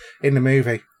the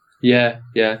movie. Yeah,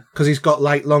 yeah. Because he's got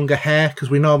like longer hair. Because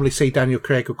we normally see Daniel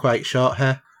Craig with quite short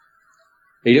hair.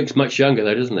 He looks much younger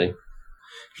though, doesn't he?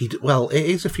 Well, it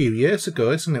is a few years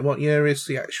ago, isn't it? What year is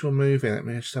the actual movie? Let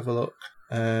me just have a look.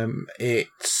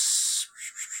 It's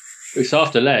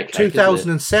after Leg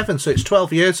 2007, so it's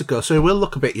 12 years ago. So he will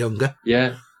look a bit younger.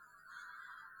 Yeah.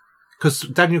 Because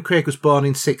Daniel Craig was born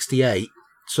in 1968,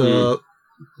 so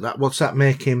what's that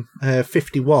make him?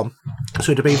 51. So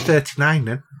he'd have been 39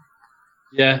 then.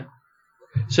 Yeah.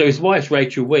 So his wife's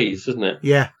Rachel Weisz, isn't it?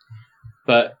 Yeah.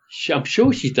 But I'm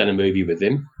sure she's done a movie with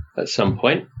him at some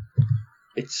point.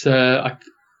 It's I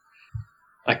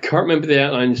can't remember the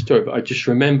outline of the story, but I just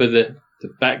remember the the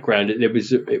background. It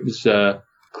was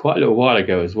quite a little while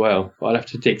ago as well. I'll have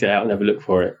to dig that out and have a look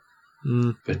for it.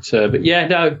 Mm. But yeah,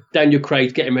 no, Daniel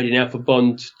Craig's getting ready now for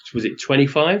Bond. Was it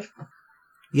 25?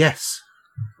 Yes,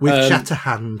 with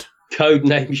Shatterhand. Code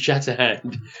name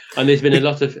Shatterhand, and there's been a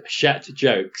lot of Shat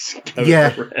jokes going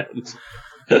around.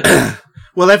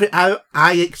 Well,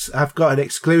 I've got an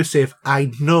exclusive.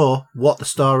 I know what the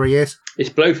story is. It's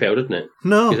Blofeld, isn't it?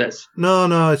 No, it's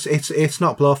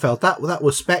not Blofeld. That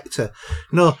was Spectre.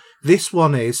 No, this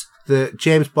one is that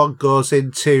James Bond goes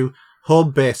into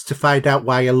home base to find out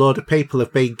why a load of people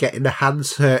have been getting their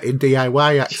hands hurt in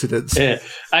DIY accidents. Yeah,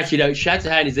 actually, no.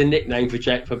 Shatterhand is a nickname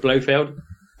for Blofeld.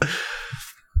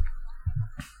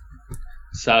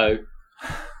 So,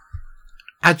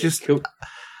 I just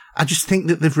think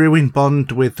that they've ruined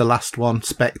Bond with the last one,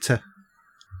 Spectre.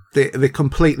 They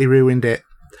completely ruined it.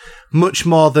 Much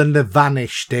more than The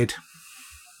Vanish did.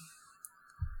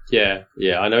 Yeah,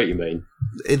 I know what you mean.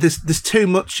 There's too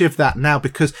much of that now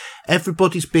because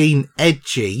everybody's been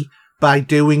edgy by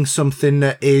doing something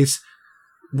that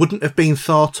wouldn't have been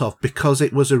thought of because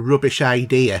it was a rubbish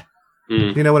idea.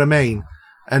 Mm. You know what I mean?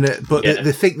 And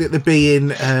they think that they're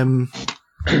being, I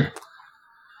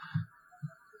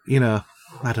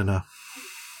don't know.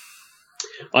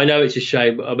 I know it's a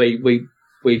shame. I mean,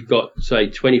 we've got, say,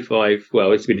 25.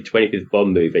 Well, it's been the 25th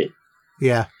Bond movie.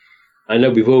 Yeah. I know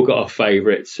we've all got our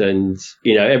favourites, and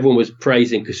everyone was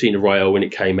praising Casino Royale when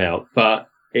it came out, but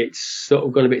it's sort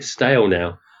of gone a bit stale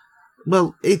now.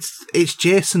 Well, it's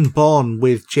Jason Bourne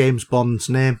with James Bond's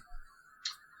name.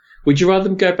 Would you rather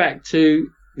them go back to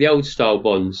the old style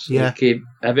Bonds? Yeah.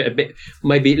 Have it a bit,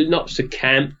 maybe not so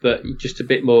camp, but just a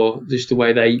bit more, just the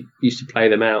way they used to play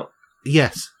them out.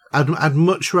 Yes, I'd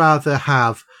much rather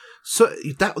have. So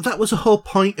that was the whole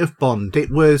point of Bond.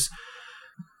 It was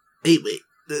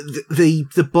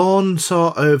the Bourne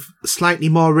sort of slightly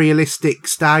more realistic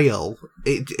style.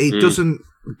 It doesn't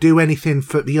do anything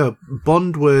for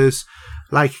Bond was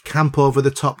like a camp over the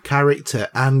top character,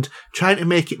 and trying to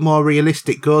make it more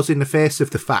realistic goes in the face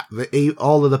of the fact that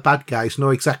all of the bad guys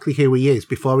know exactly who he is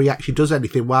before he actually does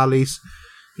anything while he's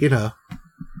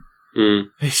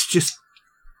it's just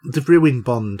they've ruined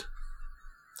Bond.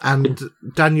 And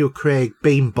Daniel Craig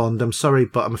being Bond, I'm sorry,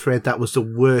 but I'm afraid that was the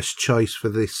worst choice for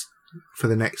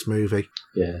the next movie.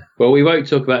 Yeah. Well, we won't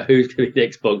talk about who's going to be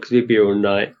next Bond because we'd be here all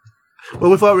night.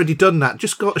 Well, we've already done that.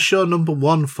 Just go to show number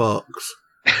 1, folks.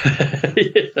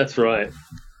 Yeah, that's right.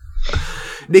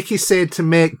 Nicky said to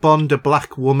make Bond a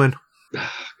black woman. Oh,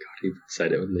 God, he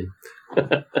said it, wouldn't he?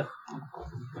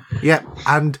 Yep,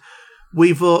 and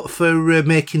we vote for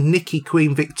making Nikki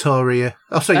Queen Victoria.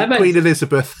 Oh, sorry, Queen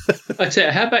Elizabeth. I tell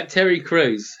you, how about Terry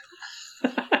Crews?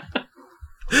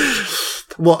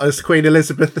 What, as Queen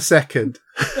Elizabeth II?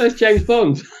 That's James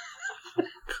Bond.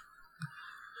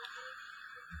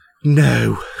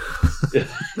 No.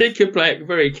 He could play it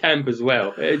very camp as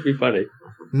well. It'd be funny.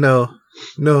 No,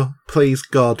 please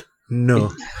God,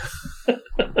 no.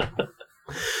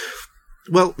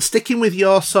 Well, sticking with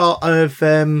your sort of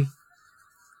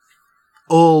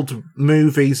old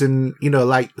movies and,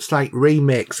 like slight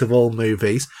remakes of old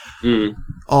movies,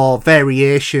 or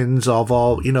variations of,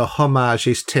 or,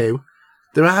 homages to,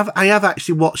 I have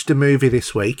actually watched a movie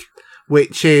this week,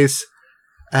 which is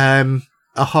a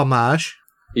homage.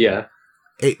 Yeah.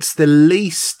 It's the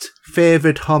least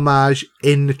favoured homage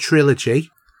in the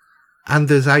trilogy, and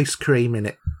there's ice cream in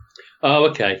it. Oh,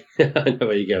 okay. I know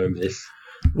where you're going with this.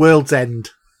 World's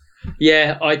End.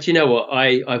 Yeah, do you know what?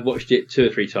 I've watched it 2 or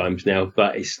 3 times now,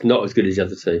 but it's not as good as the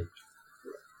other 2.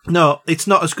 No, it's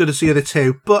not as good as the other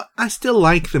 2, but I still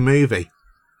like the movie,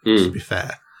 to be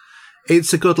fair.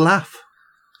 It's a good laugh.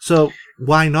 So,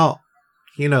 why not?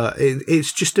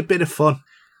 It's just a bit of fun.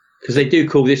 Because they do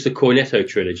call this the Cornetto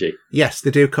trilogy. Yes, they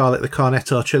do call it the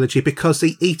Cornetto trilogy because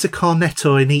they eat a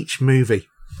cornetto in each movie.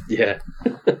 Yeah.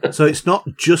 So it's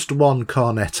not just one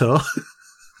cornetto.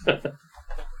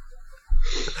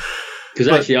 Because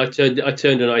actually, I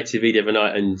turned on ITV the other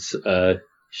night and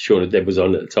Shaun of the Dead was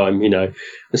on at the time, and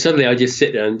suddenly I just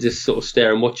sit there and just sort of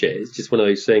stare and watch it. It's just one of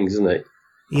those things, isn't it?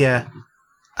 Yeah.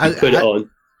 You put it on.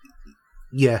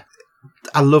 Yeah.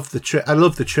 I love the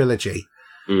trilogy.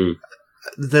 Mm.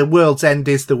 The World's End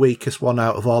is the weakest one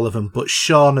out of all of them, but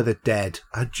Shaun of the Dead,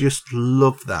 I just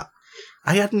love that.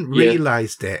 I hadn't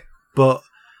realised it, but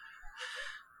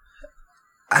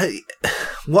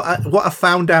what I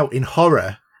found out in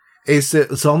horror is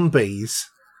that zombies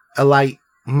are like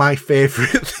my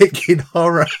favourite thing in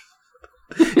horror.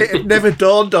 It had never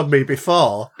dawned on me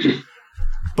before,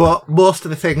 but most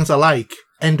of the things I like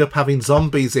end up having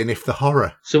zombies in if they're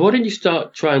horror. So why don't you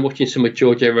start trying watching some of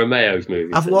George A. Romero's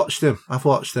movies? I've watched them.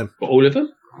 All of them?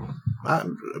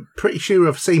 I'm pretty sure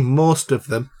I've seen most of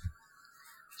them.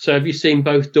 So have you seen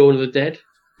both Dawn of the Dead?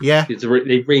 Yeah, Because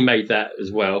they remade that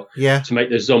as well yeah, to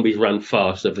make the zombies run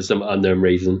faster for some unknown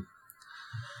reason.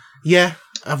 yeah.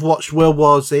 I've watched World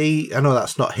War Z. I know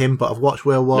that's not him, but I've watched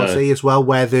World War No. Z as well,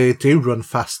 where they do run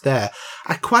fast there.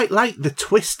 I quite like the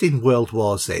twist in World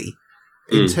War Z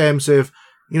in terms of,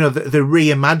 you know, the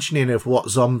reimagining of what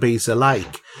zombies are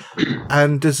like.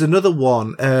 And there's another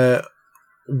one,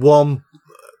 Warm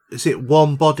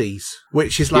Bodies,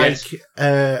 which is like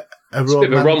a It's a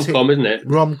bit of a romantic rom-com, isn't it?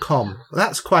 rom-com.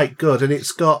 That's quite good, and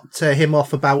it's got him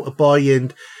off about a boy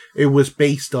and who was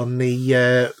based on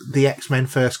the X-Men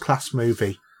First Class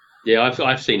movie. Yeah,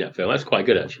 I've seen that film. That's quite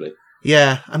good, actually.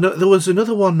 Yeah, and there was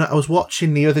another one that I was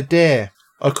watching the other day,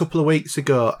 a couple of weeks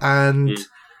ago, and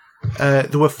they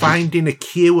were finding a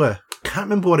cure. Can't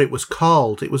remember what it was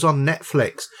called. It was on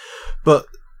Netflix, but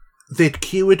they'd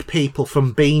cured people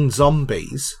from being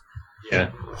zombies.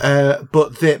 Yeah.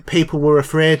 But that people were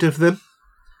afraid of them,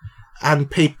 and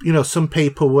some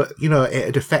people were, it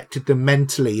had affected them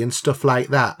mentally and stuff like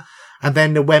that. And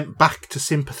then they went back to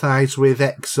sympathise with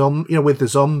with the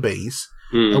zombies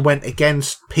and went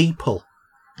against people.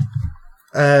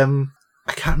 I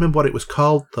can't remember what it was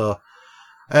called though.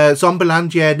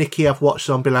 Zombieland, yeah, Nikki, I've watched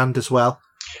Zombieland as well.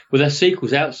 Well, their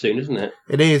sequel's out soon, isn't it?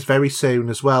 It is very soon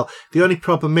as well. The only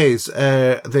problem is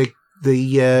the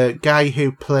guy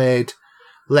who played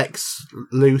Lex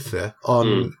Luthor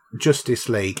on Justice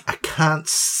League. I can't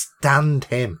stand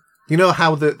him. You know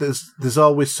how there's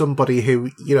always somebody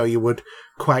who you would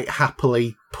quite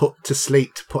happily put to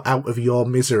sleep to put out of your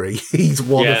misery. He's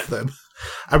one of them.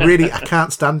 I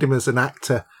can't stand him as an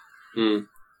actor.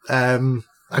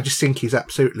 I just think he's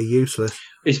absolutely useless.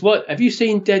 Have you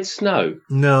seen Dead Snow?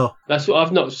 No. That's what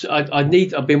I've not.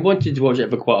 I've been wanting to watch it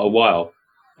for quite a while.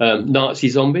 Nazi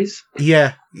zombies.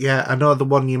 Yeah, I know the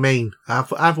one you mean.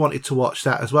 I've wanted to watch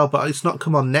that as well, but it's not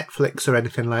come on Netflix or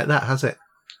anything like that, has it?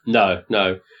 No.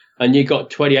 And you got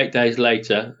 28 Days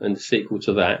Later and the sequel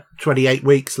to that. 28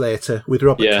 Weeks Later with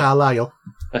Robert Carlyle.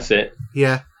 That's it.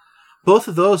 Yeah. Both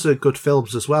of those are good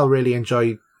films as well. Really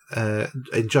enjoyed them.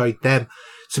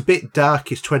 It's a bit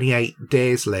dark, it's 28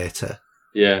 Days Later.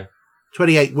 Yeah.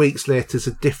 28 Weeks Later is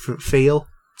a different feel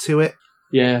to it.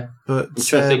 Yeah. But I'm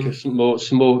trying to think of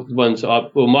some more ones.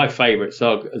 My favourites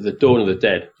are The Dawn of the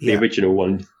Dead, the original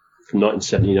one from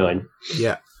 1979.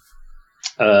 Yeah.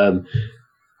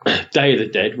 Day of the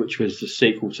Dead, which was the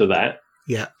sequel to that.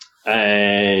 Yeah.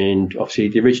 And obviously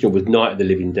the original was Night of the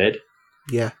Living Dead.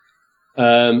 Yeah.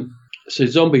 So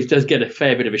zombies does get a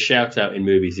fair bit of a shout out in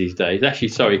movies these days.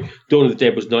 Actually, Dawn of the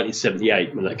Dead was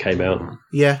 1978 when that came out.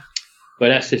 Yeah. But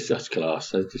that's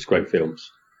class. That's just great films.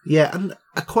 Yeah, and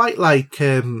I quite like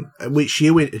which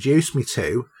you introduced me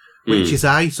to, which is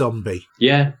iZombie.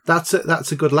 Yeah. That's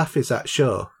a good laugh, is that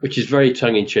show? Which is very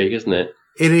tongue in cheek, isn't it?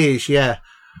 It is, yeah.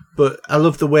 But I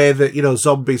love the way that,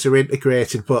 zombies are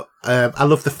integrated, but I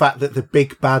love the fact that the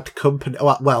big bad company,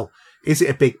 well, is it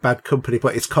a big bad company,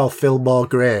 but it's called Fillmore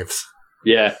Graves.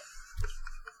 Yeah.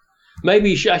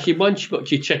 Maybe you should actually, one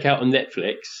you check out on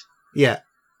Netflix. Yeah.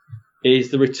 Is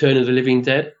The Return of the Living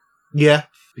Dead. Yeah.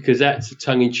 Because that's a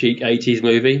tongue-in-cheek 80s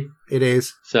movie. It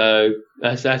is. So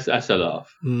that's a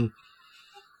laugh. Mm.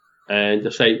 And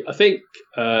I think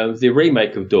the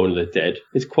remake of Dawn of the Dead,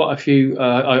 there's quite a few,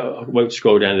 I won't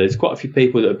scroll down, there's quite a few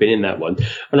people that have been in that one.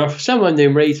 And for some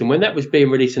unknown reason, when that was being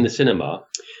released in the cinema,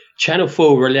 Channel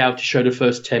 4 were allowed to show the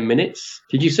first 10 minutes.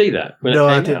 Did you see that? No,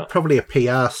 I did. Probably a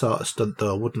PR sort of stunt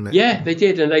though, wouldn't it? Yeah, they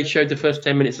did, and they showed the first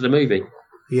 10 minutes of the movie.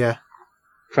 Yeah.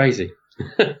 Crazy.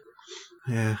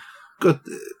 Yeah. Good.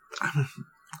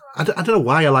 I don't know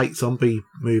why I like zombie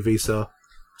movies though.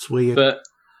 It's weird.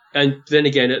 And then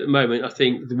again, at the moment, I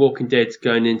think The Walking Dead's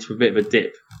going into a bit of a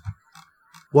dip.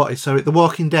 What is The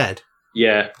Walking Dead?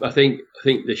 Yeah, I think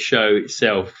the show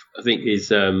itself,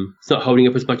 is it's not holding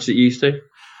up as much as it used to.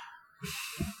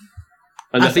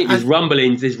 And I think there's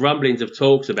rumblings of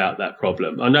talks about that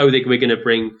problem. I know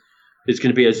that there's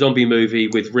going to be a zombie movie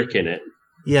with Rick in it.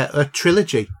 Yeah, a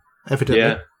trilogy, evidently.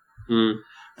 Yeah. Mm.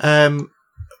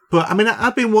 But I mean,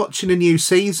 I've been watching a new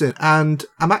season and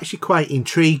I'm actually quite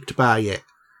intrigued by it.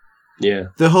 Yeah.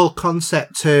 The whole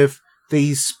concept of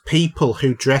these people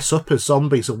who dress up as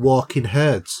zombies and walk in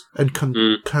herds and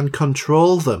can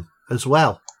control them as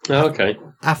well. Oh, okay.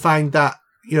 I find that,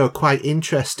 quite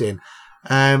interesting.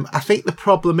 I think the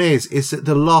problem is that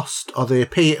they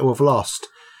appear to have lost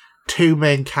two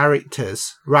main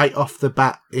characters right off the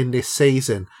bat in this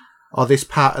season, or this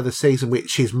part of the season,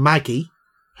 which is Maggie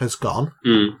has gone,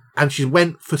 and she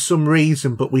went for some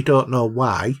reason, but we don't know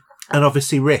why, and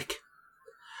obviously Rick.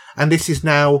 And this is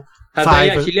now Have they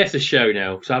actually left the show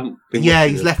now? 'Cause I haven't been watching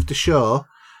he's them. left the show,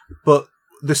 but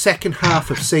the second half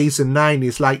of season 9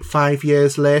 is like 5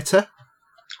 years later.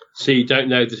 So you don't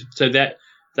know. So that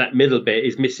middle bit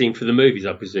is missing for the movies,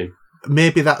 I presume.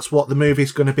 Maybe that's what the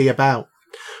movie's going to be about.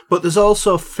 But there's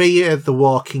also Fear the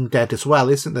Walking Dead as well,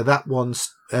 isn't there? That one's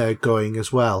going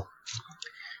as well.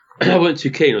 I wasn't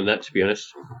too keen on that, to be honest.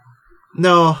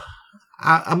 No,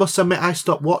 I must admit I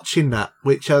stopped watching that,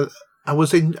 which I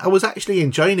was actually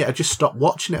enjoying it. I just stopped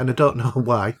watching it, and I don't know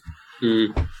why.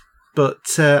 Mm. But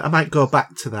I might go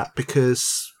back to that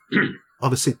because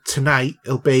obviously tonight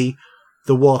it'll be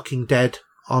The Walking Dead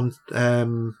on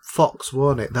Fox,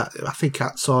 won't it? I think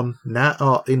that's on now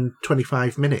or in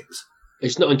 25 minutes.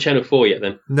 It's not on Channel 4 yet,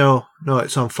 then? No,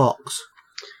 it's on Fox.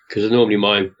 Because normally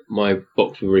my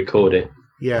box will record it.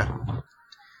 Yeah.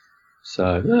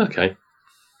 So, okay.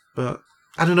 But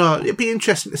I don't know. It'd be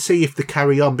interesting to see if they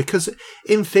carry on because,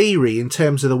 in theory, in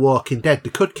terms of The Walking Dead, they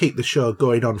could keep the show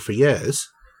going on for years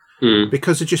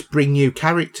because they just bring new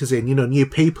characters in, new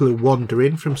people who wander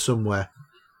in from somewhere.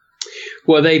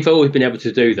 Well, they've always been able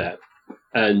to do that,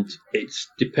 and it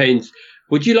depends.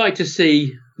 Would you like to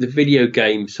see the video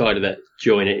game side of that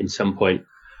join it in some point?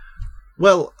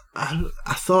 Well,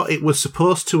 I thought it was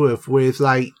supposed to have with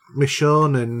like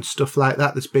Michonne and stuff like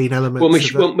that. There's been elements.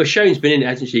 Well, Michonne's been in it,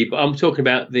 hasn't she? But I'm talking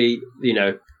about the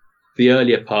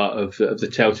earlier part of the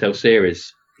Telltale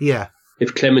series. Yeah.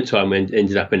 If Clementine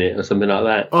ended up in it or something like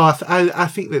that. Oh, I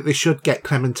think that they should get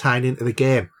Clementine into the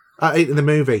game, into the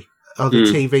movie or the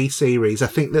TV series. I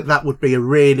think that would be a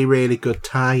really, really good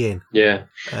tie-in. Yeah,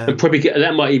 and probably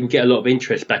that might even get a lot of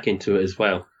interest back into it as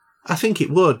well. I think it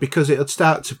would, because it would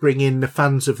start to bring in the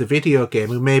fans of the video game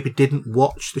who maybe didn't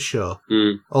watch the show.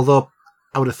 Although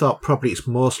I would have thought probably it's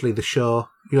mostly the show,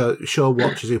 show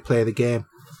watchers who play the game.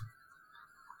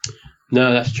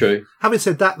 No, that's true. Having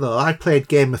said that, though, I played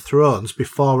Game of Thrones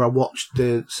before I watched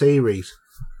the series.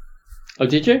 Oh,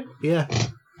 did you? Yeah.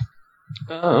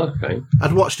 Oh, okay.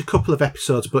 I'd watched a couple of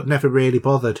episodes, but never really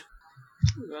bothered.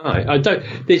 Right. I don't.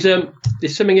 There's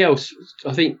something else.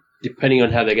 I think depending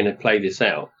on how they're going to play this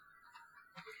out.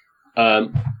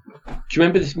 Do you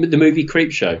remember the movie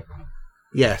Creepshow?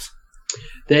 Yes.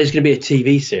 There's going to be a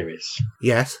TV series.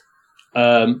 Yes.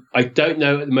 I don't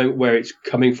know at the moment where it's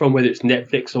coming from, whether it's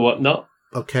Netflix or whatnot.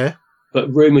 Okay.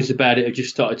 But rumours about it have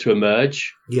just started to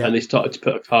emerge. Yeah. And they started to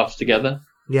put a cast together.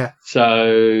 Yeah.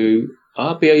 So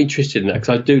I'll be interested in that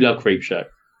because I do love Creepshow.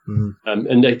 Mm.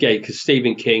 And again, because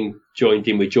Stephen King joined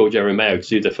in with George R. R. Romero to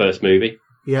do the first movie.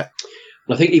 Yeah.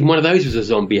 And I think even one of those was a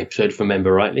zombie episode, if I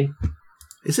remember rightly.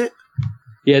 Is it?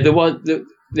 Yeah, there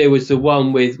was the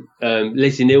one with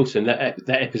Leslie Nielsen, that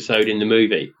episode in the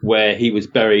movie where he was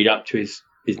buried up to his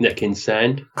neck in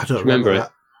sand. I don't remember it.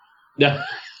 No.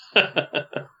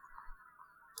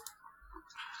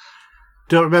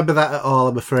 Don't remember that at all,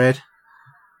 I'm afraid.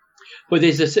 Well,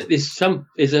 there's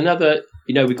another.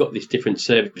 We've got these different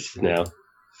services now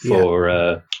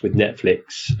for with Netflix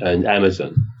and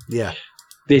Amazon. Yeah.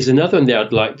 There's another one there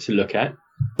I'd like to look at,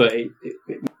 but it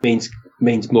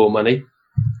means more money.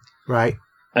 Right.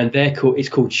 And it's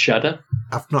called Shudder.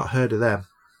 I've not heard of them.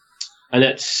 And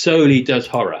that solely does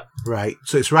horror. Right.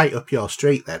 So it's right up your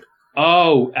street then.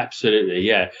 Oh, absolutely,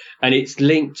 yeah. And it's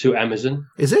linked to Amazon.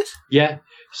 Is it? Yeah.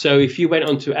 So if you went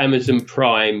onto Amazon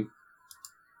Prime,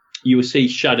 you will see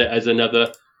Shudder as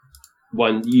another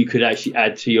one you could actually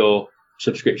add to your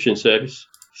subscription service.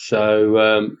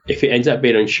 So if it ends up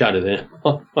being on Shudder, then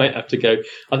I might have to go.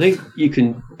 I think you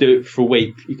can do it for a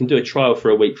week. You can do a trial for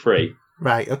a week free.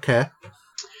 Right, okay.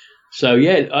 So,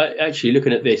 yeah, actually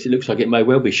looking at this, it looks like it may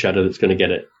well be Shudder that's going to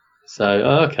get it. So,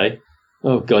 okay.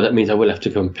 Oh, God, that means I will have to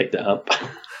go and pick that up.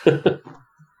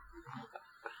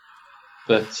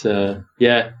 But,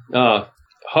 yeah.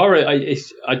 Horror, I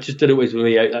just don't know what it's with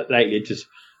me lately.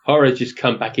 Horror just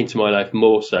come back into my life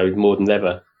more than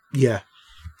ever. Yeah.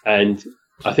 And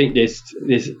I think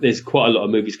there's quite a lot of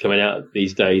movies coming out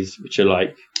these days which are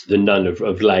like The Nun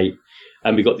of late,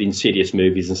 and we've got the Insidious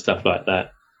movies and stuff like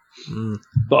that. Mm.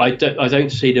 But I don't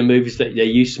see the movies that they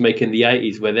used to make in the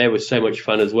 80s where they were so much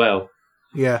fun as well.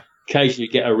 Yeah. Occasionally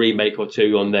get a remake or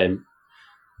two on them.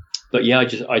 But yeah, I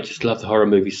just love the horror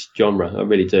movies genre. I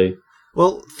really do.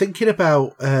 Well, thinking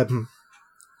about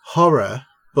horror,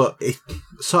 but it's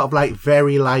sort of like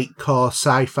very light core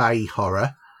sci-fi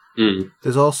horror. Mm.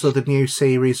 There's also the new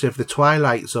series of The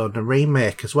Twilight Zone, a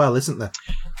remake as well, isn't there?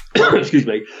 Excuse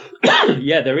me.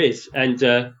 Yeah, there is. And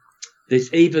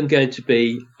there's even going to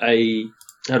be a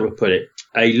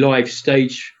live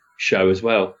stage show as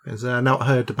well. Has I not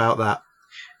heard about that?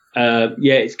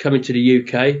 Yeah, it's coming to the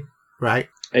UK. Right.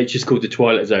 It's just called The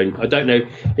Twilight Zone. I don't know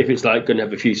if it's like going to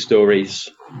have a few stories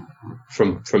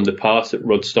from the past that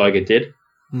Rod Steiger did.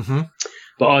 Mm-hmm.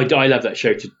 But I love that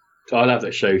show. I love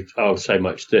that show so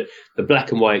much. The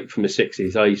black and white from the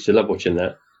 60s. I used to love watching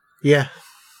that. Yeah.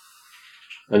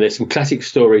 And there's some classic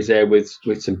stories there with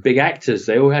some big actors.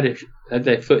 They all had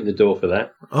their foot in the door for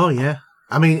that. Oh, yeah.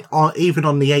 I mean, even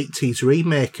on the 80s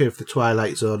remake of The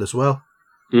Twilight Zone as well.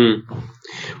 Mm. Well,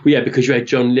 yeah, because you had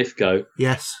John Lithgow.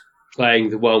 Yes. Playing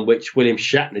the one which William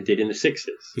Shatner did in the 60s.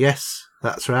 Yes,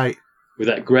 that's right. With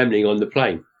that gremlin on the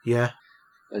plane. Yeah.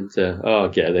 And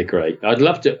they're great. I'd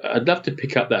love to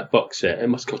pick up that box set. It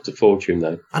must cost a fortune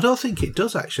though. I don't think it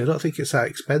does actually. I don't think it's that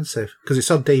expensive because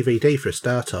it's on DVD for a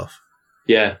start off.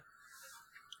 Yeah.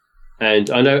 And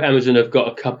I know Amazon have got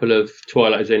a couple of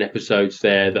Twilight Zone episodes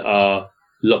there that are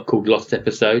called Lost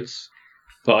Episodes.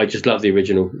 But I just love the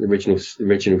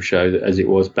original show as it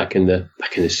was back in the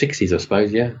 60s, I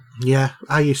suppose. Yeah. Yeah,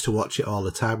 I used to watch it all the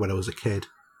time when I was a kid.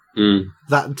 Mm.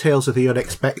 That and Tales of the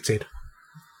Unexpected.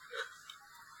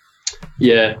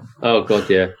 Yeah. Oh God,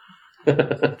 yeah.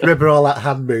 Remember all that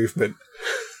hand movement?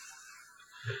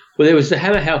 Well, there was the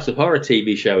Hammer House of Horror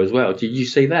TV show as well. Did you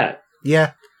see that?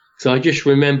 Yeah. So I just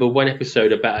remember one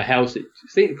episode about a house. I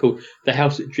think it's called The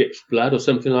House That Drips Blood or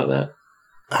something like that.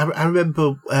 I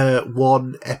remember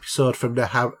one episode from the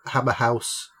Hammer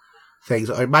House things.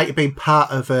 It might have been part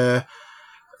of a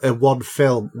one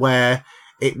film where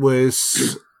it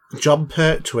was John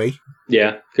Pertwee.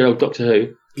 Yeah, good old Doctor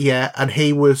Who. Yeah, and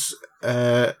he was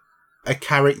a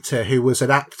character who was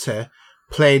an actor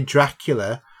playing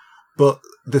Dracula, but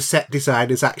the set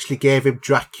designers actually gave him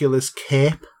Dracula's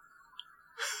cape.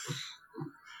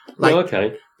 Like,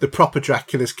 okay. The proper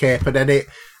Dracula's cape, and then it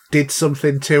did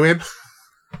something to him.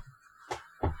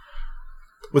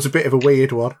 Was a bit of a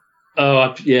weird one.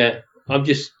 Oh, yeah. I'm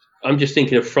just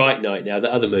thinking of Fright Night now,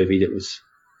 that other movie that was...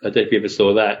 I don't know if you ever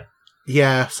saw that.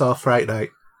 Yeah, I saw Fright Night.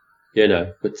 You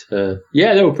know, but they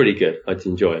were pretty good. I did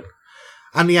enjoy it.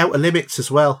 And The Outer Limits as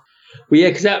well. Well, yeah,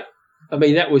 because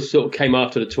that was sort of came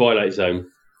after The Twilight Zone.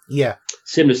 Yeah.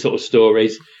 Similar sort of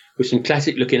stories with some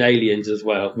classic looking aliens as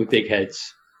well, with big heads.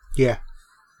 Yeah.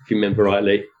 If you remember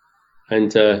rightly.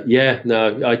 And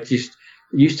I just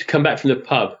used to come back from the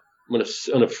pub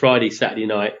on a Friday, Saturday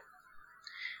night,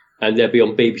 and they'd be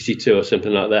on BBC Two or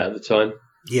something like that at the time.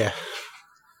 Yeah.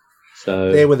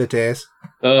 So they were the days.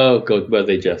 Oh God, were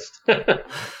they just?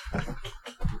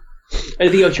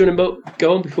 Anything else you want to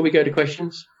go on before we go to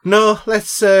questions? No,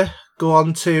 let's go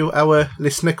on to our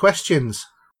listener questions.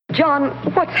 John,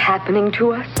 what's happening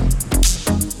to us?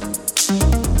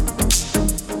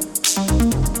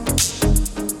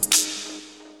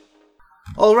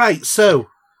 All right, so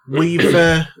we've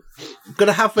going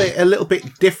to have it a little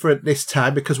bit different this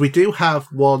time because we do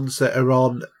have ones that are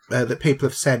on that people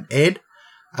have sent in.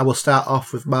 I will start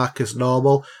off with Mark as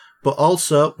normal, but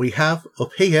also we have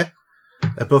up here,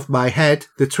 above my head,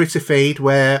 the Twitter feed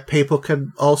where people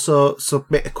can also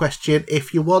submit a question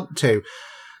if you want to.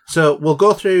 So we'll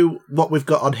go through what we've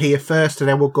got on here first, and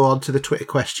then we'll go on to the Twitter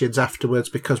questions afterwards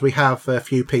because we have a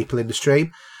few people in the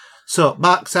stream. So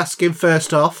Mark's asking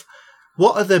first off,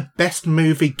 what are the best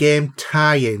movie game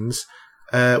tie-ins?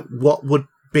 What would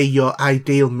be your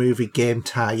ideal movie game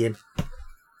tie-in?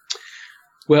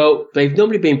 Well, they've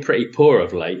normally been pretty poor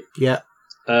of late. Yeah.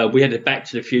 We had a Back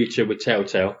to the Future with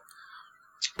Telltale.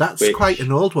 That's quite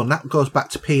an old one. That goes back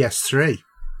to PS3.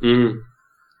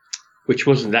 Which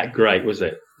wasn't that great, was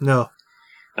it? No.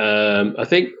 I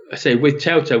think, with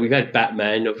Telltale, we've had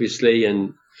Batman, obviously,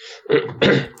 and...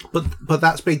 but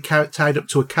that's been tied up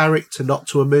to a character, not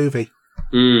to a movie.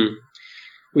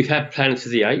 We've had Planet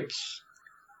of the Apes.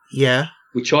 Yeah.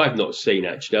 Which I've not seen,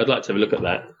 actually. I'd like to have a look at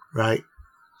that. Right.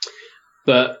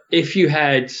 But if you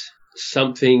had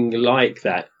something like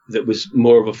that was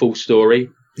more of a full story,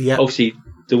 yeah. Obviously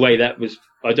the way that was,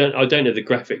 I don't know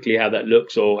graphically how that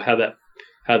looks or how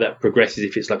that progresses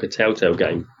if it's like a Telltale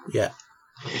game. Yeah.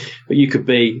 But you could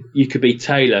be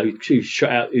Taylor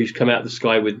who's come out of the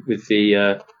sky with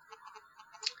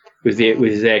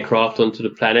his aircraft onto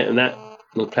the planet and that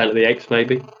on Planet of the Apes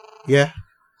maybe. Yeah.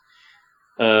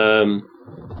 Trying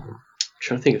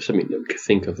to think of something that we could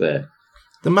think of there.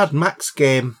 The Mad Max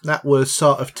game, that was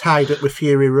sort of tied up with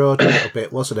Fury Road a little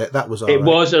bit, wasn't it? That was all right.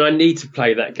 Was, and I need to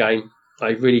play that game. I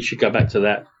really should go back to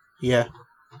that. Yeah.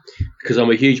 Because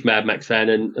I'm a huge Mad Max fan,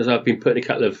 and as I've been putting a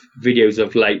couple of videos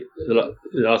of late, the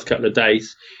last couple of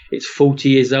days, it's 40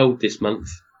 years old this month.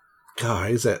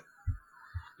 God, is it?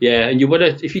 Yeah, and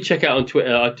if you check out on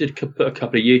Twitter, I did put a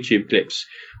couple of YouTube clips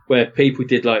where people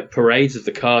did like parades of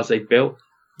the cars they built.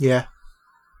 Yeah.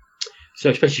 So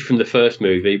especially from the first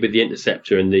movie with the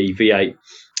Interceptor and the V8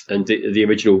 and the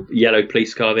original yellow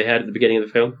police car they had at the beginning of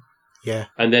the film. Yeah.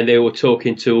 And then they were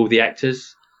talking to all the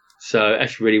actors. So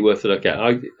actually really worth a look at.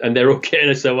 And they're all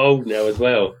getting so old now as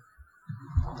well.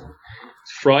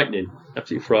 It's frightening.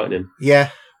 Absolutely frightening. Yeah.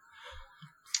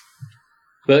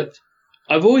 But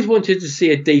I've always wanted to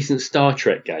see a decent Star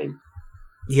Trek game.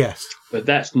 Yes. But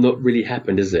that's not really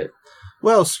happened, is it?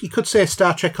 Well, you could say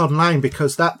Star Trek Online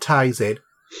because that ties in.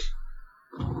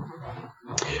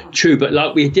 True, but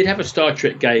like we did have a Star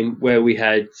Trek game where we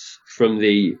had from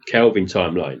the Kelvin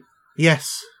timeline.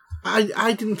 Yes.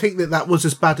 I didn't think that was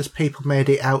as bad as people made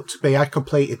it out to be. I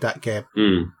completed that game.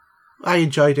 Mm. I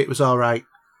enjoyed it. It was all right.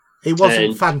 It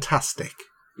wasn't fantastic.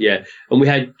 Yeah. And we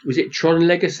had, was it Tron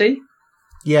Legacy?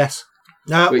 Yes.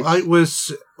 No, it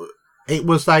was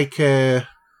like it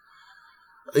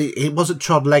wasn't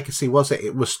Tron Legacy, was it?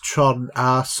 It was Tron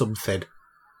R something,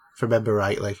 if I remember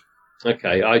rightly.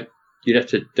 Okay, you'd have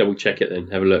to double check it then,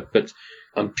 have a look. But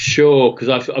I'm sure, because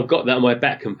I've got that on my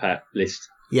back compat list.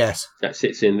 Yes. That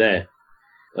sits in there.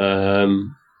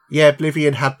 Yeah,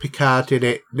 Oblivion had Picard in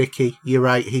it, Nicky. You're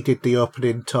right, he did the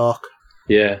opening talk.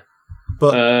 Yeah.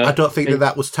 But I don't think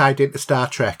that was tied into Star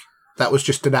Trek. That was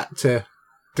just an actor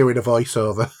doing a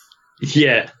voiceover.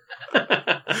 Yeah.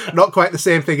 Not quite the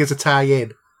same thing as a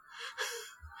tie-in.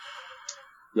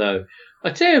 No.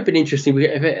 I tell you, it'd been interesting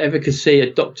if I ever could see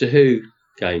a Doctor Who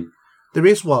game. There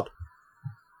is one.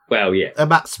 Well, yeah. A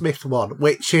Matt Smith one,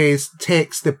 which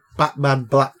takes the Batman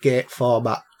Blackgate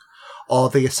format or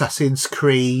the Assassin's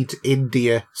Creed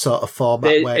India sort of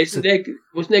format. Wasn't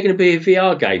there going to be a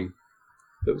VR game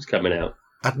that was coming out?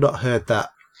 I've not heard that.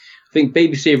 I think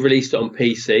BBC have released it on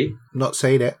PC. Not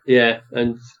seen it. Yeah,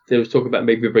 and there was talk about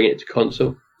maybe bringing it to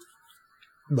console.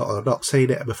 Not seen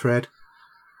it, I'm afraid.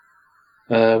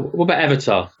 What about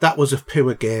Avatar? That was a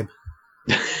poor game.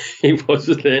 It was,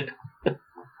 wasn't it?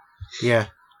 Yeah,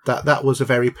 that was a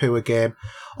very poor game.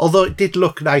 Although it did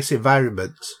look nice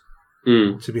environments,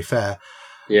 to be fair.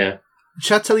 Yeah.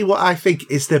 Shall I tell you what I think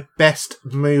is the best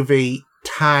movie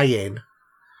tie-in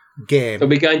game? Are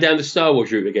we going down the Star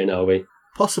Wars route again, are we?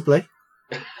 Possibly.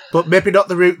 But maybe not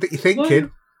the route that you're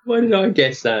thinking. Why did I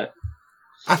guess that?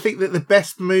 I think that the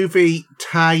best movie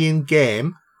tie-in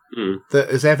game that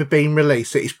has ever been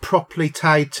released, that is properly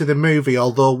tied to the movie,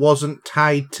 although wasn't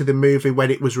tied to the movie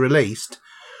when it was released,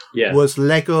 was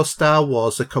Lego Star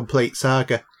Wars: A Complete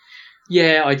Saga.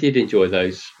 Yeah, I did enjoy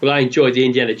those. Well, I enjoyed the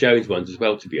Indiana Jones ones as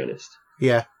well, to be honest.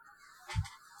 Yeah.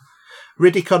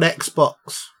 Riddick on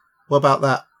Xbox. What about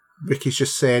that? Ricky's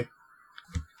just said.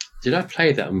 Did I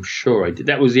play that? I'm sure I did.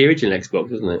 That was the original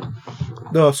Xbox, wasn't it?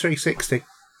 No, 360.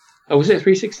 Oh, was it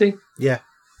 360? Yeah.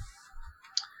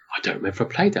 I don't remember if I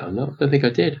played that or not. I don't think I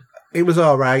did. It was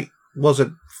all right.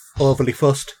 Wasn't overly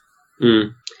fussed.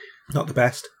 Not the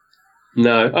best.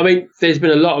 No. I mean, there's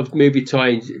been a lot of movie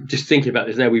tie-ins. Just thinking about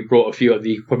this now, we brought a few that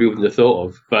you probably wouldn't have thought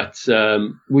of. But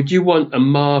would you want a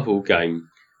Marvel game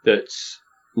that's,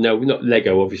 no, not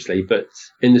Lego, obviously, but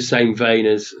in the same vein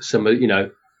as some, a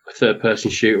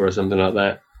third-person shooter or something like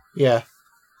that? Yeah.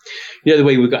 You know the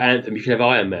way we've got Anthem, you can have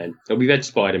Iron Man. And we've had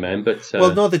Spider-Man, but...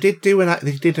 well, no, they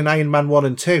did an Iron Man 1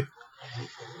 and 2.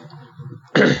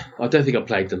 I don't think I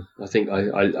played them. I think I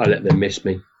let them miss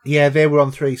me. Yeah, they were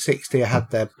on 360. I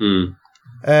had them.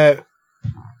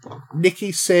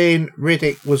 Nicky's saying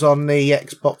Riddick was on the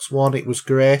Xbox One. It was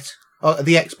great. Oh,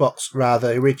 the Xbox,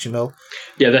 rather, original.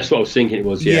 Yeah, that's what I was thinking it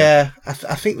was, Yeah,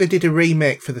 I think they did a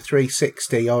remake for the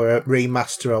 360 or a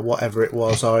remaster or whatever it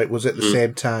was, or it was at the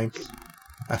same time.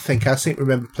 I seem to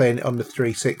remember playing it on the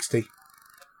 360.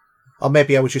 Or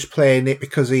maybe I was just playing it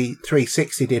because the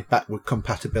 360 did backward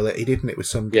compatibility, didn't it, with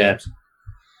some games?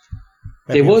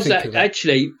 There was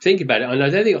actually, think about it, and I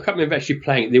can't remember actually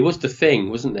playing it. There was The Thing,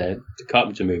 wasn't there? The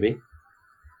Carpenter movie.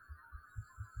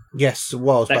 Yes, there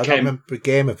was, but I don't remember a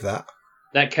game of that.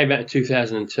 That came out in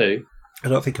 2002. I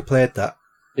don't think I played that.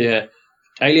 Yeah.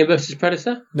 Alien vs.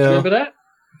 Predator? No. Remember that?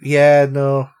 Yeah,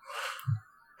 no.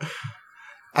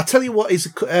 I'll tell you what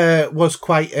was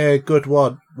quite a good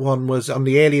one. One was on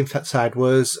the Alien side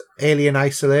was Alien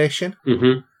Isolation,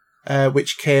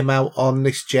 which came out on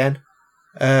this gen.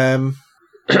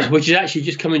 Which is actually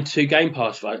just coming to Game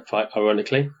Pass,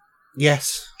 ironically.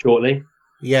 Yes. Shortly.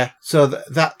 Yeah, so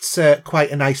that's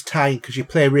quite a nice tie because you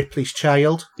play Ripley's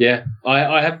child. Yeah,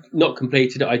 I have not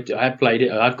completed it. I have played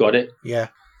it. I've got it. Yeah.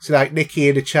 So like Nicky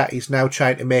in the chat, he's now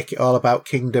trying to make it all about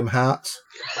Kingdom Hearts.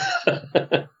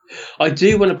 I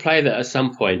do want to play that at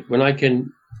some point when I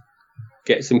can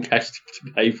get some cash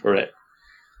to pay for it.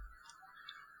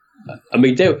 I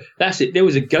mean, that's it. There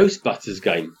was a Ghostbusters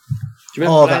game. Do you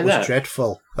remember that was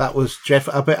dreadful. That was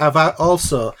dreadful. But I'll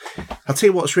tell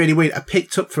you what's really weird. I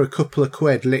picked up for a couple of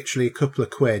quid, literally a couple of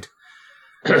quid,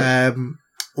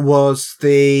 was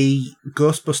the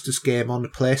Ghostbusters game on the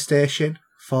PlayStation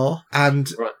 4. And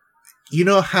Right. you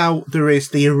know how there is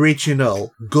the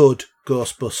original good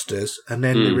Ghostbusters and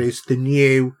then there is the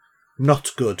new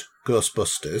not good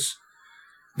Ghostbusters?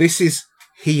 This is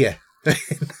here in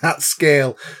that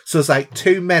scale. So it's like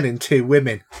 2 men and 2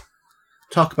 women.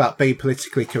 Talk about being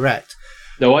politically correct.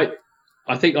 No,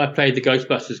 I think I played the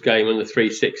Ghostbusters game on the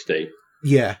 360,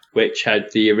 Yeah, which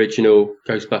had the original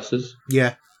Ghostbusters.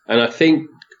 yeah. And I think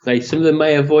some of them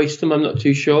may have voiced them, I'm not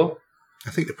too sure. I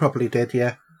think they probably did,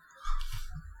 yeah.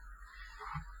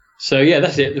 So, yeah,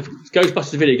 that's it. The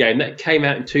Ghostbusters video game, that came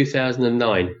out in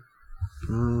 2009.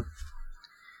 Mm.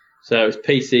 So it was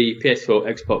PC, PS4,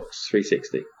 Xbox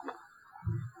 360.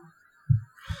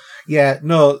 Yeah,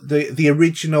 no, the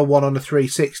original one on the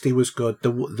 360 was good.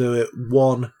 The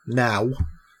one now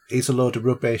is a load of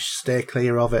rubbish. Stay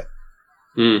clear of it.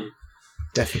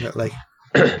 Definitely.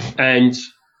 And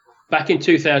back in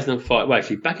 2005, well,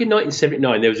 actually, back in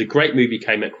 1979, there was a great movie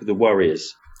came out called The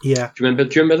Warriors. Yeah, Do you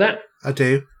remember that? I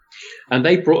do. And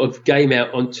they brought a game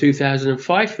out on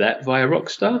 2005 for that via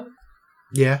Rockstar.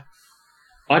 Yeah.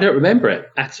 I don't remember it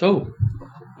at all.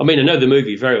 I mean, I know the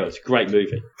movie very well. It's a great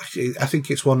movie. I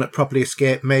think it's one that probably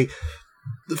escaped me.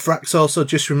 Frax also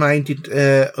just reminded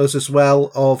us as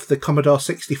well of the Commodore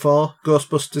 64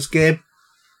 Ghostbusters game.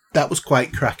 That was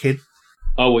quite cracking.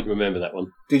 I wouldn't remember that one.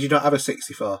 Did you not have a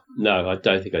 64? No, I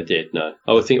don't think I did, no.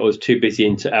 I would think I was too busy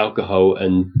into alcohol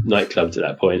and nightclubs at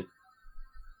that point.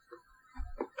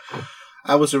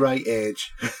 I was the right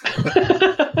age.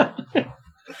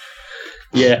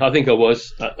 Yeah, I think I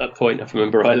was at that point, if I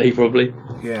remember rightly, probably.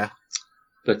 Yeah.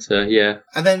 But, yeah.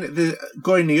 And then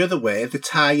going the other way, the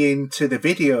tie-in to the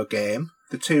video game,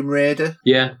 the Tomb Raider.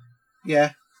 Yeah.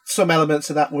 Yeah. Some elements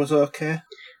of that was okay.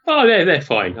 Oh, they're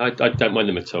fine. I don't mind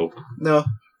them at all. No.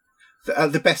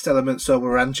 The best elements, though,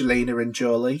 were Angelina and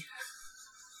Jolie.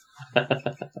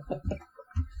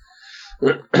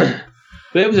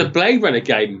 There was a Blade Runner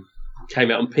game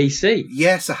came out on PC.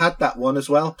 Yes, I had that one as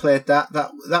well. Played that.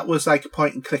 That was like a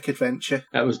point-and-click adventure.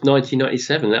 That was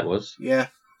 1997, that was. Yeah.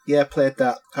 Yeah, played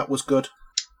that. That was good.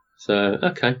 So,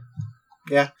 okay.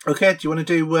 Yeah. Okay, do you want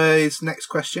to do his next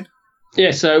question?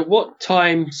 Yeah, so what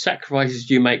time sacrifices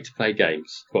do you make to play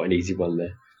games? Quite an easy one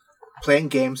there. Playing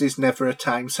games is never a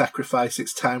time sacrifice.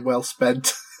 It's time well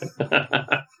spent.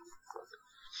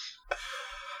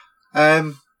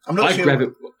 I'm not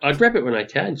sure. I'd grab it when I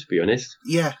can, to be honest.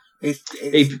 Yeah.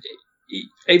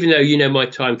 Even though, you know, my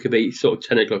time could be sort of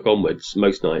 10 o'clock onwards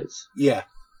most nights. Yeah.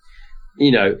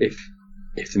 You know, if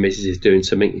the missus is doing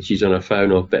something and she's on her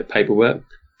phone or a bit of paperwork,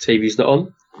 TV's not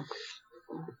on.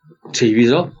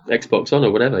 TV's on, Xbox on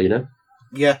or whatever, you know.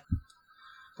 Yeah.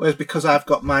 Whereas because I've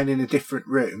got mine in a different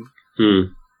room,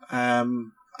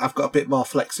 I've got a bit more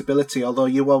flexibility, although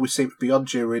you always seem to be on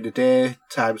during the day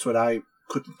times when I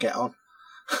couldn't get on.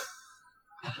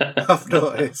 I've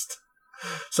noticed.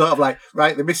 Sort of like,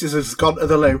 right, the missus has gone to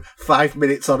the loo, 5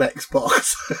 minutes on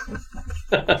Xbox.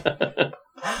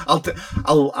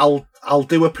 I'll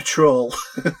do a patrol.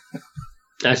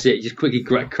 That's it. Just quickly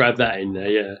grab that in there.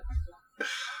 Yeah.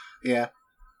 Yeah.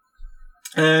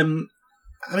 I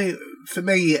mean, for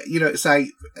me, you know, it's like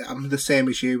I'm the same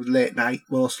as you, late night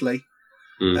mostly,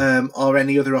 or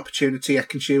any other opportunity I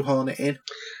can shoehorn it in.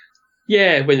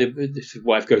 Yeah, when the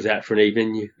wife goes out for an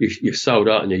evening, you're sold,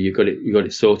 aren't you? You got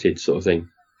it sorted, sort of thing.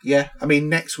 Yeah, I mean,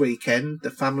 next weekend the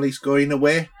family's going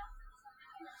away.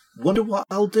 Wonder what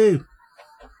I'll do.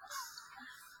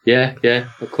 Yeah,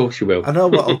 of course you will. I know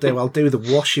what I'll do. I'll do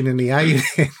the washing and the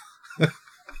ironing.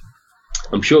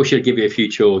 I'm sure she'll give you a few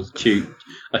chores to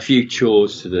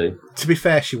do. To be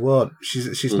fair, she won't.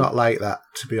 She's not like that.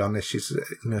 To be honest,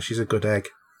 she's a good egg.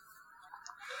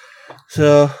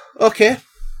 So okay.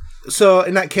 So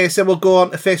in that case, then we'll go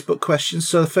on to Facebook questions.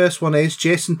 So the first one is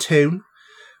Jason Toon.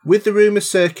 With the rumours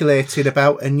circulating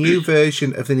about a new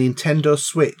version of the Nintendo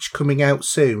Switch coming out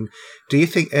soon, do you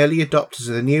think early adopters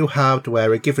of the new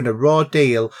hardware are given a raw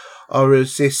deal, or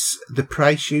is this the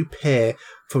price you pay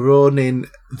for owning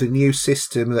the new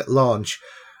system at launch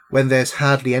when there's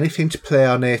hardly anything to play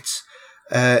on it?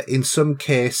 In some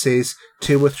cases,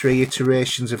 2 or 3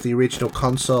 iterations of the original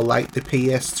console like the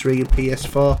PS3 and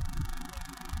PS4?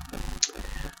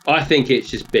 I think it's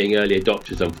just being early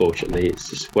adopters, unfortunately.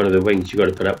 It's just one of the things you've got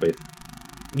to put up with.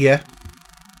 Yeah.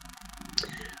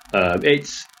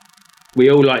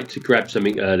 We all like to grab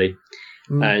something early.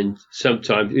 And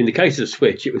sometimes, in the case of the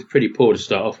Switch, it was pretty poor to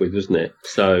start off with, wasn't it?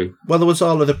 So, well, there was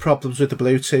all of the problems with the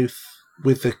Bluetooth,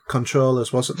 with the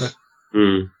controllers, wasn't there?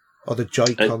 Or the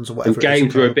Joy-Cons or whatever. And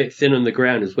games were a bit thin on the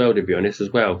ground as well, to be honest, as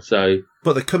well. So,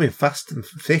 but they're coming fast and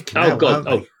thick now, aren't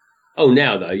they?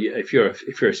 now though, if you're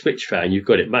a Switch fan, you've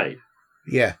got it made.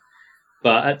 Yeah.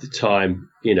 But at the time,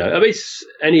 I mean, it's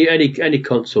any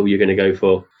console you're going to go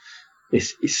for.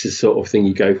 It's the sort of thing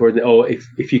you go for, isn't it? Or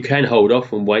if you can hold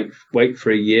off and wait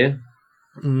for a year.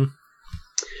 Mm.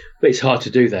 But it's hard to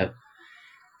do that.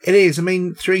 It is. I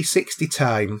mean, 360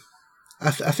 time.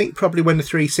 I think probably when the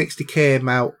 360 came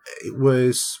out, it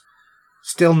was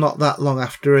still not that long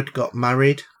after I'd got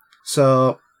married.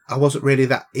 So I wasn't really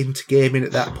that into gaming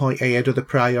at that point. I had other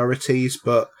priorities,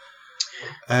 but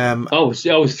I was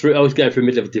going through the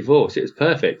middle of a divorce. It was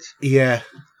perfect. Yeah,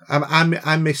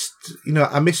 I missed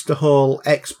the whole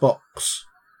Xbox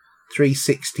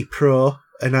 360 Pro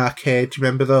and arcade. Do you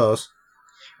remember those?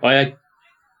 I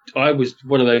was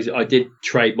one of those. I did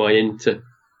trade mine in to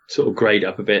sort of grade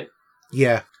up a bit.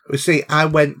 Yeah. Well, see, I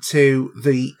went to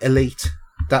the Elite.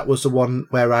 That was the one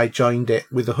where I joined it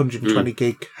with a 120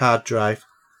 gig hard drive.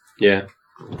 Yeah.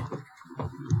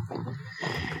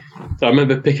 So I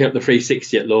remember picking up the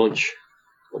 360 at launch.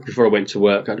 Before I went to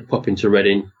work, I had to pop into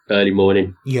Reading early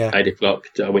morning. Yeah. 8 o'clock.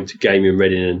 I went to gaming in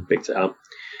Reading and picked it up.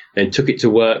 Then took it to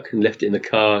work and left it in the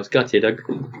car. I was gutted.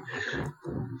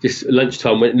 Just at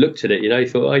lunchtime went and looked at it,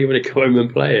 thought, you want to go home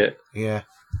and play it? Yeah.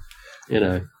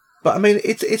 But I mean,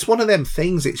 it's one of them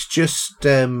things. It's just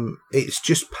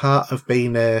part of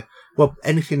being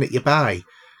anything that you buy.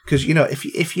 Because,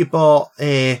 if you bought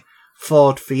a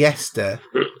Ford Fiesta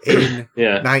in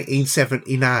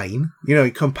 1979,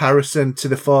 in comparison to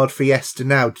the Ford Fiesta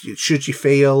now, should you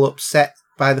feel upset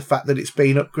by the fact that it's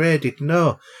been upgraded?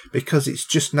 No, because it's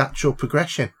just natural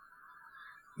progression.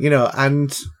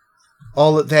 And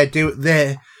all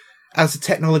that as the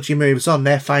technology moves on,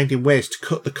 they're finding ways to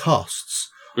cut the costs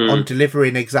on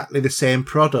delivering exactly the same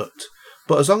product.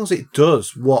 But as long as it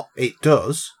does what it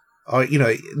does, or,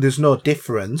 there's no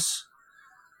difference,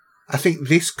 I think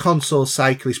this console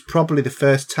cycle is probably the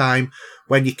first time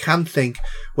when you can think,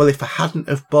 well, if I hadn't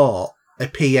have bought a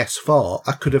PS4,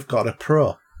 I could have got a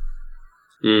Pro.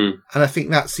 And I think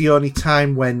that's the only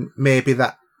time when maybe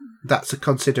that's a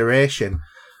consideration.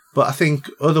 But I think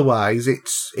otherwise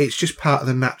it's just part of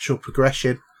the natural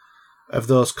progression of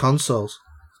those consoles.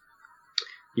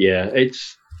 Yeah, it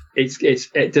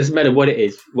doesn't matter what it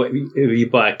is. Whether you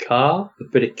buy a car, a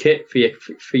bit of kit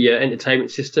for your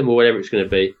entertainment system, or whatever it's going to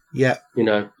be. Yeah,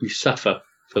 you suffer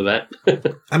for that.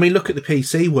 I mean, look at the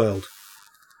PC world.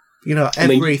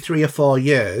 Every 3 or 4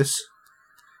 years,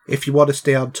 if you want to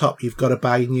stay on top, you've got to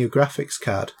buy a new graphics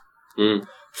card.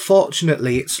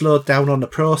 Fortunately, it slowed down on the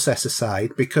processor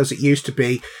side, because it used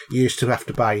to have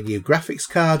to buy a new graphics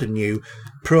card, a new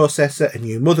processor, a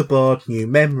new motherboard, new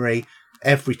memory,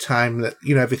 every time that,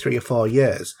 every 3 or 4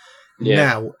 years. Yeah.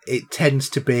 Now, it tends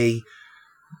to be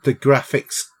the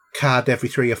graphics card every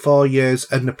 3 or 4 years,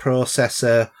 and the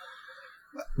processor,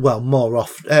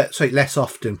 less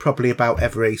often, probably about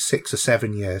every 6 or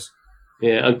 7 years.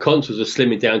 Yeah, and consoles are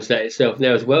slimming down to that itself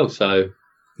now as well, so...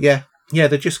 Yeah,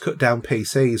 they just cut down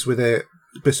PCs with a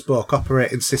bespoke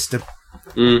operating system.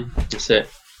 That's it.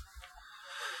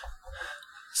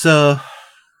 So,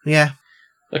 yeah.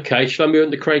 Okay, shall I move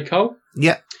on to Craig Cole?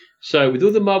 Yeah. So, with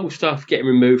all the Marvel stuff getting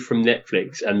removed from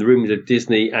Netflix and the rumours of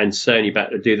Disney and Sony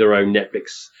about to do their own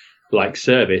Netflix-like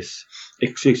service,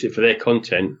 exclusive for their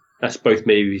content, that's both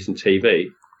movies and TV,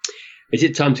 is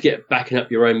it time to get backing up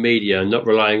your own media and not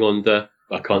relying on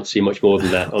I can't see much more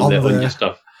than that, on your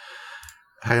stuff?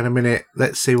 Hang on a minute,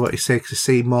 let's see what he says to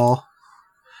see more.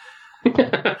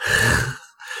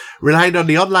 Relying on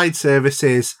the online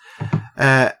services,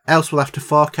 else we'll have to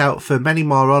fork out for many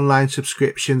more online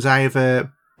subscriptions. I have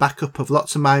a backup of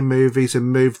lots of my movies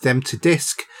and moved them to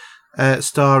disc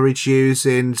storage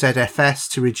using ZFS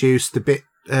to reduce the bit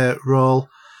roll.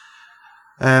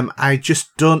 I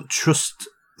just don't trust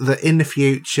that in the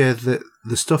future that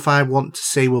the stuff I want to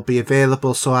see will be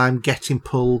available, so I'm getting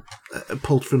pulled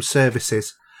from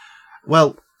services.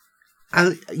 Well,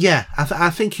 I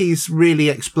think he's really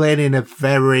explaining a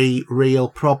very real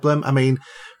problem. I mean,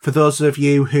 for those of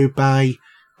you who buy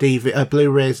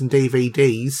Blu-rays and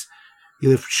DVDs,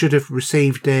 you should have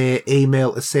received an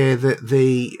email to say that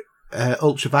the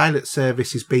Ultraviolet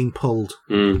service is being pulled,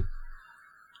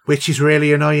 which is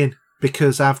really annoying,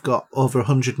 because I've got over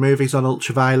 100 movies on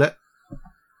Ultraviolet.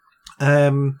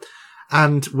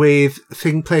 And with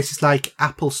places like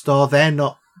Apple Store, they're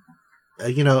not,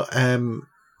 in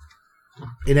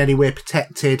any way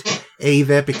protected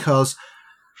either, because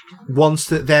once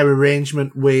that their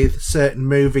arrangement with certain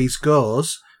movies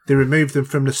goes, they remove them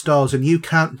from the stores and you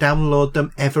can't download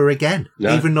them ever again,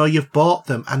 even though you've bought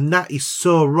them. And that is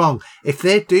so wrong. If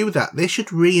they do that, they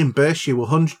should reimburse you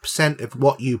 100% of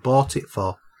what you bought it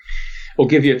for. Or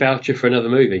give you a voucher for another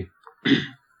movie.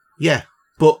 Yeah,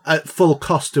 but at full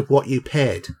cost of what you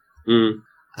paid. Mm.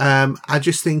 I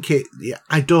just think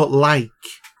I don't like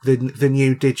the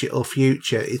new digital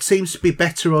future. It seems to be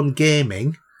better on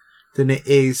gaming than it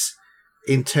is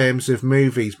in terms of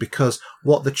movies, because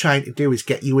what they're trying to do is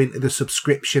get you into the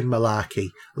subscription malarkey,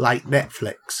 like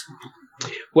Netflix.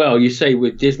 Well, you say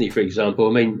with Disney, for example,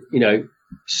 I mean,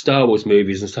 Star Wars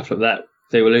movies and stuff like that,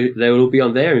 they will all be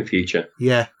on there in future.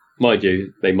 Yeah. Mind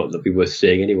you, they might not be worth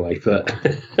seeing anyway, but...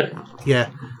 Yeah.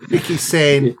 Nicky's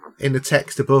saying in the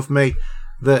text above me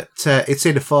that it's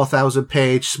in a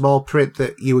 4,000-page small print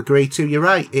that you agree to. You're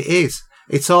right, it is.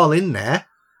 It's all in there.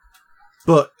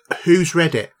 But who's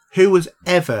read it? Who has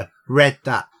ever read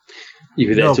that? You'd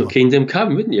be there till Kingdom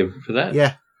Come, wouldn't you, for that?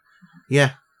 Yeah.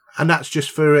 Yeah. And that's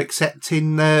just for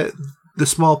accepting the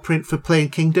small print for playing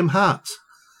Kingdom Hearts.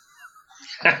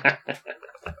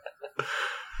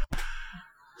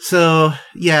 So,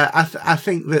 yeah, I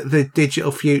think that the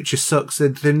digital future sucks.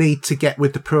 They need to get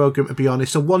with the programme, to be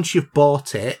honest. So once you've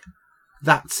bought it,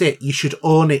 that's it. You should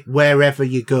own it wherever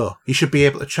you go. You should be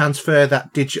able to transfer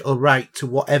that digital right to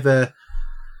whatever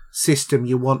system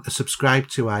you want to subscribe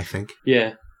to, I think.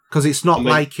 Yeah. Because it's not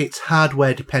like it's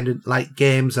hardware dependent like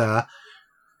games are.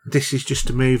 This is just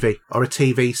a movie or a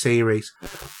TV series.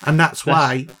 And that's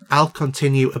why I'll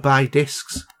continue to buy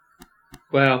discs.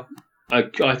 Well,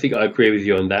 I think I agree with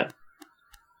you on that.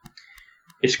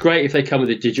 It's great if they come with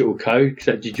a digital code, because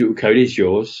that digital code is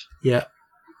yours. Yeah.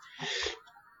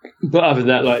 But other than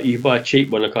that, like, you buy a cheap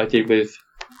one like I did with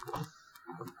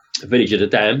Village of the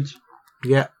Damned.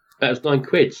 Yeah. That was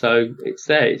 £9, so it's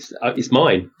there. It's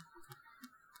mine.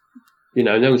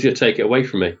 No one's going to take it away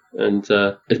from me. And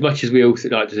as much as we all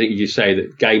like to think, you say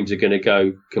that games are going to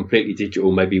go completely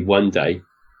digital maybe one day,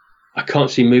 I can't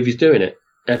see movies doing it,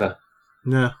 ever.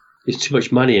 No. There's too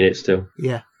much money in it still.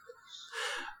 Yeah.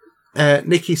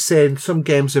 Nicky's saying some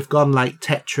games have gone like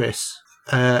Tetris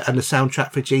and the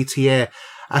soundtrack for GTA.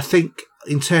 I think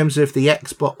in terms of the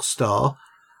Xbox store,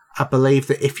 I believe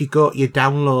that if you go to your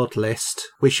download list,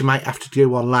 which you might have to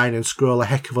do online and scroll a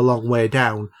heck of a long way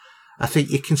down, I think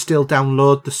you can still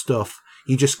download the stuff.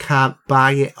 You just can't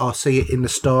buy it or see it in the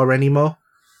store anymore.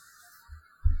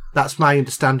 That's my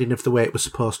understanding of the way it was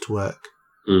supposed to work.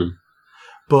 Mm.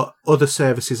 But other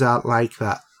services aren't like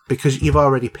that because you've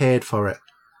already paid for it.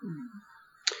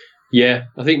 Yeah,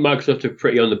 I think Microsoft are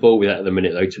pretty on the ball with that at the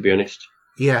minute, though, to be honest.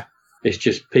 Yeah. It's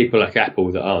just people like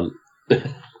Apple that aren't.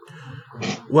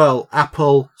 Well,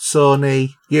 Apple,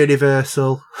 Sony,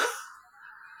 Universal,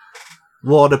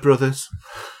 Warner Brothers,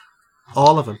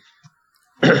 all of them.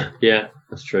 Yeah,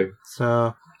 that's true.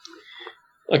 So,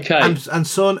 okay, and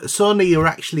Sony are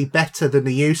actually better than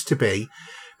they used to be,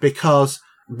 because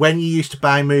when you used to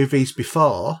buy movies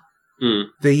before,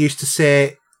 they used to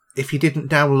say if you didn't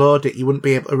download it, you wouldn't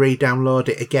be able to re-download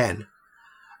it again.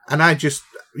 And I just,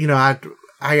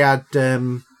 I had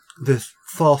the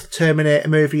fourth Terminator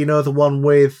movie, the one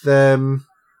with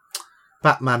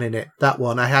Batman in it, that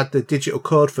one. I had the digital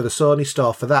code for the Sony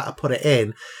store for that. I put it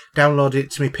in, downloaded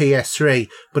it to my PS3,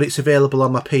 but it's available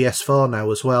on my PS4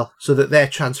 now as well, so that they're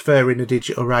transferring the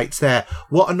digital rights there.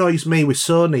 What annoys me with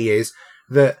Sony is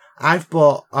that I've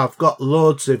got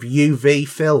loads of UV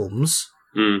films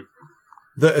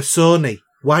that are Sony.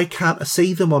 Why can't I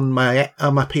see them on my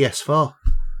PS4?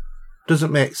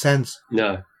 Doesn't make sense.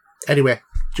 No. Anyway,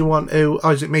 do you want to... Oh,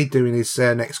 is it me doing his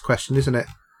next question, isn't it?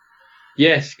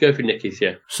 Yes, go for Nicky's,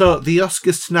 yeah. So, the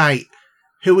Oscars tonight,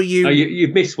 who are you... Oh,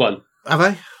 you've missed one. Have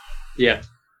I? Yeah.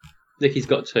 Nicky's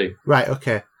got two. Right,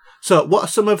 okay. So, what are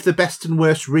some of the best and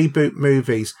worst reboot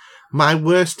movies? My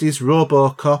worst is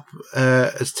RoboCop,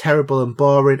 as terrible and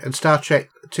boring, and Star Trek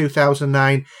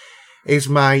 2009 is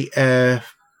my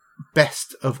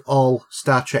best of all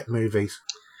Star Trek movies.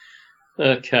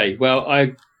 Okay, well,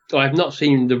 I have not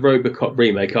seen the RoboCop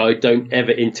remake. I don't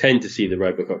ever intend to see the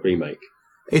RoboCop remake.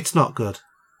 It's not good.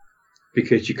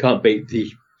 Because you can't beat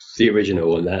the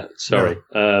original on that. Sorry.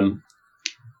 No.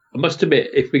 I must admit,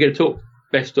 if we're going to talk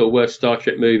best or worst Star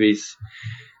Trek movies,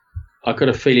 I've got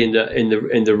a feeling that in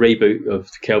the reboot of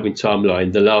the Kelvin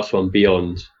timeline, the last one,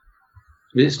 Beyond.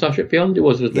 Was it Star Trek Beyond? It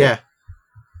was, wasn't it? Yeah.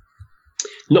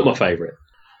 Not my favourite.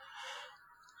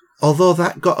 Although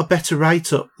that got a better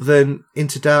write-up than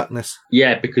Into Darkness.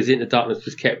 Yeah, because Into Darkness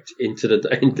was kept in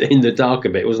the dark a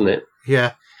bit, wasn't it?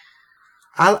 Yeah.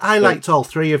 I liked all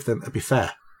three of them, to be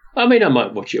fair. I mean, I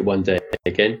might watch it one day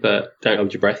again, but don't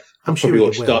hold your breath. I'm sure you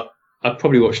will. I'd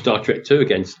probably watch Star Trek 2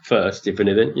 again first, if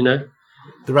anything,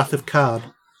 The Wrath of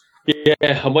Khan.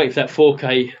 Yeah, I'm waiting for that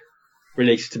 4K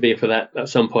release to be for that at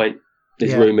some point.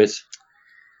 There's rumours.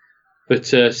 But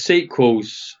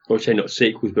sequels, or say not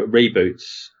sequels, but reboots.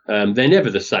 They're never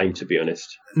the same, to be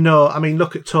honest. No, I mean,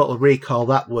 look at Total Recall.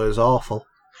 That was awful.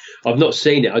 I've not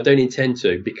seen it. I don't intend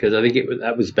to, because I think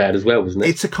that was bad as well, wasn't it?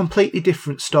 It's a completely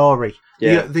different story.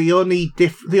 Yeah. The only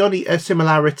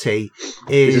similarity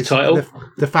is the title?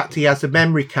 The fact he has a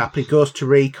memory cap. He goes to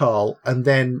recall, and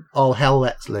then all hell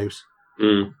lets loose.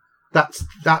 Mm.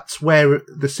 That's where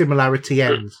the similarity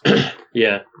ends.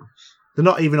 Yeah. They're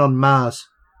not even on Mars.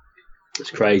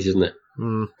 It's crazy, isn't it?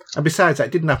 Mm. And besides that,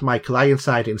 it didn't have Michael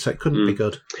Ironside in, so it couldn't be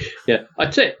good. Yeah. I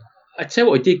tell you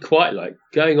what I did quite like,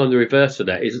 going on the reverse of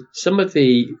that, is some of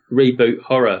the reboot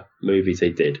horror movies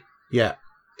they did. Yeah.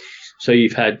 So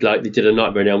you've had, like, they did A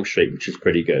Nightmare on Elm Street, which is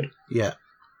pretty good. Yeah.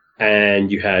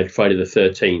 And you had Friday the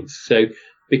 13th. So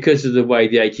because of the way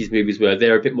the 80s movies were,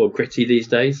 they're a bit more gritty these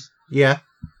days. Yeah.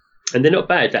 And they're not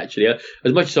bad, actually.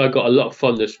 As much as I got a lot of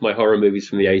fondness for my horror movies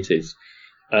from the 80s,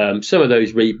 some of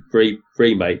those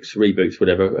remakes, reboots,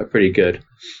 whatever, are pretty good.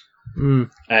 Mm.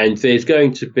 And there's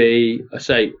going to be,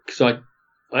 because I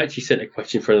actually sent a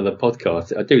question for another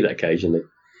podcast. I do that occasionally.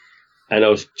 And I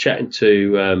was chatting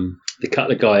to the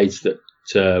couple of guys that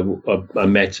I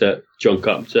met at John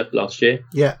Carpenter last year.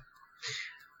 Yeah.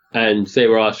 And they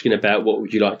were asking about what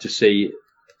would you like to see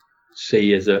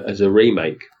as a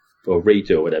remake or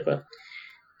redo or whatever.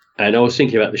 And I was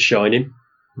thinking about The Shining.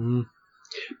 Mm.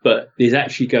 But there's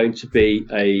actually going to be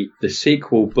the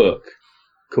sequel book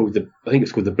called I think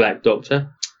it's called The Black Doctor,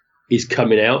 is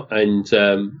coming out, and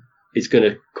it's going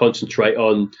to concentrate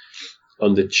on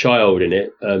the child in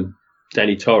it,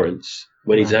 Danny Torrance,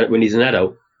 when he's an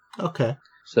adult. Okay.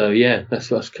 So yeah,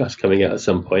 that's coming out at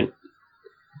some point.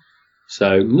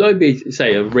 So maybe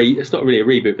say it's not really a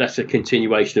reboot. That's a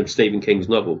continuation of Stephen King's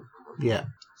novel. Yeah.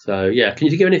 So yeah, can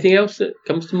you think of anything else that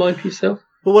comes to mind for yourself?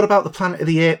 Well, what about the Planet of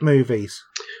the Apes movies?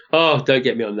 Oh, don't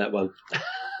get me on that one.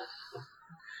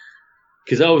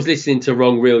 Because I was listening to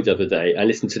Wrong Reel the other day. I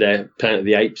listened to their Planet of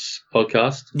the Apes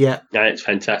podcast. Yeah. And it's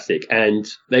fantastic. And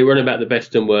they run about the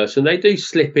best and worst. And they do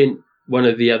slip in one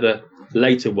of the other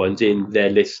later ones in their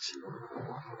list,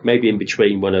 maybe in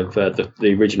between one of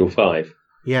the original 5.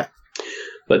 Yeah.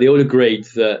 But they all agreed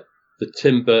that the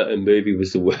Tim Burton movie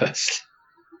was the worst.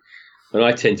 And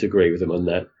I tend to agree with them on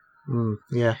that.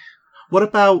 Yeah. What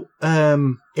about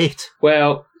It?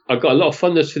 Well, I've got a lot of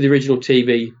fondness for the original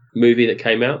TV movie that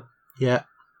came out. Yeah.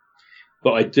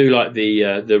 But I do like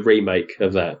the remake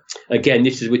of that. Again,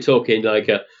 we're talking like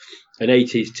an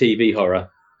 80s TV horror,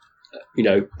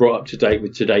 brought up to date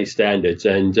with today's standards.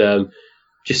 And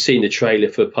just seeing the trailer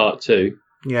for part 2.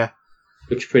 Yeah.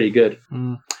 Looks pretty good.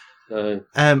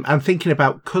 I'm thinking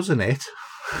about Cousin It.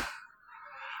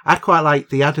 I quite like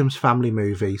the Addams Family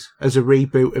movies as a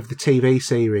reboot of the TV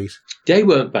series. They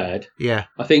weren't bad. Yeah.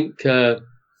 I think the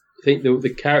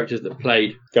characters that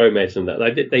played Gomez and that,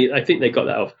 I think they got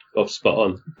that off spot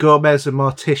on. Gomez and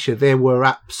Morticia, they were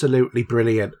absolutely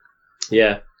brilliant.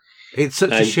 Yeah. It's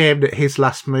such a shame that his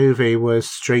last movie was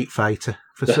Street Fighter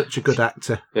for such a good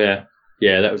actor. Yeah.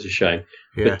 Yeah, that was a shame.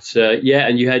 Yeah. But,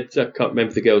 and you had, I can't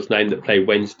remember the girl's name that played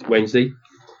Wednesday.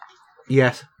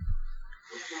 Yes.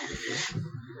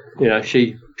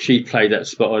 She played that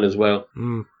spot on as well.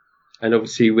 Mm. And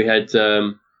obviously we had,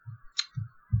 I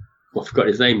forgot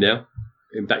his name now,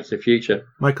 in Back to the Future.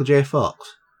 Michael J.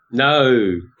 Fox?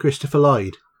 No. Christopher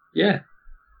Lloyd? Yeah.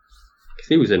 Because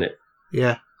he was in it.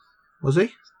 Yeah. Was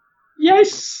he?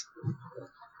 Yes.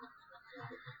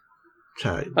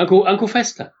 Sorry. Uncle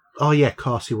Fester. Oh, yeah, of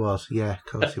course he was. Yeah, of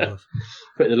course he was.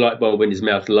 Putting the light bulb in his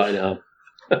mouth and lighting it up.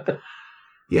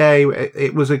 Yeah,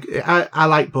 it was I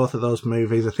like both of those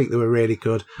movies. I think they were really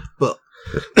good. But,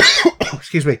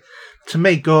 excuse me, to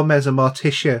me, Gomez and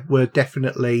Morticia were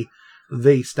definitely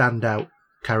the standout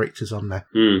characters on there.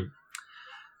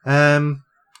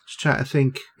 Just trying to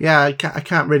think. Yeah, I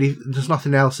can't really. There's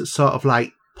nothing else that's sort of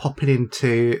like popping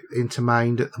into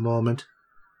mind at the moment.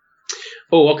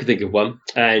 Oh, I could think of one,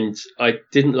 and I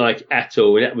didn't like at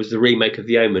all, and that was the remake of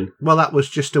The Omen. Well, that was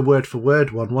just a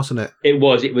word-for-word one, wasn't it? It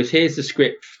was. Here's the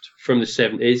script from the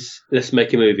 70s, let's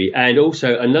make a movie. And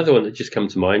also, another one that just come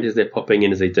to mind, as they're popping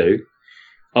in as they do,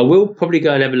 I will probably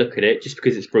go and have a look at it, just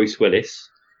because it's Bruce Willis,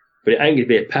 but it ain't going to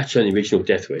be a patch on the original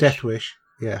Death Wish. Death Wish,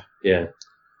 yeah. Yeah,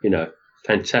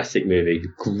 fantastic movie.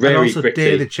 And also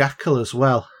Day the Jackal as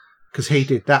well, because he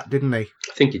did that, didn't he?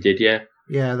 I think he did, yeah.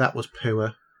 Yeah, that was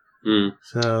poor. Mm.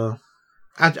 So,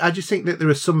 I just think that there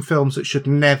are some films that should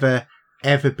never,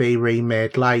 ever be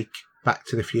remade, like Back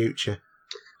to the Future.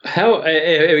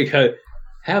 Here we go.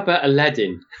 How about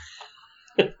Aladdin?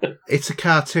 It's a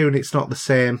cartoon, it's not the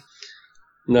same.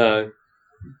 No.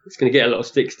 It's going to get a lot of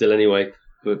stick still anyway.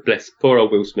 But bless, poor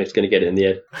old Will Smith's going to get it in the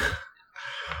head.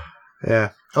 Yeah.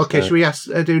 Okay, should we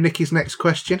do Nikki's next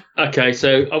question? Okay,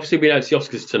 so obviously we know it's the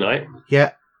Oscars tonight.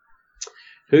 Yeah.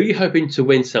 Who are you hoping to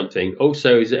win something?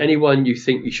 Also, is there anyone you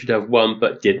think you should have won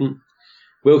but didn't?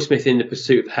 Will Smith in The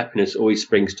Pursuit of Happiness always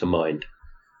springs to mind.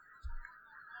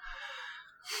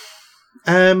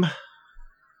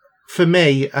 For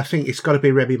me, I think it's got to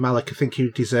be Rami Malek. I think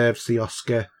he deserves the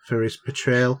Oscar for his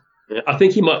portrayal. I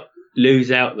think he might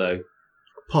lose out, though.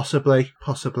 Possibly.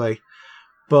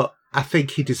 But I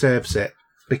think he deserves it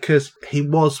because he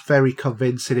was very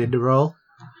convincing in the role.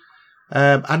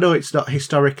 I know it's not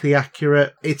historically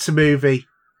accurate. It's a movie.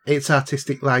 It's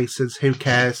artistic license. Who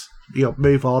cares?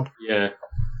 Move on. Yeah.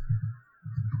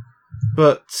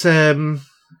 But to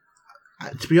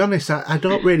be honest, I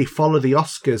don't really follow the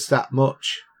Oscars that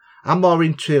much. I'm more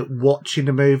into watching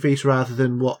the movies rather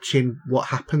than watching what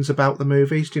happens about the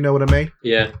movies. Do you know what I mean?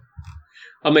 Yeah.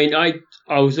 I mean, I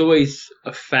was always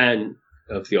a fan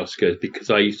of the Oscars because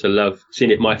I used to love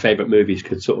seeing if my favourite movies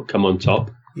could sort of come on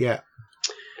top. Yeah.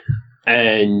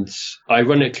 And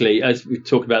ironically, as we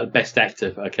talk about the best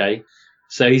actor, okay,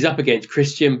 so he's up against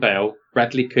Christian Bale,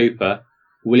 Bradley Cooper,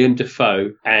 William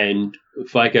Dafoe, and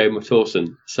Viggo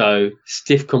Mortensen. So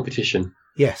stiff competition.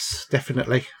 Yes,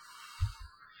 definitely.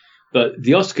 But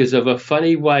the Oscars, of a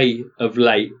funny way of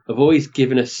late, have always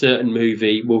given a certain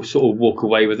movie, will sort of walk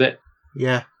away with it.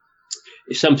 Yeah.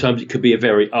 Sometimes it could be a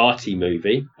very arty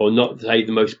movie, or not, say,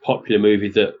 the most popular movie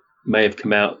that may have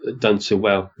come out that done so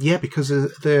well. Yeah, because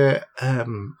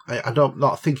I'm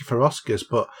not thinking for Oscars,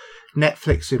 but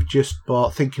Netflix have just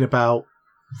bought, thinking about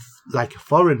like a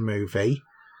foreign movie,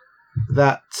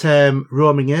 that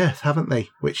Roaming Earth, haven't they?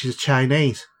 Which is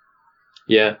Chinese.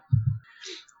 Yeah.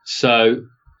 So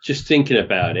just thinking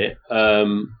about it,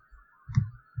 I'm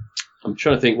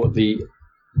trying to think what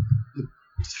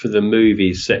for the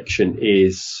movies section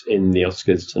is in the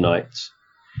Oscars tonight.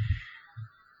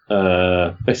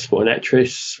 Best supporting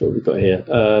actress. What have we got here?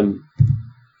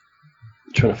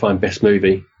 Trying to find best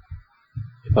movie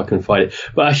if I can find it.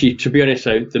 But actually, to be honest,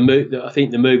 though, I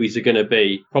think the movies are going to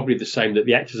be probably the same that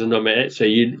the actors are nominated. So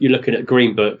you're looking at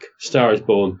Green Book, Star Is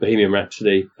Born, Bohemian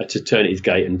Rhapsody, To Eternity's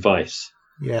Gate, and Vice.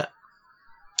 Yeah.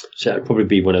 So that'd probably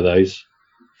be one of those.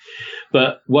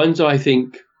 But ones I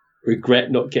think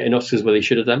regret not getting Oscars where they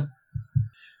should have done.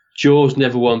 Jaws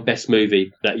never won Best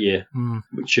Movie that year,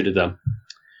 which should have done.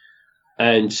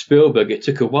 And Spielberg, it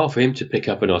took a while for him to pick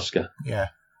up an Oscar. Yeah.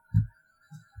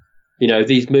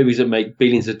 These movies that make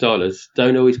billions of dollars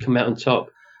don't always come out on top.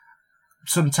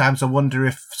 Sometimes I wonder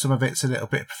if some of it's a little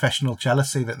bit of professional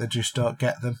jealousy that they just don't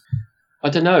get them. I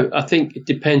don't know. I think it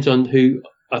depends on who.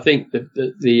 I think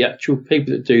the actual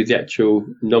people that do the actual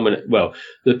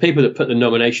the people that put the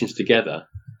nominations together.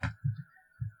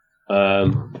 I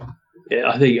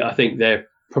think they're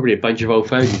probably a bunch of old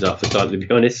fogies after time, to be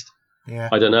honest. Yeah.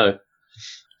 I don't know.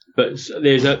 But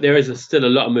there is still a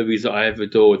lot of movies that I have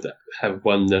adored that have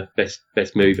won the best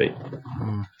movie.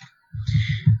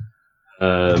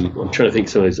 I'm trying to think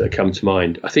of some of those that come to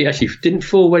mind. I think actually didn't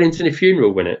Four Weddings and a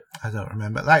Funeral win it? I don't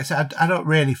remember. Like I said, I don't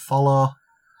really follow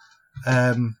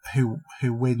who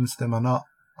wins them or not.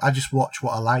 I just watch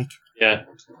what I like. Yeah.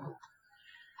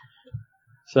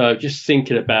 So just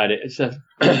thinking about it, it's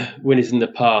winners in the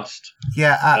past.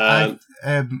 Yeah,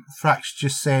 Frack's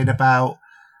just saying about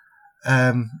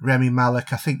Rami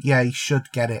Malek. I think he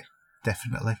should get it,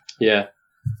 definitely. Yeah,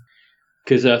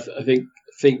 because I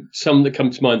think some that come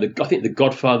to mind. I think The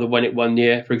Godfather won it one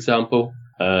year, for example.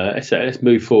 Let's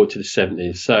move forward to the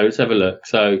 70s. So let's have a look.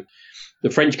 So The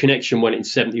French Connection won it in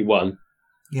 71.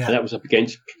 Yeah, and that was up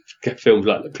against films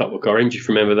like The Clockwork Orange, if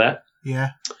you remember that.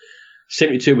 Yeah.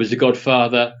 72 was The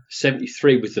Godfather.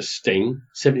 73 was The Sting.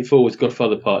 74 was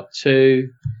Godfather Part 2.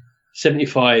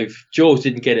 75, Jaws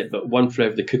didn't get it, but One Flew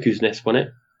Over the Cuckoo's Nest won it.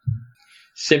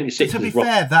 76 to be was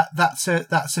fair, that's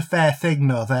a fair thing,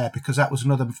 though, there, because that was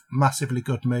another massively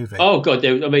good movie. Oh, God.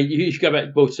 You should go back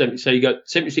to both 70. So you got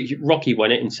 76, Rocky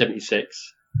won it in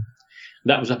 76.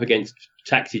 That was up against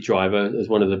Taxi Driver as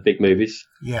one of the big movies.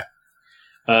 Yeah.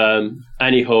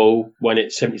 Annie Hall won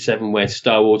it 77, where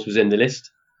Star Wars was in the list.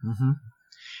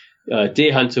 Mm-hmm.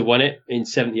 Deer Hunter won it in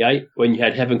 78 when you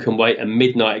had Heaven Can Wait and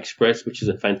Midnight Express, which is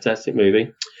a fantastic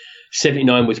movie.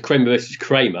 79 was Kramer versus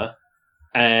Kramer,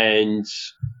 and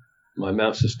my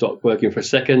mouse has stopped working for a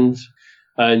second.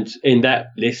 And in that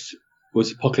list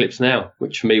was Apocalypse Now,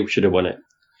 which for me should have won it.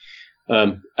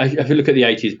 If you look at the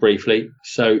 80s briefly,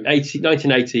 so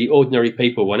 1980, Ordinary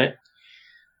People won it,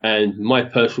 and my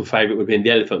personal favourite would have been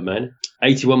The Elephant Man.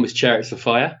 81 was Chariots of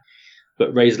Fire,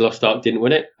 but Raiders of the Lost Ark didn't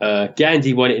win it.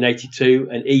 Gandhi won it in 82,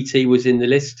 and E.T. was in the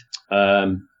list.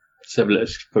 Let's have a look.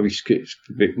 Let's probably scoot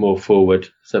a bit more forward.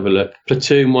 Let's have a look.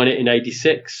 Platoon won it in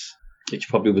 86. which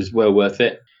probably was well worth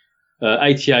it.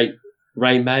 88,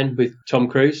 Rain Man with Tom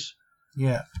Cruise.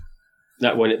 Yeah.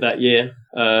 That won it that year.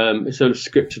 It's sort of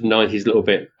scripted 90s a little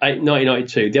bit.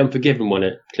 1992, The Unforgiven won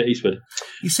it, Clint Eastwood.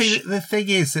 You see, the thing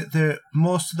is that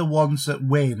most of the ones that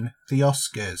win the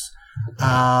Oscars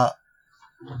are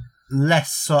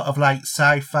less sort of like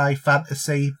sci-fi,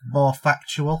 fantasy, more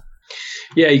factual.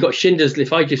 Yeah, you got Schindler's List.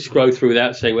 If I just scroll through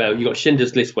without saying, well, you got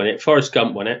Schindler's List won it. Forrest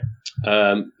Gump won it.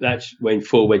 That's when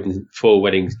Four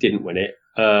Weddings didn't win it.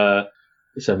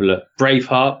 Let's have a look.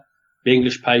 Braveheart, The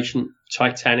English Patient,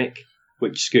 Titanic,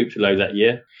 which scooped a load that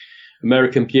year.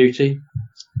 American Beauty.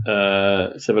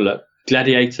 Let's have a look.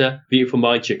 Gladiator, Beautiful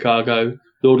Mind, Chicago,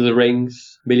 Lord of the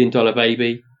Rings, $1 Million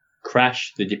Baby,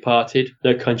 Crash, The Departed,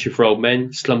 No Country for Old Men,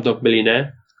 Slumdog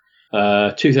Millionaire.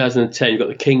 2010, you've got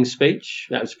The King's Speech.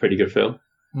 That was a pretty good film.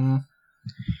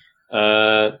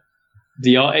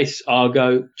 The Artist,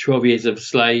 Argo, 12 Years of a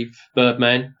Slave,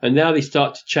 Birdman. And now they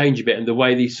start to change a bit, and the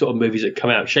way these sort of movies that come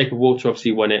out. Shape of Water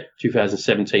obviously won it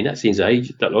 2017. That seems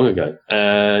that long ago.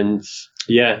 And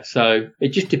yeah, so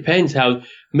it just depends how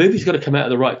movies got to come out at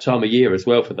the right time of year as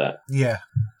well for that. Yeah.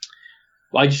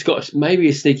 I just got maybe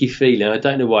a sneaky feeling. I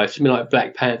don't know why. Something like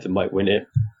Black Panther might win it.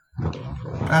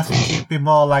 I think it'd be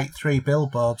more like 3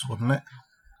 Billboards, wouldn't it?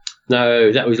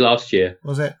 No, that was last year.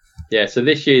 Was it? Yeah, so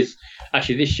this year's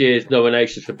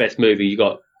nominations for Best Movie, you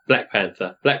got Black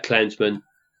Panther, Black Klansman,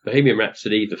 Bohemian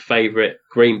Rhapsody, The Favourite,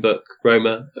 Green Book,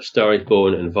 Roma, A Star Is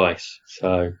Born, and Vice.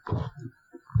 So,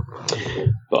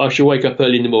 but I shall wake up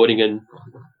early in the morning and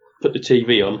put the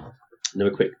TV on and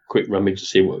have a quick rummage to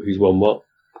see who's won what.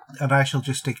 And I shall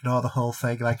just ignore the whole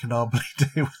thing like I normally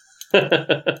do.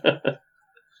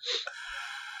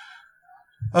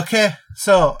 Okay,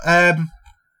 so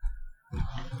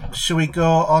shall we go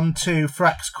on to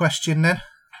Frack's question then?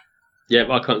 Yeah,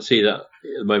 but I can't see that at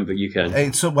the moment, but you can. I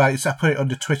put it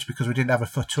under Twitch because we didn't have it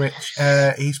for Twitch.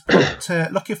 He's put,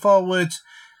 looking forward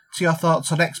to your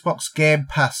thoughts on Xbox Game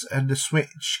Pass and the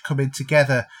Switch coming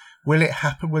together. Will it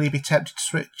happen? Will you be tempted to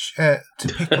switch to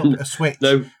pick up a Switch?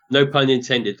 No pun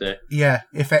intended there. Yeah,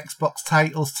 if Xbox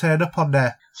titles turn up on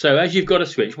there. So, as you've got a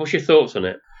Switch, what's your thoughts on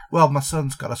it? Well, my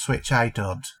son's got a Switch, I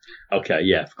don't. Okay,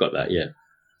 yeah, I've got that, yeah.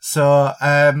 So,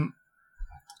 I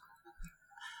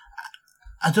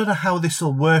don't know how this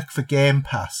will work for Game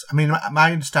Pass. I mean,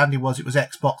 my understanding was it was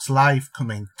Xbox Live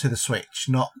coming to the Switch,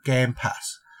 not Game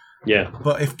Pass. Yeah.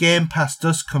 But if Game Pass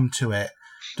does come to it,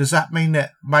 does that mean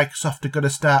that Microsoft are going to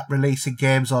start releasing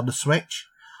games on the Switch?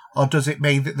 Or does it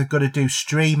mean that they're going to do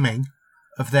streaming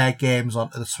of their games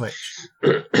onto the Switch?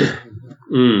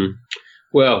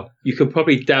 Well, you can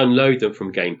probably download them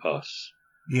from Game Pass.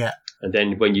 Yeah. And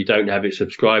then when you don't have it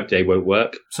subscribed, they won't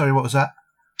work. Sorry, what was that?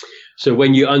 So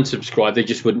when you unsubscribe, they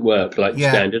just wouldn't work like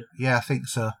standard. Yeah, I think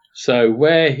so. So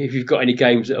if you've got any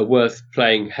games that are worth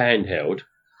playing handheld,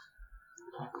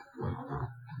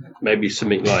 maybe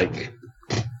something like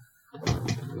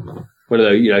one of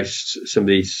those, some of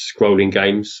these scrolling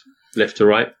games, left to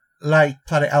right. Like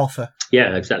Planet Alpha.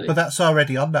 Yeah, exactly. But that's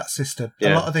already on that system.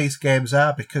 Yeah. A lot of these games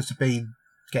are because they've been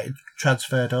getting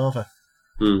transferred over.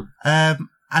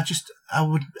 I just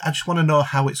want to know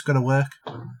how it's going to work.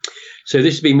 So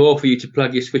this would be more for you to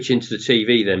plug your Switch into the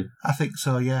TV then? I think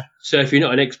so, yeah. So if you're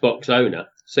not an Xbox owner,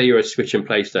 say you're a Switch and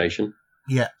PlayStation,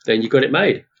 yeah, then you got it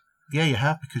made. Yeah, you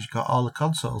have, because you've got all the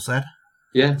consoles then.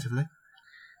 Yeah. Effectively.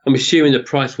 I'm assuming the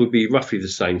price would be roughly the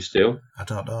same still. I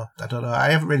don't know.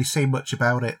 I haven't really seen much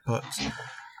about it, but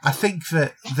I think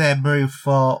that their move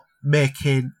for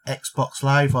making Xbox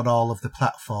Live on all of the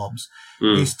platforms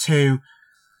is to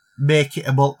make it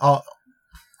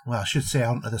I should say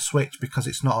onto the Switch because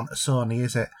it's not onto Sony,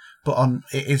 is it? But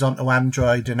it is onto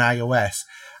Android and iOS.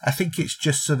 I think it's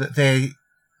just so that they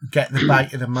get the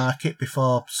bite of the market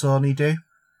before Sony do.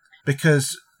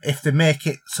 Because if they make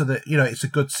it so that, it's a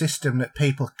good system that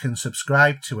people can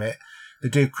subscribe to it, they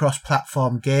do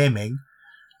cross-platform gaming,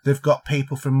 they've got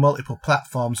people from multiple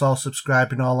platforms all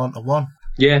subscribing all onto one.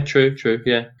 Yeah, true,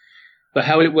 yeah. But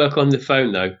how will it work on the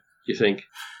phone, though, do you think?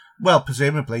 Well,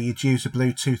 presumably you'd use a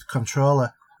Bluetooth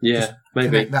controller. Yeah, just maybe.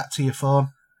 Connect that to your phone.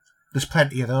 There's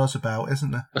plenty of those about, isn't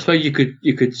there? I suppose you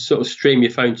could sort of stream your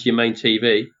phone to your main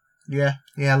TV. Yeah,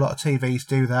 a lot of TVs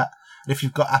do that. And if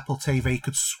you've got Apple TV, you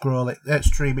could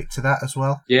stream it to that as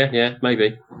well. Yeah,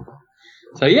 maybe.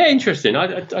 So yeah, interesting. I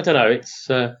don't know. It's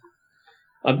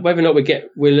whether or not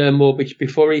we'll learn more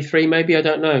before E3. Maybe, I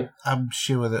don't know. I'm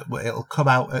sure that it'll come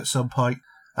out at some point.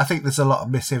 I think there's a lot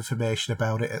of misinformation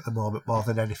about it at the moment, more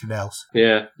than anything else.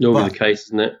 Yeah, normally the case,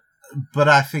 isn't it? But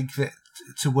I think that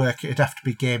to work, it'd have to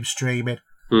be game streaming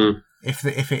if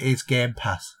it is Game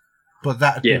Pass. But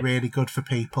that'd be really good for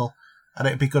people, and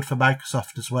it'd be good for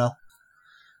Microsoft as well.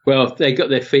 Well, they got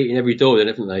their feet in every door then,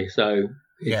 haven't they? So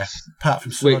Yeah, it's apart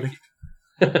from Sony.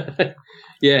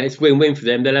 yeah, it's win-win for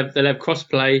them. They'll have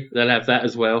cross-play. They'll have that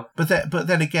as well. But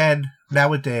then again,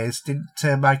 nowadays, didn't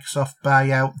Microsoft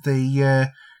buy out the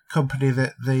company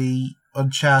that the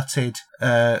Uncharted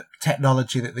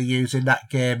technology that they use in that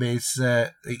game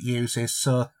it uses?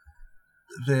 So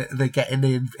they're getting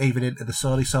in even into the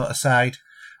Sony sort of side.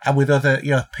 And with other,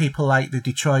 people like the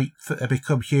Detroit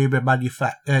Become Human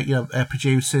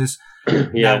producers,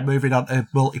 now moving on to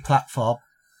multi-platform.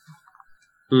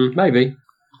 Maybe.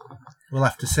 We'll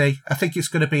have to see. I think it's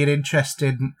going to be an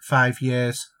interesting 5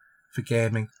 years for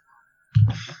gaming.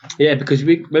 Yeah, because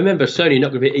we remember Sony not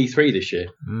going to be at E3 this year.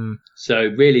 So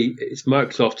really, it's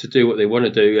Microsoft to do what they want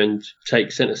to do and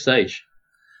take centre stage.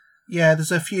 Yeah,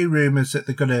 there's a few rumours that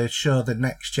they're going to show the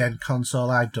next-gen console.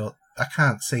 I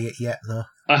can't see it yet, though.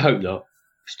 I hope not.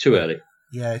 It's too early.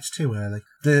 Yeah, it's too early.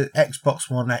 The Xbox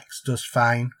One X does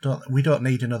fine. We don't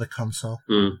need another console.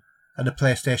 And the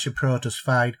PlayStation Pro does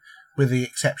fine, with the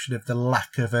exception of the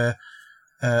lack of a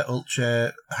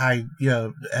ultra high,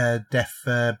 def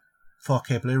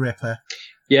 4K Blu-ray player.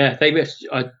 Yeah, they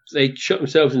shot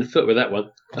themselves in the foot with that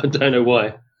one. I don't know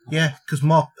why. Yeah, because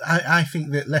I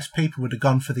think that less people would have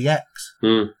gone for the X.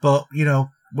 But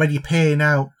when you're paying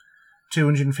out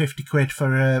 £250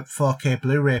 for a 4K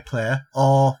Blu-ray player,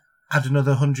 or add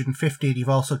another 150, and you've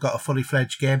also got a fully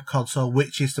fledged game console,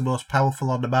 which is the most powerful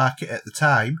on the market at the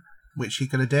time, which you're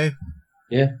going to do.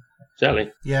 Yeah,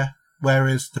 exactly. Yeah.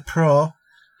 Whereas the Pro,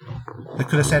 they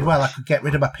could have said, well, I could get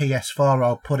rid of my PS4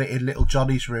 or put it in little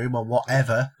Johnny's room or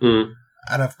whatever, and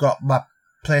I've got my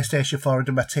PlayStation 4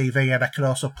 under my TV, and I can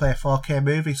also play 4K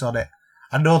movies on it.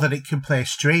 I know that it can play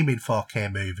streaming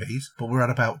 4K movies, but we're on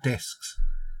about discs.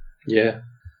 Yeah.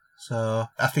 So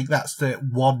I think that's the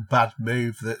one bad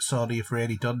move that Sony have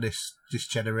really done this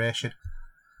generation.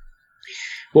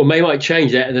 Well, they might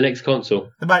change that in the next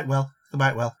console. They might well.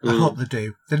 I hope they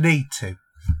do. They need to.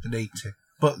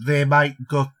 But they might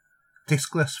go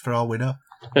discless for all we know.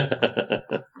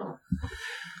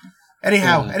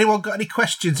 Anyhow, anyone got any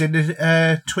questions in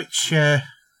the Twitch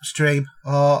stream,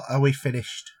 or are we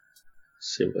finished?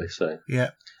 See what they say.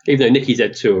 Yeah. Even though Nicky's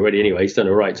had 2 already anyway, he's done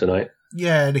all right tonight.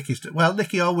 Yeah,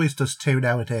 Nicky always does 2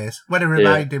 nowadays. When I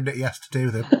remind him that he has to do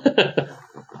them.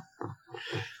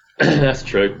 That's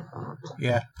true.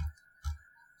 Yeah.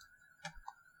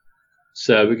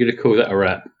 So we're going to call that a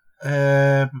wrap.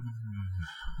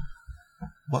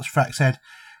 What's Frack said?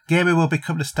 Gaming will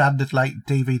become the standard like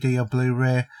DVD or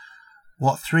Blu-ray.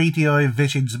 What 3DO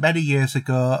envisions many years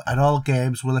ago, and all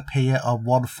games will appear on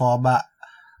one format.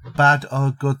 Bad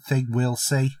or good thing, we'll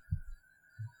see.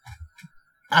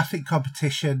 I think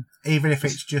competition, even if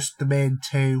it's just the main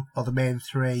 2 or the main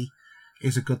 3,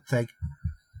 is a good thing.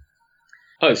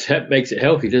 Oh, it makes it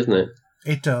healthy, doesn't it?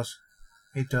 It does,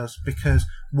 because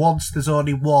once there's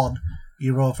only one,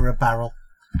 you're over a barrel.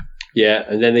 Yeah,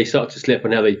 and then they start to slip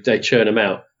on how they churn them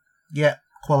out. Yeah,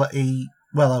 quality.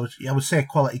 Well, I would say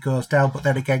quality goes down, but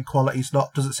then again, quality's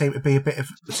doesn't seem to be a bit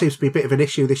of an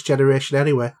issue this generation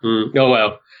anyway. Oh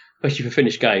well, especially for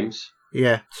finished games.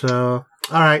 Yeah. So,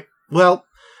 all right. Well,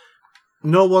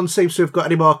 no one seems to have got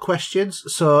any more questions,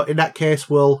 so in that case,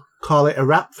 we'll call it a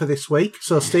wrap for this week.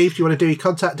 So, Steve, do you want to do your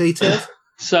contact details?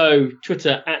 So,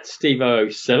 Twitter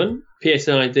 @Steve007,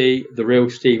 PSID the real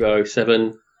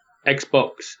Steve007,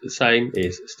 Xbox the same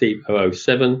is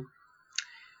Steve007.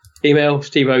 Email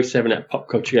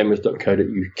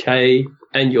steve07@popculturegamers.co.uk,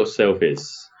 and yourself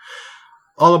is?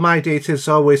 All of my details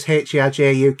are always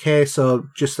HERJUK, so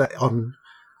just that on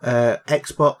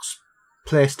Xbox,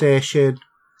 PlayStation,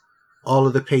 all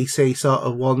of the PC sort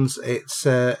of ones, it's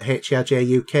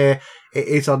HERJUK. It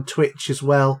is on Twitch as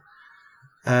well.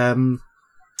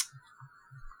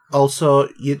 Also,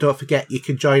 you don't forget you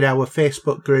can join our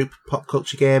Facebook group, Pop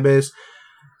Culture Gamers.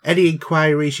 Any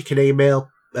inquiries you can email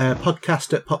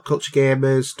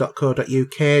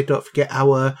podcast@popculturegamers.co.uk. Don't forget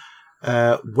our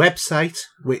website,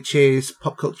 which is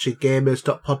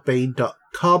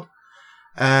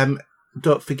popculturegamers.podbean.com.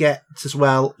 Don't forget as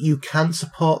well, you can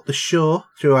support the show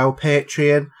through our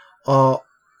Patreon, or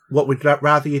what we'd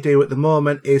rather you do at the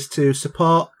moment is to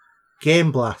support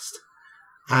Game Blast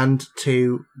and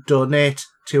to donate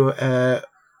to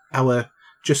our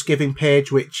Just Giving page,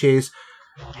 which is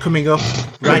coming up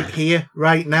right here,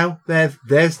 right now.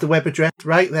 There's the web address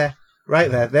right there.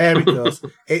 There it goes.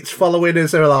 It's following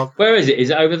us along. Where is it? Is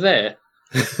it over there?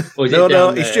 Or is No, it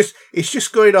down there? it's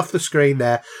just going off the screen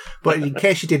there. But in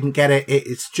case you didn't get it,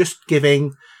 it's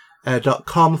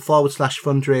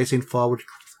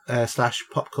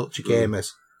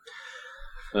justgiving.com/fundraising/popculturegamers.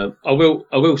 I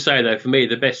will say though, for me,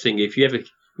 the best thing, if you ever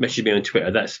message me on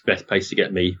Twitter. That's the best place to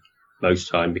get me most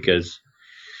time because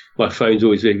my phone's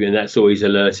always with me and that's always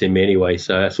alerting me anyway.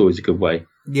 So that's always a good way.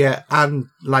 Yeah, and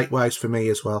likewise for me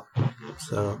as well.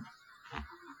 So,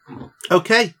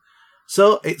 okay.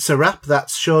 So it's a wrap.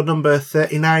 That's show number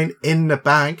 39 in the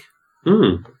bag.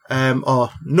 Or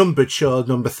numbered show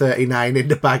number 39 in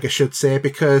the bag, I should say,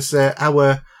 because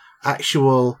our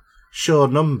actual show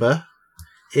number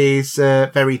is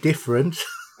very different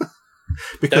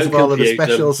because of all of the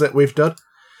specials that we've done.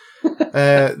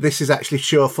 This is actually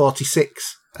show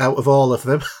 46 out of all of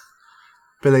them,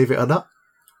 believe it or not.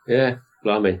 Yeah,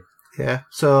 blimey. Yeah,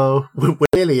 so we're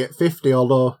nearly at 50,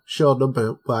 although show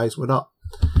number-wise we're not.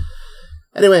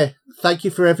 Anyway, thank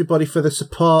you for everybody for the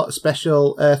support.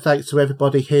 Special thanks to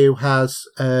everybody who has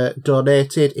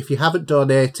donated. If you haven't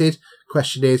donated,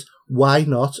 question is, why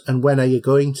not? And when are you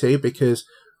going to? Because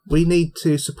we need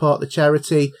to support the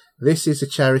charity. This is a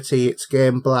charity. It's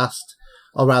Game Blast,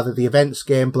 or rather the event's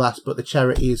Game Blast, but the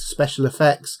charity is Special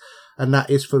Effects, and that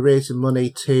is for raising money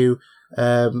to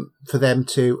for them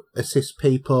to assist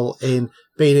people in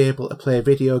being able to play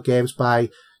video games by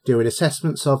doing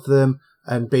assessments of them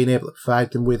and being able to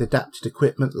provide them with adapted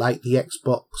equipment like the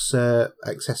Xbox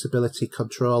accessibility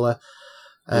controller.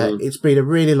 It's been a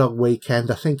really long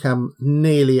weekend. I think I'm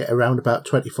nearly at around about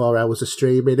 24 hours of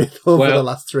streaming over the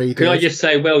last 3 days. Can I just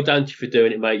say well done to you for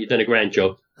doing it, mate? You've done a grand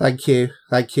job. Thank you.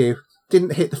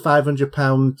 Didn't hit the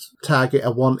 £500 target I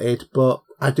wanted, but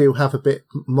I do have a bit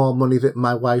more money that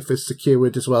my wife has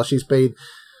secured as well. She's been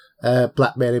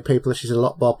blackmailing people. She's a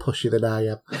lot more pushy than I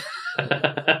am.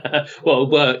 Well, at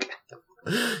work.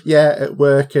 Yeah, at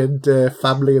work and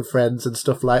family and friends and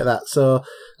stuff like that. So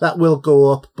that will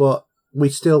go up, but we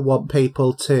still want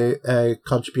people to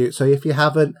contribute. So if you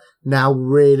haven't, now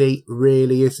really,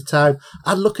 really is the time.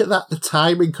 And look at that, the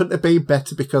timing couldn't have been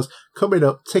better because coming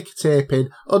up, ticker taping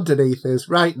underneath us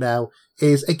right now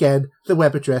is, again, the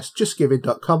web address,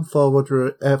 justgiving.com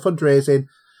fundraising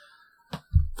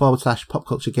 /Pop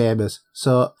Culture Gamers.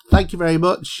 So thank you very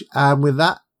much. And with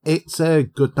that, it's a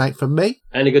good night from me.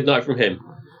 And a good night from him.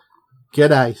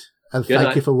 Good night. And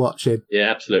thank you for watching.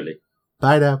 Yeah, absolutely.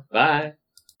 Bye now. Bye.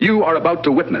 You are about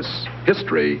to witness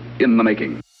history in the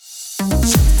making.